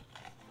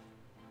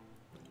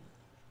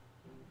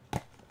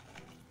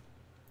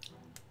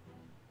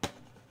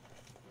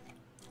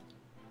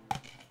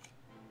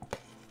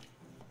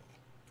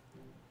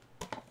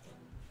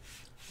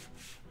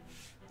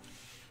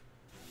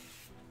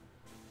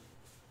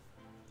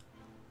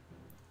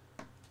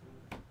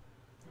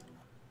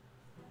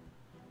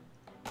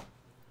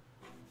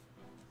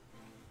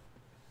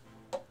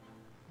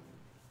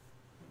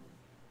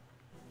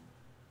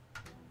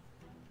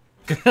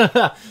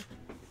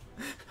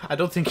 I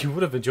don't think you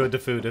would have enjoyed the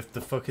food if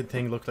the fucking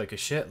thing looked like a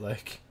shit,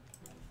 like.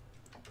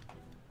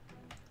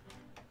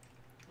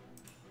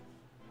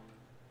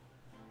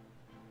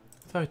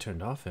 I thought I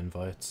turned off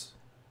invites.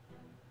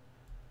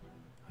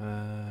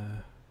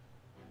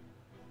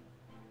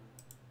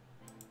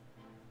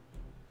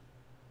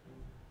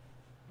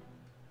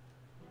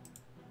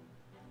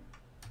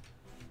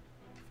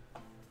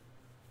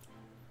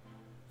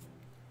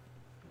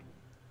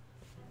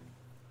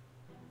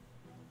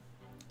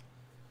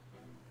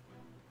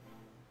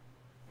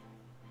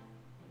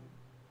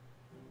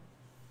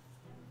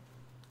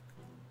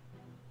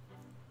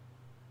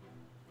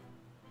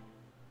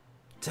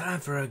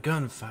 Time for a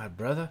gunfight,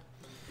 brother.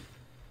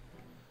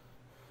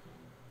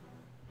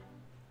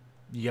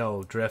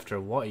 Yo, Drifter,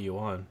 what are you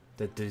on?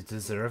 Did they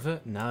deserve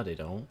it? No, they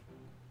don't.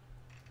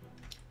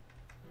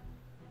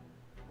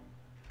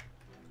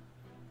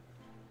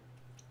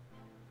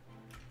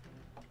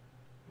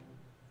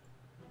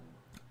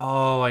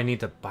 Oh, I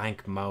need the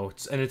bank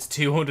moats. And it's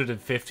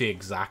 250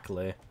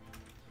 exactly.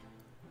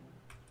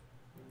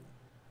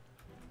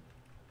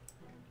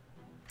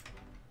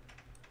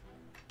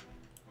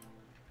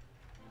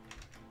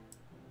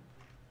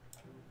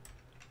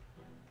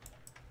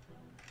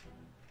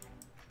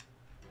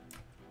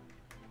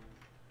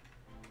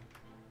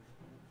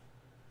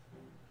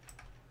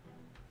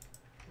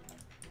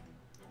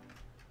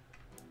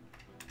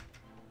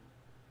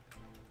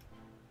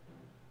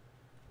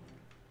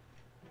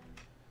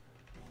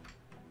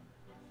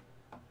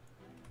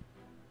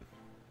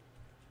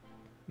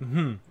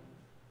 Mm-hmm.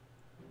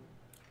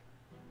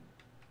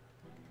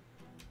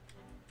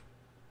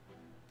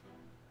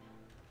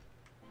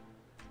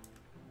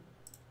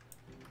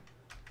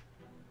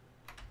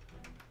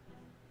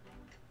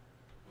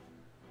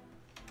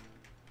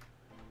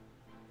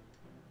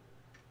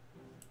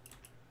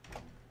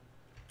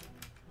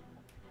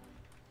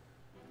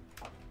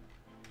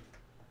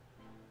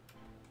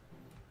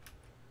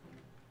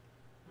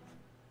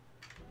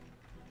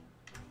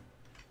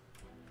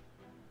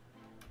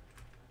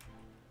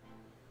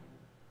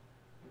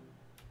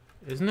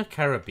 Isn't it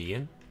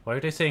Caribbean? Why are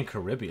they saying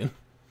Caribbean?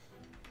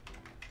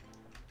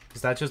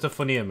 Is that just a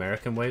funny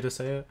American way to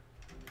say it?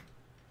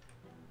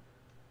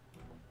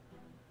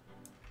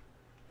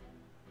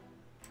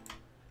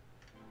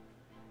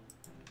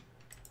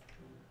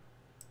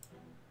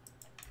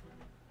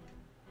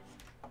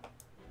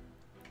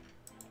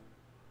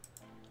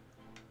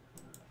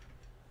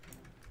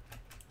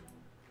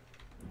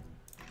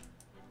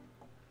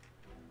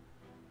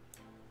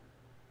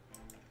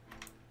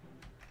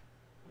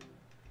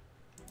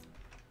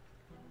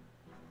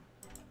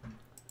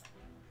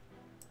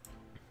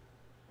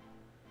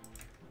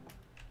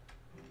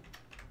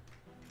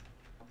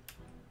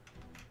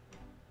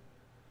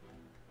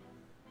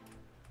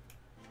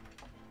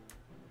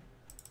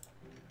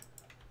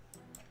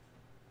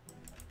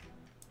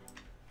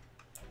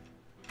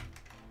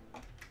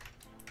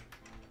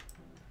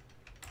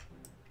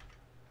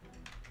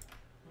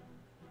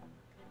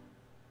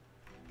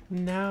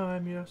 Now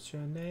I'm just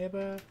your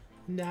neighbor.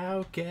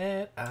 Now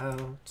get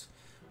out.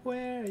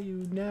 Where are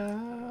you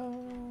now?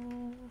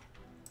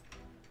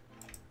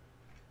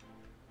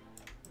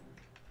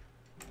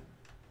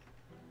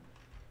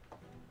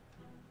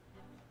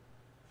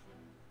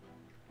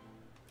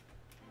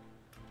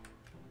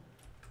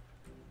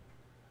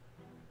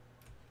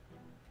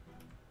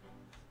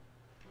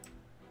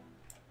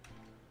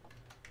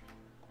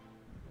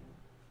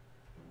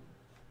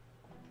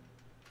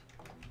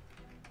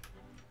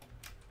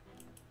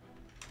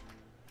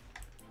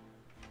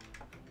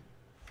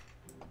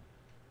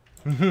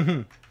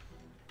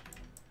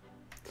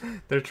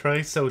 They're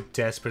trying so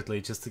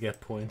desperately just to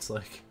get points,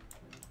 like.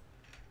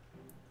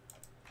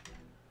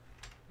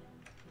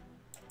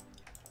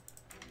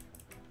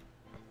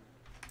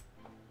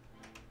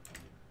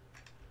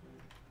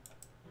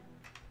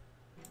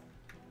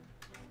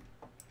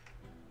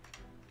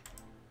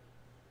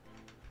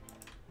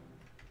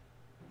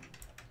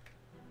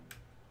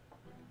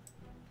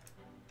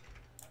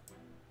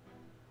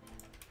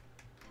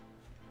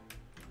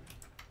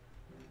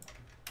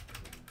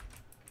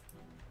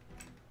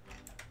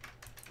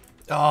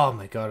 Oh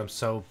my god, I'm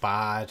so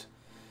bad.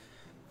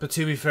 But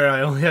to be fair,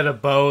 I only had a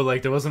bow.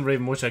 Like, there wasn't really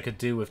much I could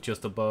do with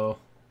just a bow.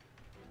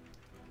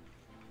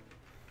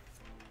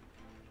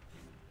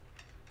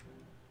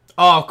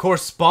 Oh, of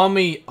course, spawn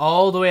me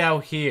all the way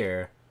out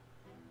here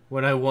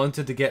when I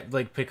wanted to get,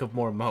 like, pick up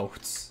more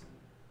motes.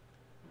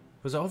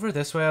 Was it over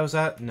this way I was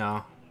at?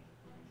 No.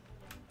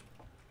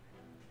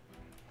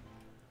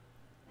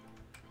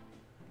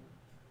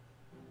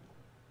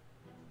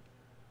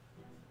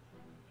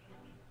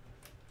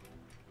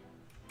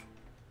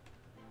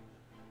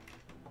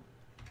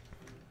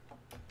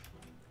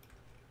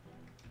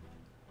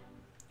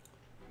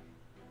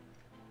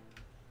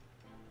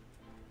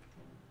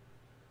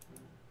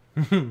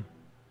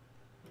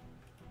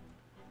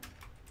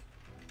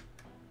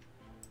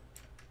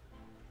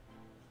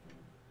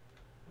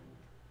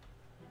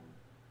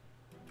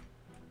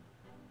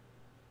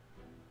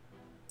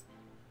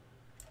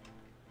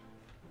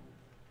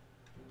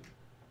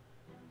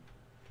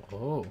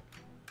 Oh.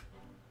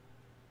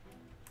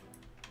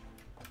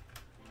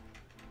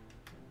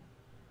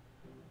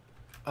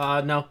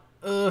 No.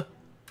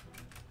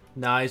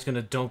 Nah, he's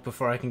gonna dunk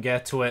before I can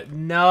get to it.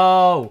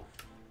 No!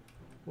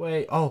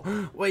 Wait,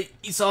 oh, wait,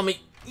 he saw me.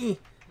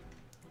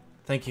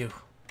 Thank you.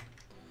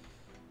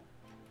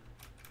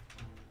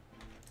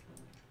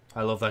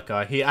 I love that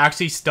guy. He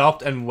actually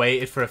stopped and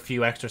waited for a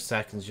few extra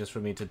seconds just for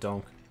me to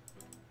dunk.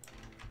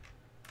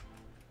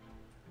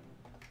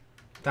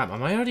 Damn,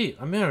 I'm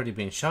already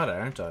being shot at,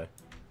 aren't I?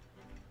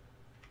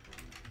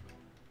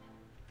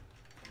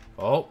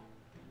 Oh.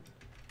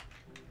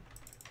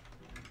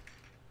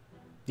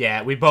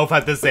 Yeah, we both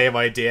had the same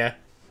idea.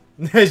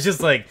 It's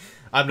just like,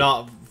 I'm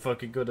not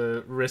fucking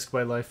gonna risk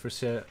my life for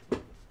shit.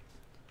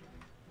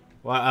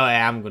 Well, I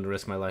am gonna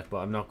risk my life, but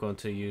I'm not going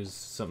to use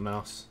something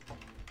else.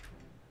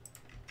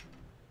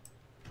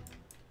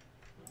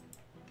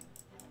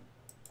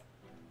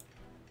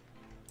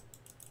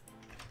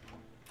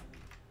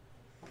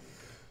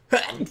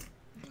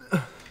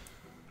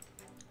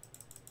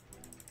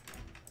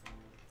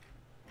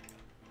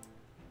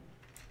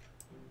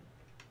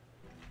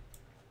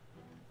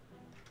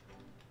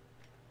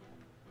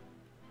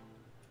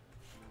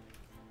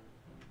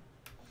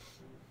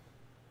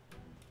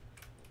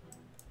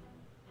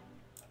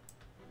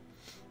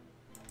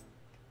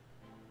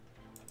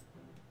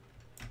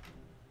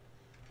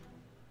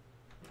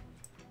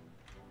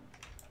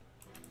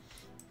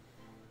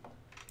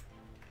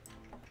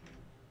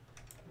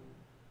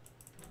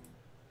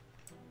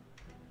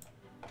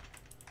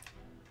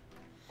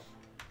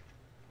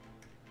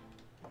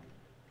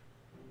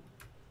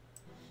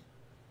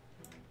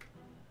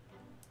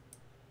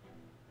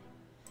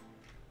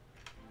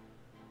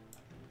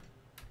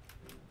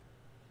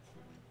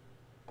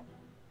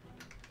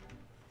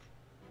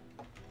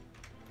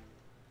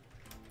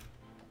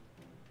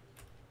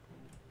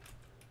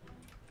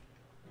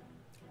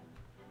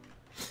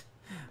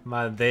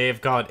 Man, they've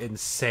got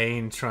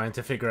insane trying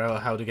to figure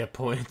out how to get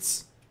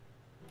points.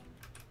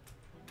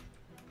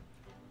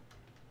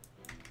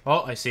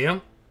 Oh, I see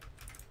him.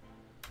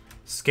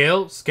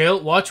 Skill, skill,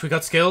 watch, we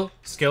got skill.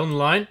 Skill in the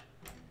line.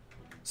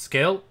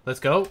 Skill, let's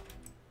go.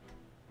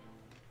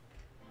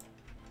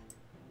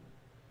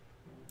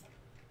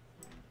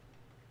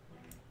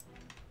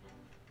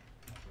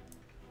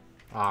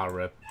 Ah,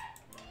 rip.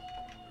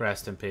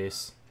 Rest in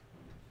peace.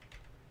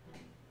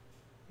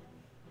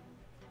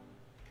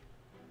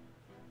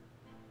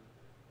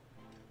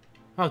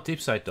 Oh,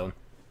 deep sight done.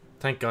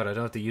 Thank God I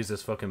don't have to use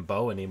this fucking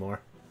bow anymore.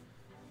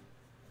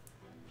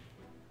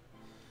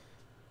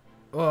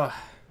 Ugh.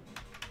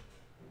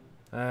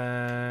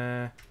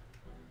 I'm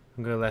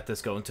gonna let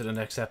this go into the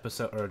next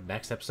episode, or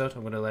next episode.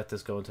 I'm gonna let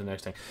this go into the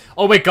next thing.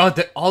 Oh my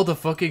God, all the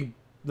fucking,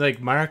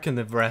 like, Mark and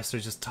the rest are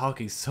just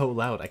talking so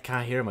loud. I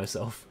can't hear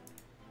myself.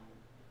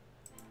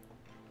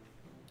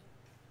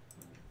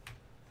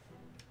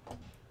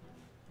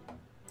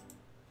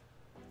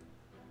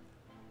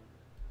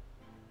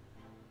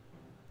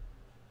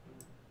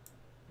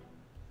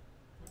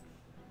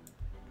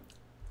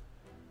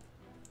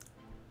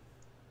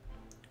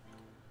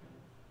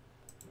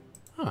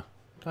 Huh.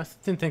 I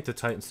didn't think the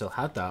Titan still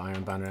had that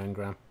Iron Banner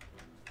engram.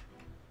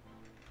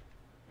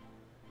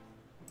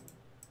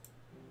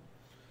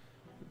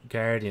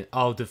 Guardian.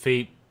 Oh,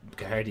 defeat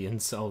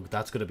Guardians. Oh,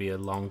 that's gonna be a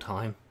long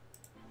time.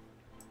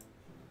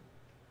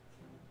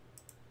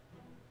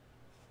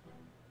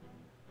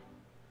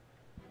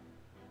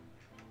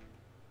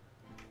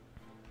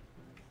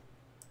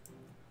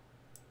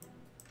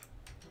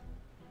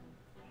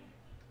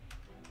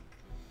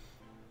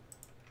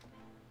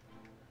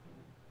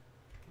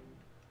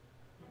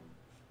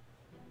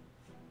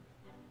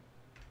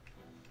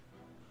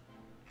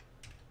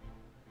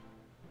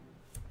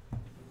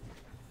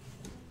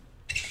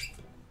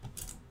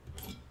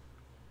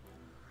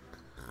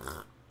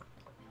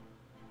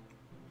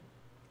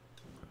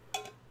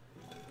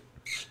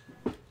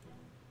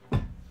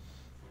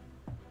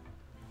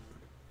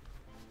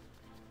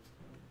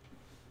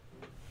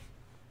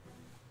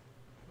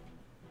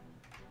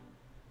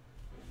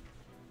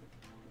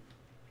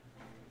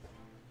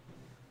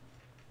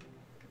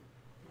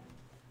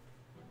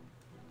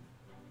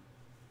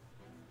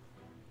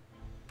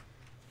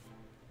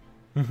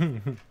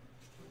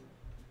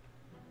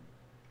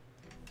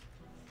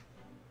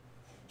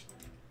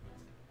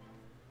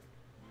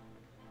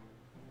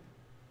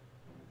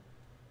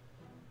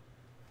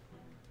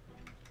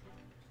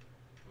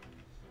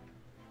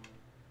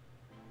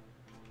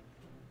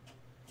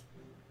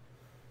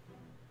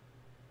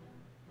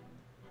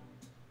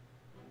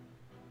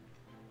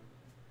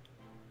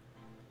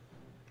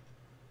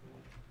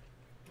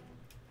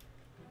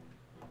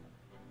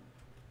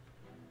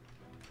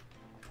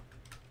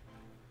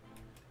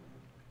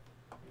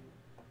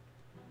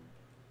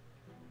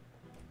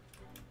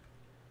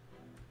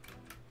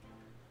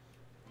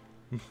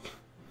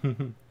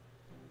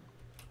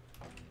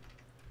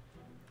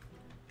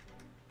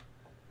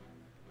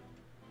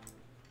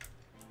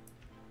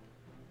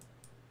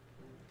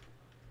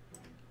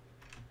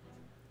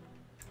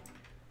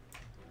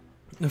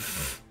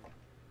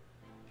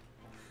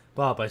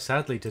 Bob, I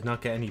sadly did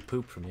not get any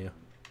poop from you.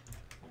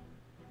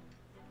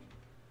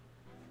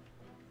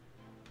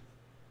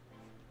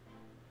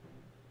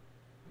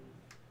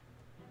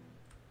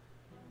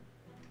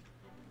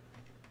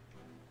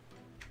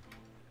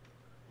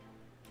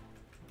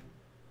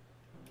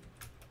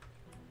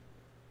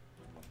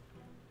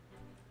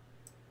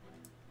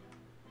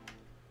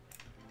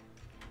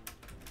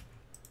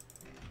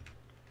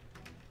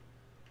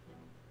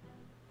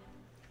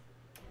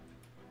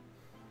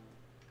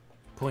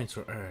 Points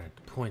were earned.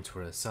 Points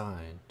were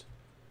assigned.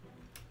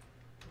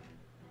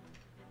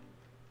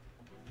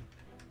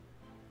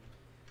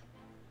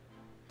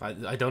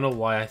 I don't know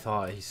why I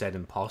thought he said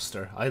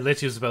imposter. I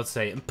literally was about to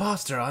say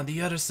imposter on the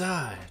other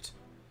side.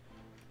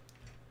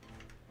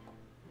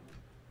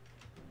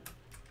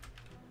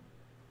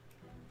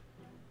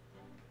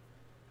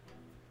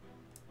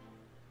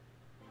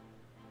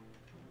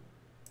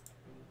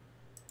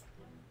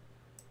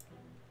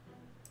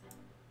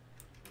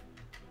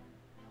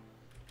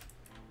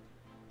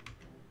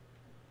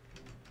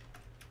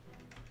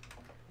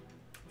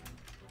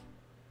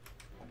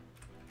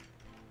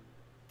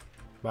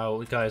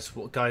 Wow,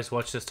 guys,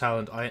 watch this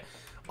talent. I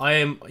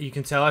am. You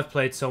can tell I've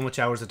played so much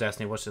hours of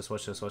Destiny. Watch this.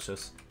 Watch this. Watch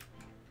this.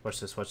 Watch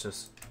this. Watch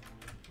this.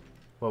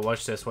 Well,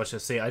 watch this. Watch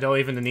this. See, I don't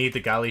even need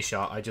the galley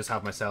shot. I just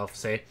have myself.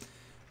 See.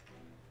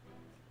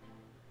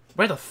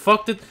 Where the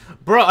fuck did,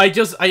 bro? I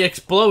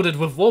exploded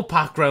with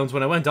Wolfpack rounds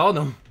when I went on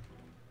them.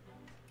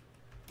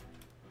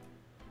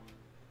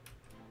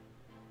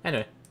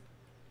 Anyway.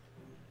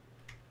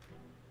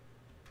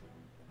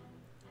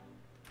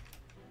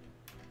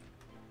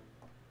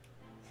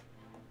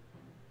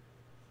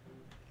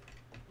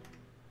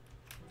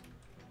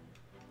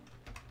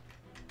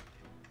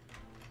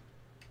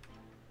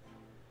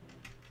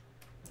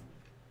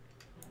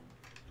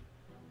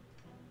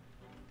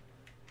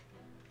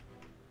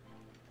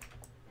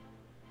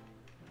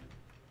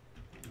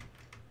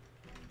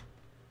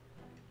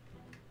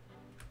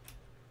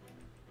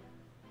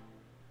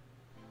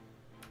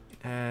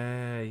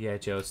 Yeah,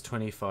 Joe, it's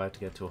 25 to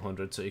get to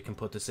 100, so you can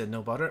put this in,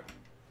 no bother.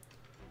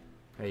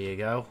 There you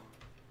go.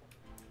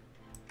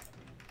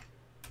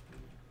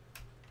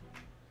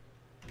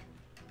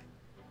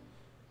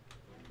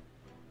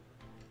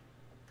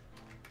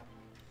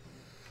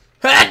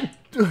 Oh,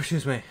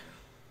 excuse me.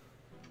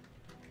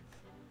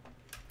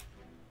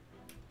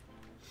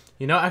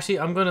 You know, actually,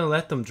 I'm gonna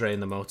let them drain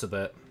the moats a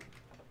bit.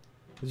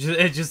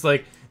 It's just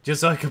like,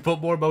 just so I can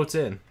put more moats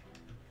in.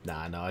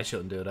 Nah, no, I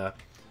shouldn't do that.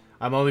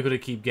 I'm only going to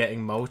keep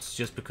getting moats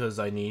just because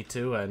I need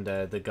to, and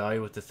the guy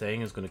with the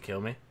thing is going to kill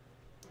me.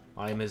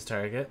 I'm his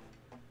target.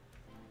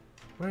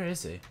 Where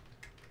is he?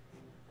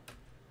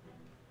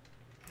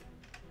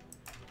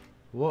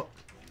 What?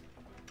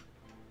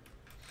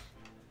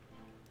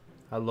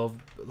 I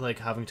love, like,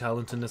 having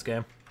talent in this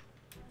game.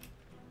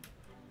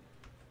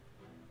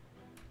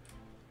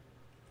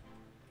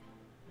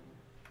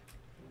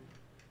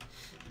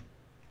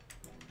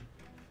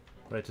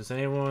 Right, does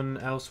anyone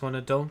else want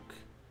to dunk?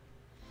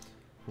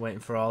 Waiting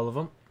for all of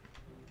them.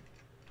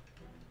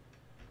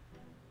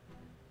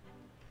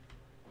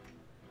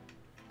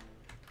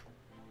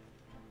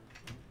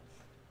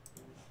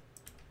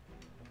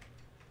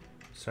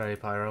 Sorry,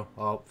 Pyro.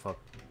 Oh, fuck.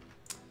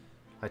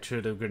 I threw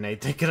the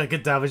grenade thinking I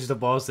could damage the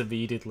boss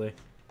immediately.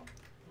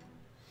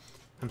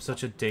 I'm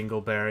such a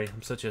dingleberry.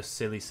 I'm such a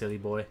silly, silly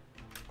boy.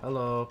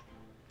 Hello.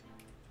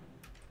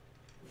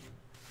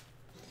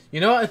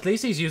 You know what? At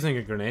least he's using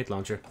a grenade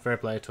launcher. Fair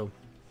play to him.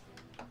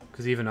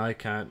 Because even I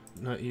can't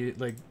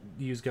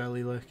use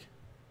galley like.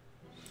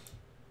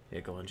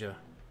 Yeah, go on, Joe.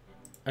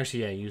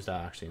 Actually, yeah, use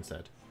that actually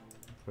instead.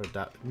 Or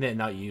that,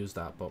 not use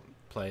that, but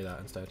play that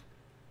instead.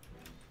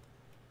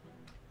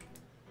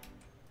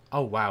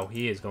 Oh wow,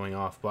 he is going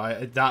off.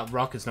 But that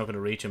rocket's not going to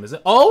reach him, is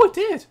it? Oh, it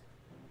did!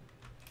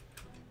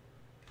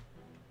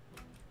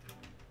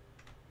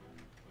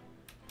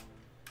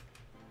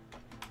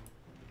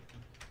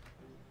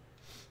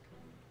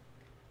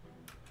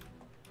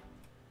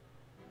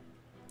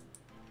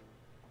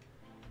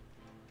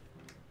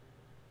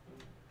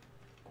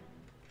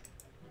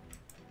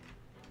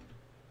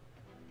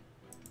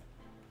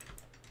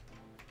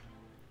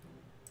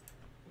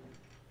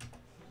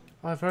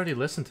 Oh, I've already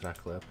listened to that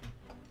clip.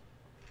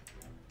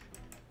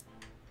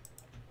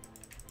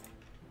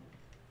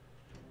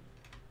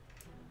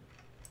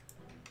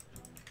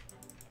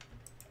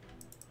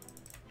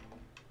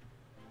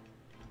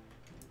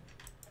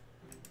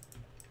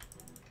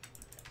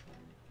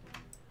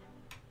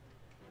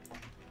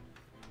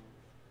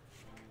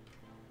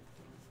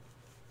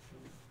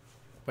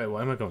 Wait,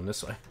 why am I going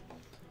this way?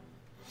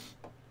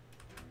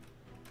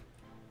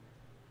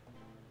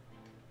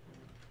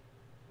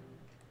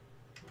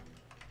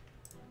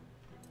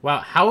 Wow,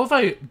 how have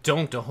I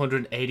dunked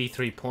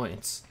 183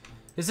 points?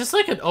 Is this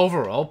like an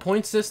overall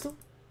point system?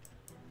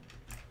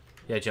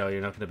 Yeah, Joe,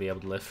 you're not going to be able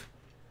to live.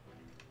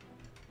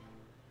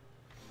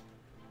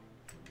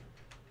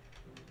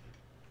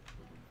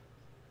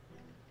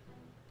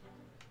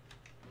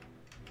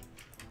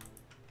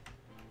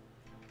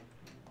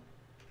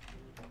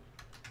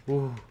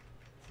 Ooh.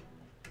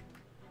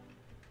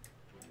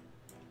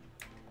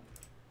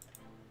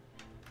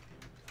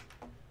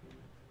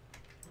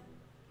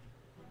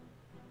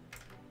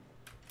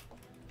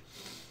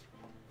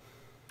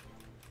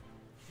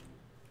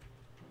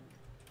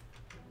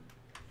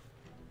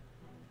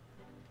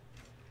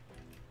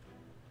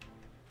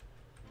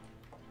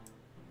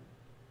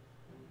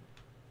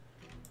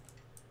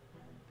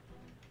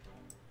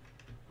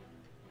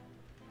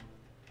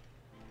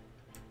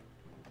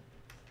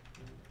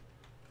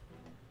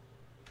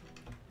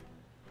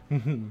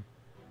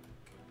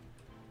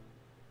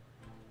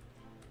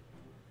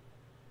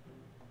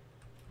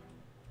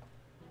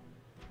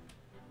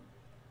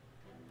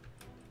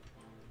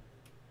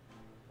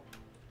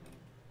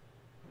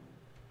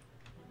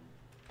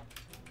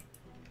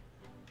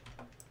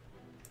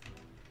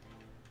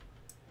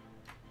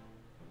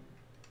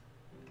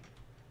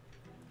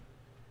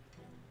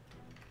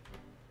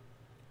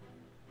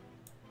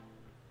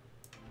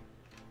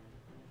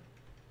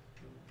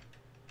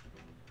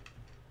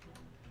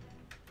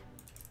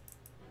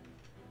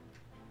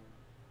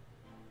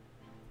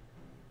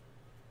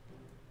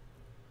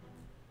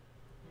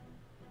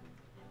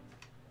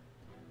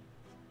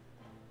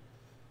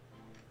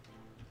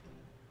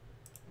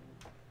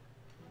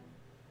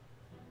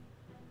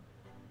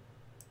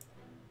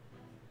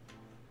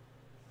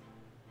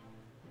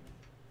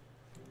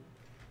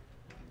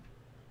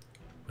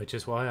 Which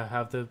is why I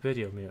have the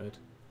video muted.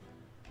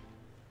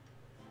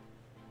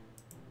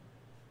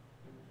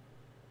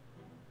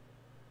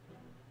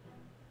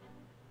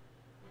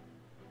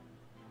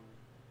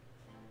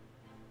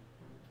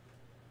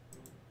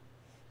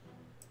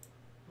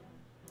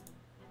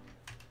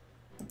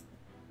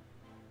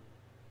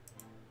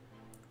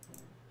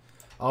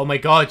 Oh my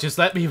god, just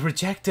let me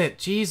reject it!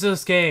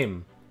 Jesus,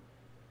 game!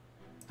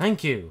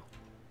 Thank you!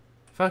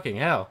 Fucking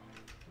hell.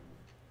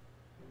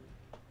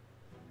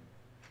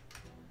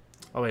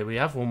 Oh wait, we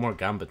have one more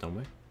gambit, don't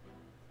we?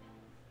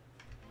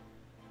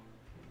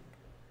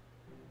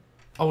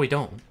 Oh, we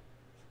don't?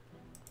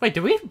 Wait,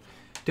 do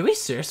we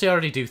seriously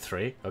already do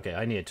 3? Okay,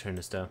 I need to turn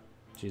this down.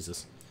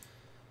 Jesus.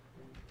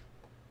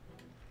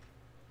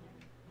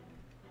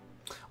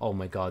 Oh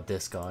my god,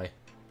 this guy.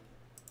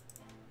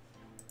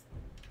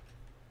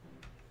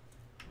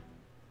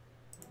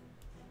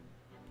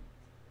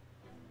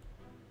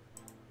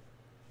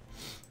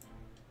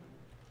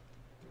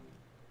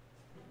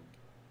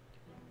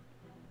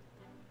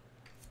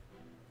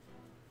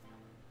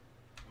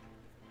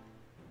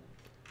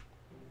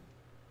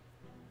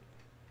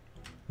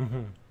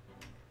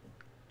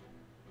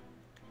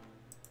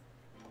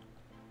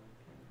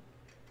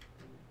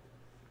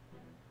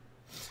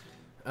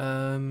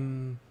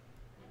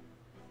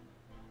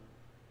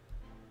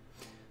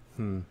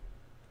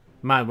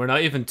 Man, we're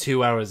not even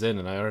 2 hours in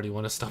and I already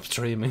want to stop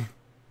streaming.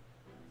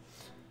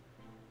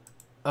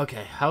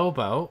 Okay, how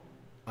about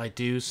I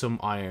do some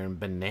iron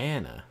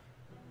banana?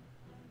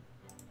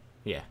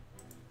 Yeah.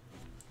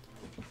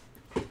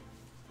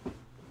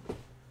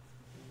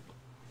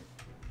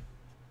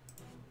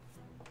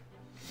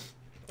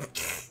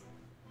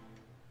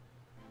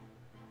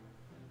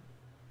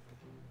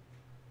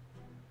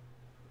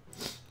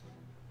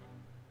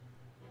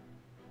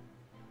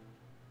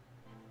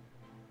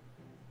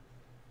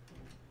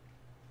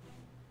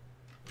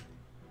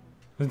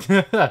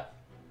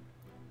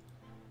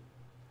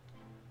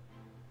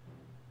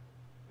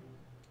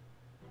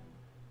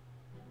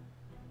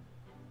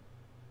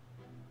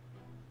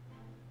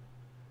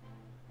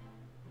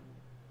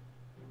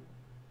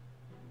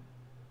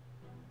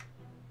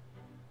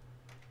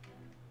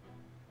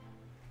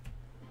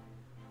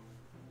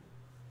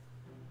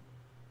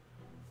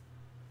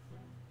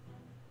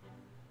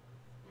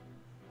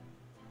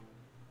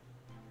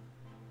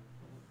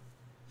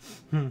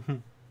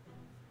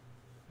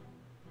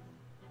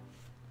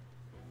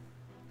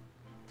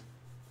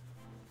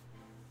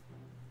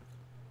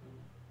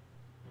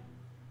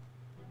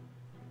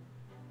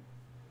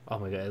 Oh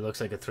my god, it looks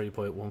like a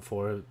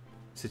 3.14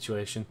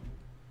 situation.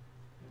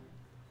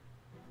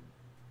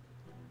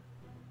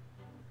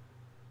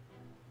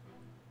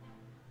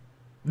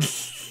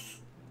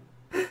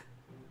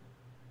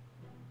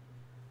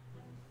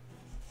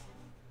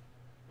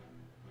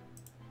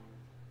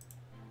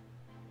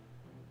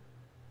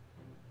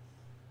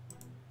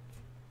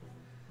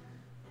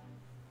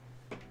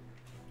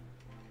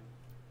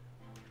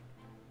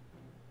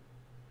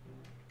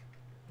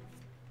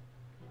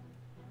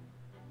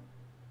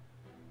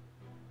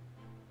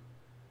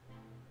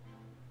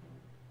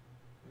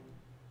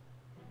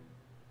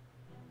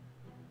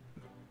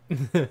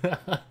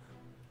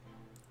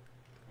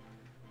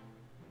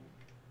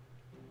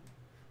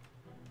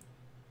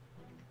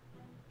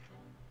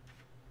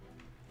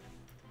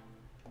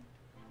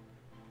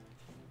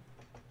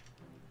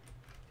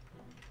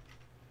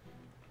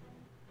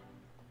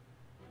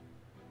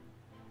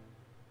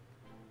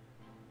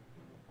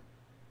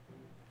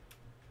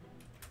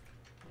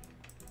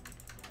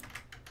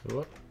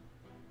 Whoop.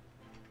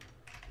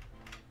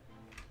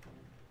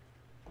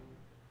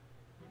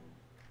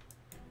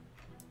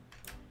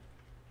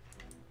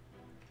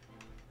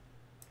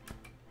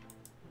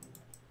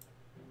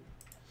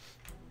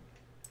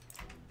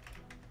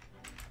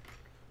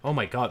 Oh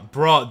my god,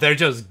 bro, they're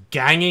just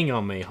ganging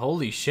on me.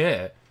 Holy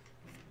shit.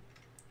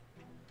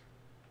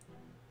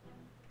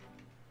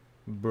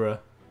 Bruh.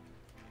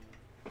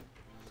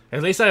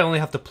 At least I only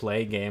have to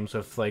play games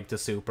with, like, the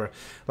super.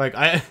 Like,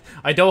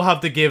 I don't have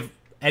to give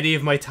any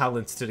of my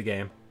talents to the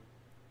game.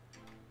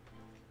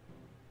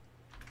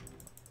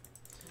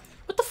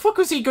 What the fuck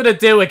was he gonna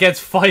do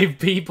against 5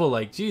 people?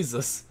 Like,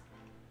 Jesus.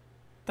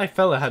 That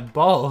fella had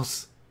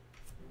balls.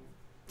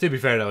 To be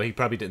fair, though, he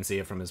probably didn't see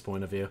it from his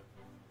point of view.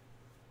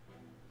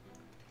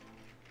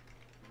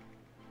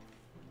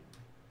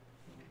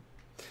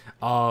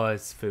 Oh,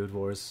 it's Food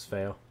Wars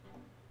fail.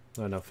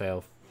 Oh, no,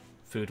 fail.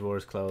 Food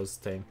Wars close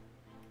thing.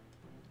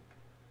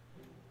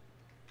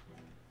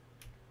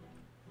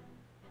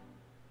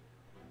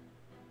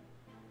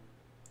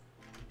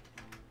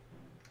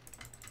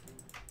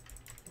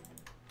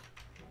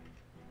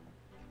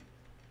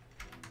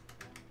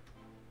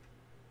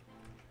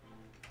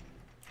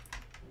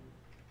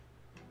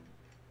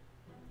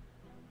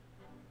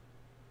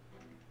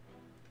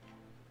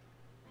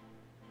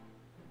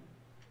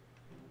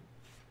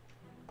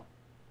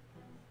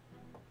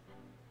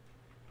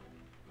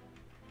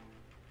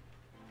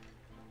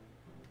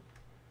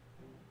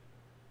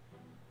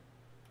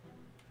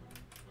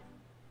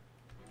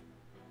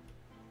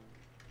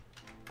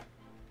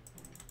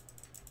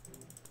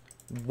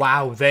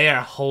 Wow, they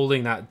are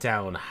holding that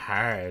down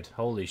hard.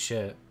 Holy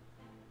shit.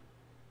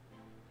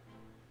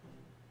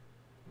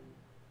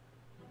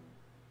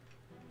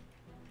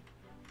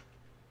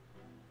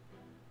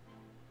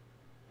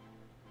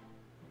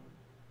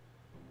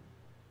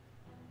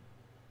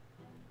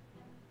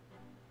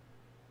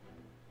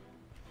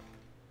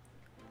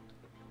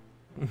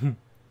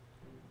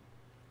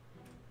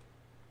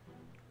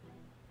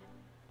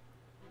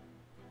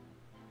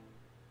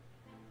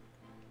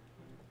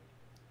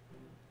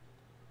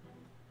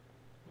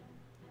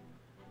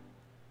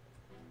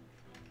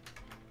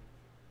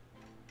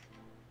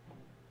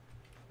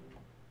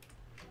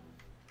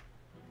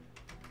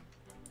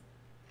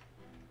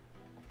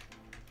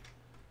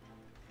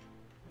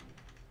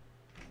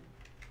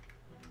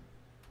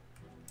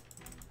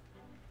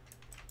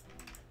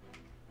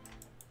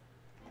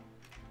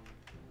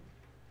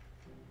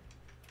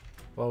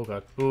 Oh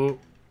god. Ooh.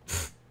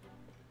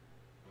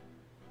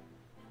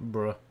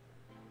 Bruh.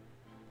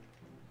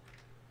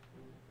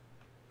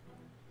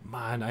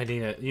 Man, I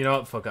need it. You know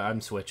what? Fuck it. I'm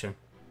switching.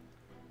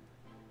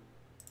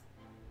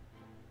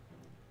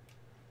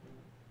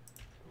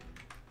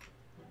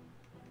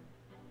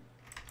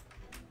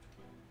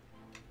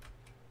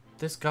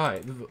 This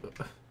guy.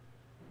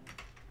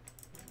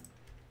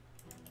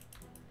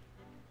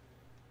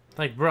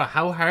 Like, bruh,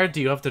 how hard do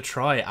you have to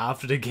try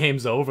after the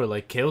game's over?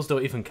 Like, kills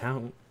don't even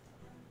count.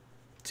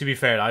 To be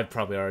fair, I've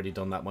probably already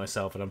done that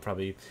myself, and I'm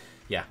probably...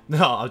 Yeah.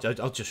 No, I'll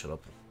just shut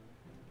up.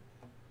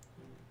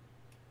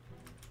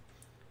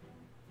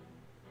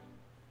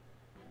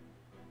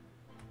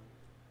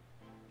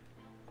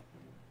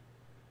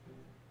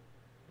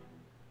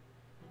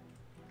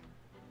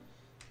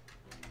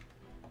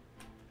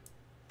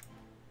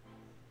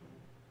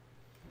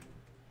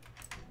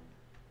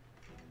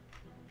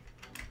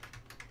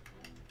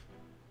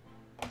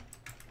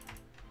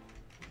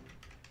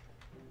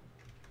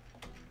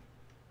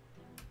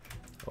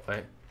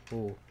 Okay.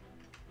 Ooh.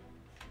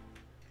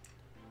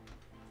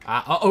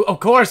 Oh, of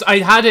course, I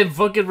had him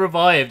fucking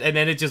revived, and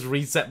then it just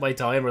reset my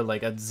timer,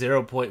 like, at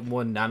 0.1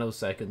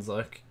 nanoseconds,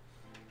 like.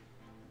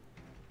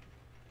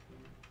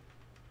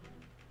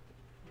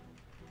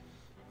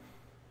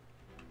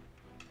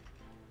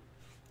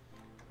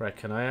 Right,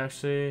 can I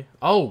actually...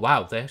 Oh,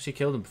 wow, they actually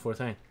killed him before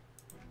thing.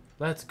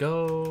 Let's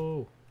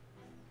go!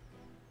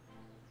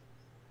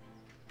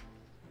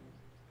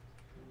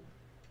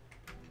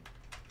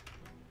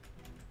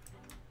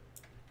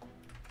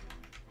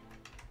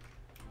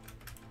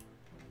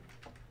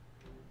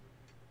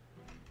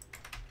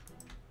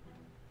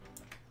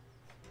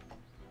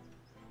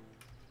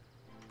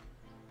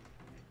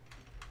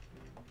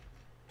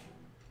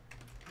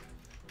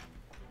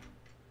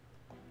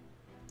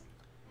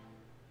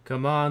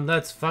 Come on,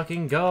 let's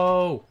fucking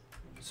go!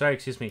 Sorry,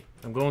 excuse me.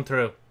 I'm going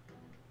through.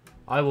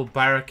 I will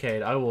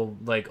barricade. I will,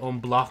 like,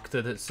 unblock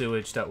the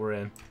sewage that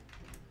we're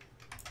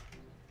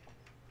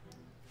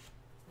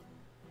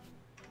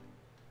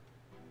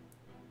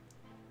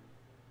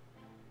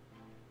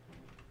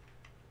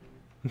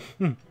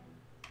in.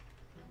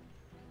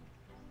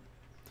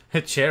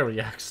 A chair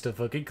reacts to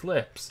fucking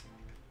clips.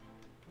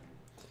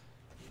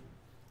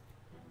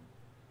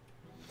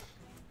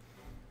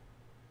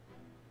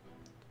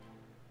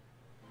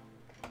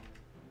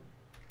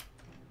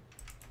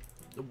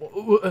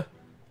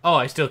 Oh,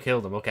 I still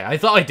killed him. Okay, I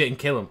thought I didn't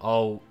kill him.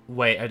 Oh,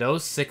 wait, are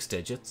those 6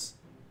 digits?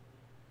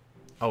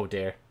 Oh,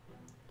 dear.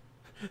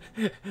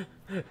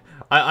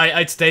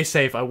 I'd stay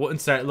safe. I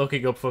wouldn't start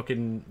looking up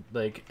fucking,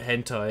 like,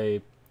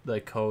 hentai,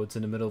 like, codes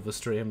in the middle of a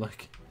stream.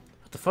 Like,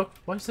 what the fuck?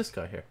 Why is this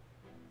guy here?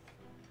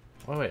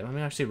 Oh, wait, let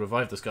me actually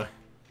revive this guy.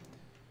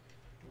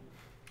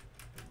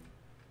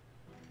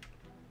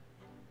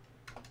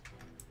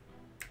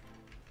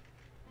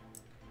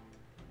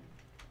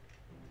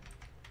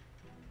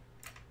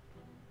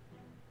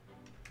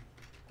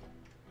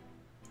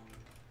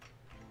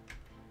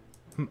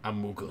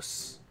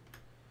 Amogus.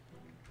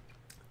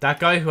 That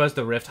guy who has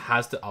the rift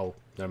has to... Oh,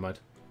 never mind.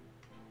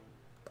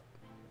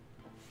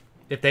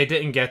 If they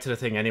didn't get to the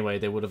thing anyway,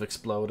 they would have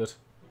exploded.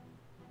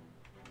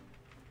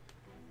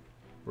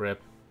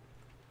 Rip.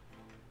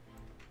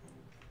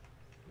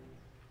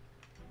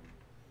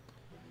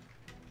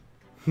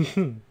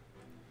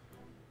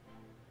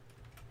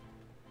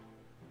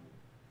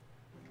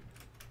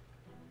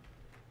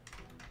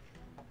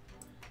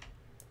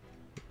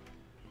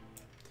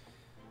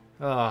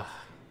 Ah.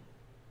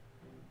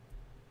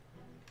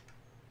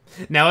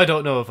 Now I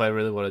don't know if I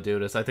really want to do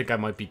this. I think I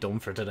might be done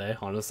for today,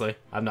 honestly.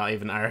 I'm not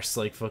even arse,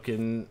 like,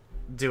 fucking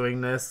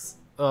doing this.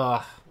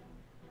 Ugh.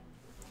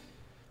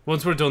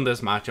 Once we're done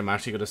this match, I'm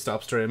actually going to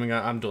stop streaming.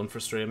 I'm done for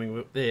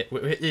streaming,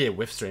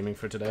 with streaming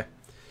for today.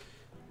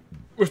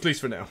 Or at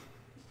least for now.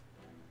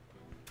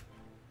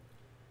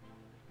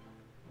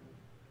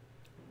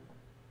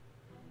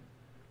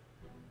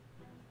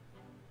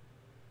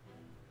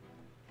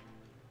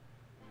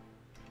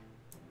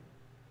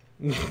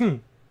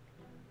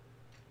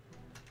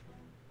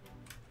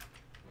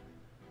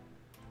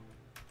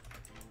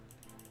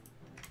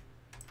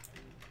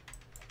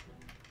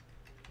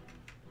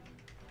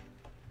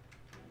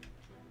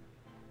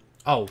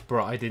 Oh,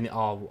 bro, I didn't...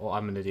 Oh,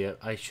 I'm an idiot.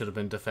 I should have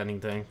been defending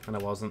thing, and I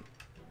wasn't.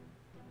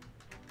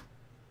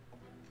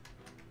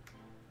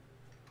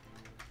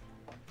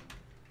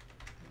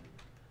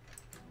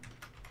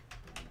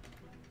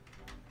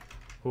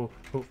 Oh,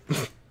 oh.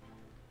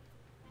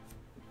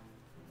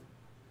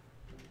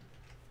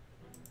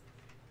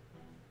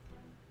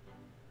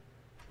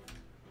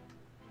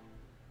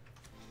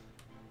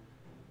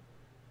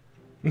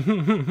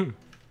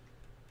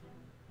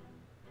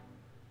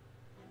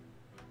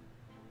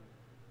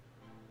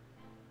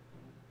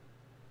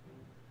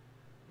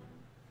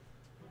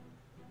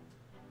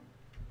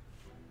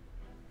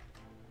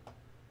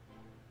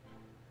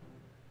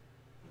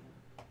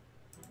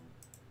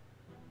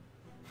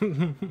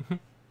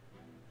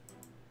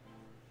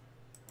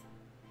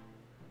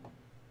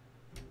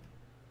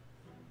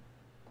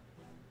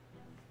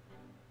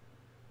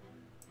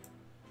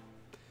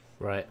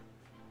 Right.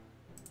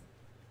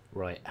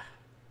 Right.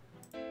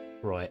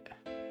 Right.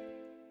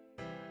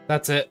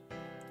 That's it.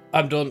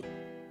 I'm done.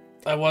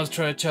 I was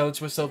trying to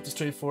challenge myself to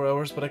stream 4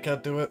 hours, but I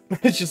can't do it.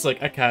 It's just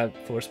like, I can't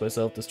force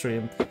myself to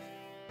stream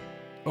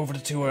over the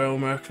 2-hour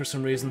mark for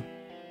some reason.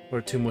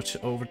 Or too much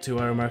over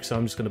 2-hour mark, so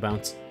I'm just gonna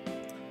bounce.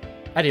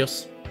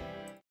 Adios.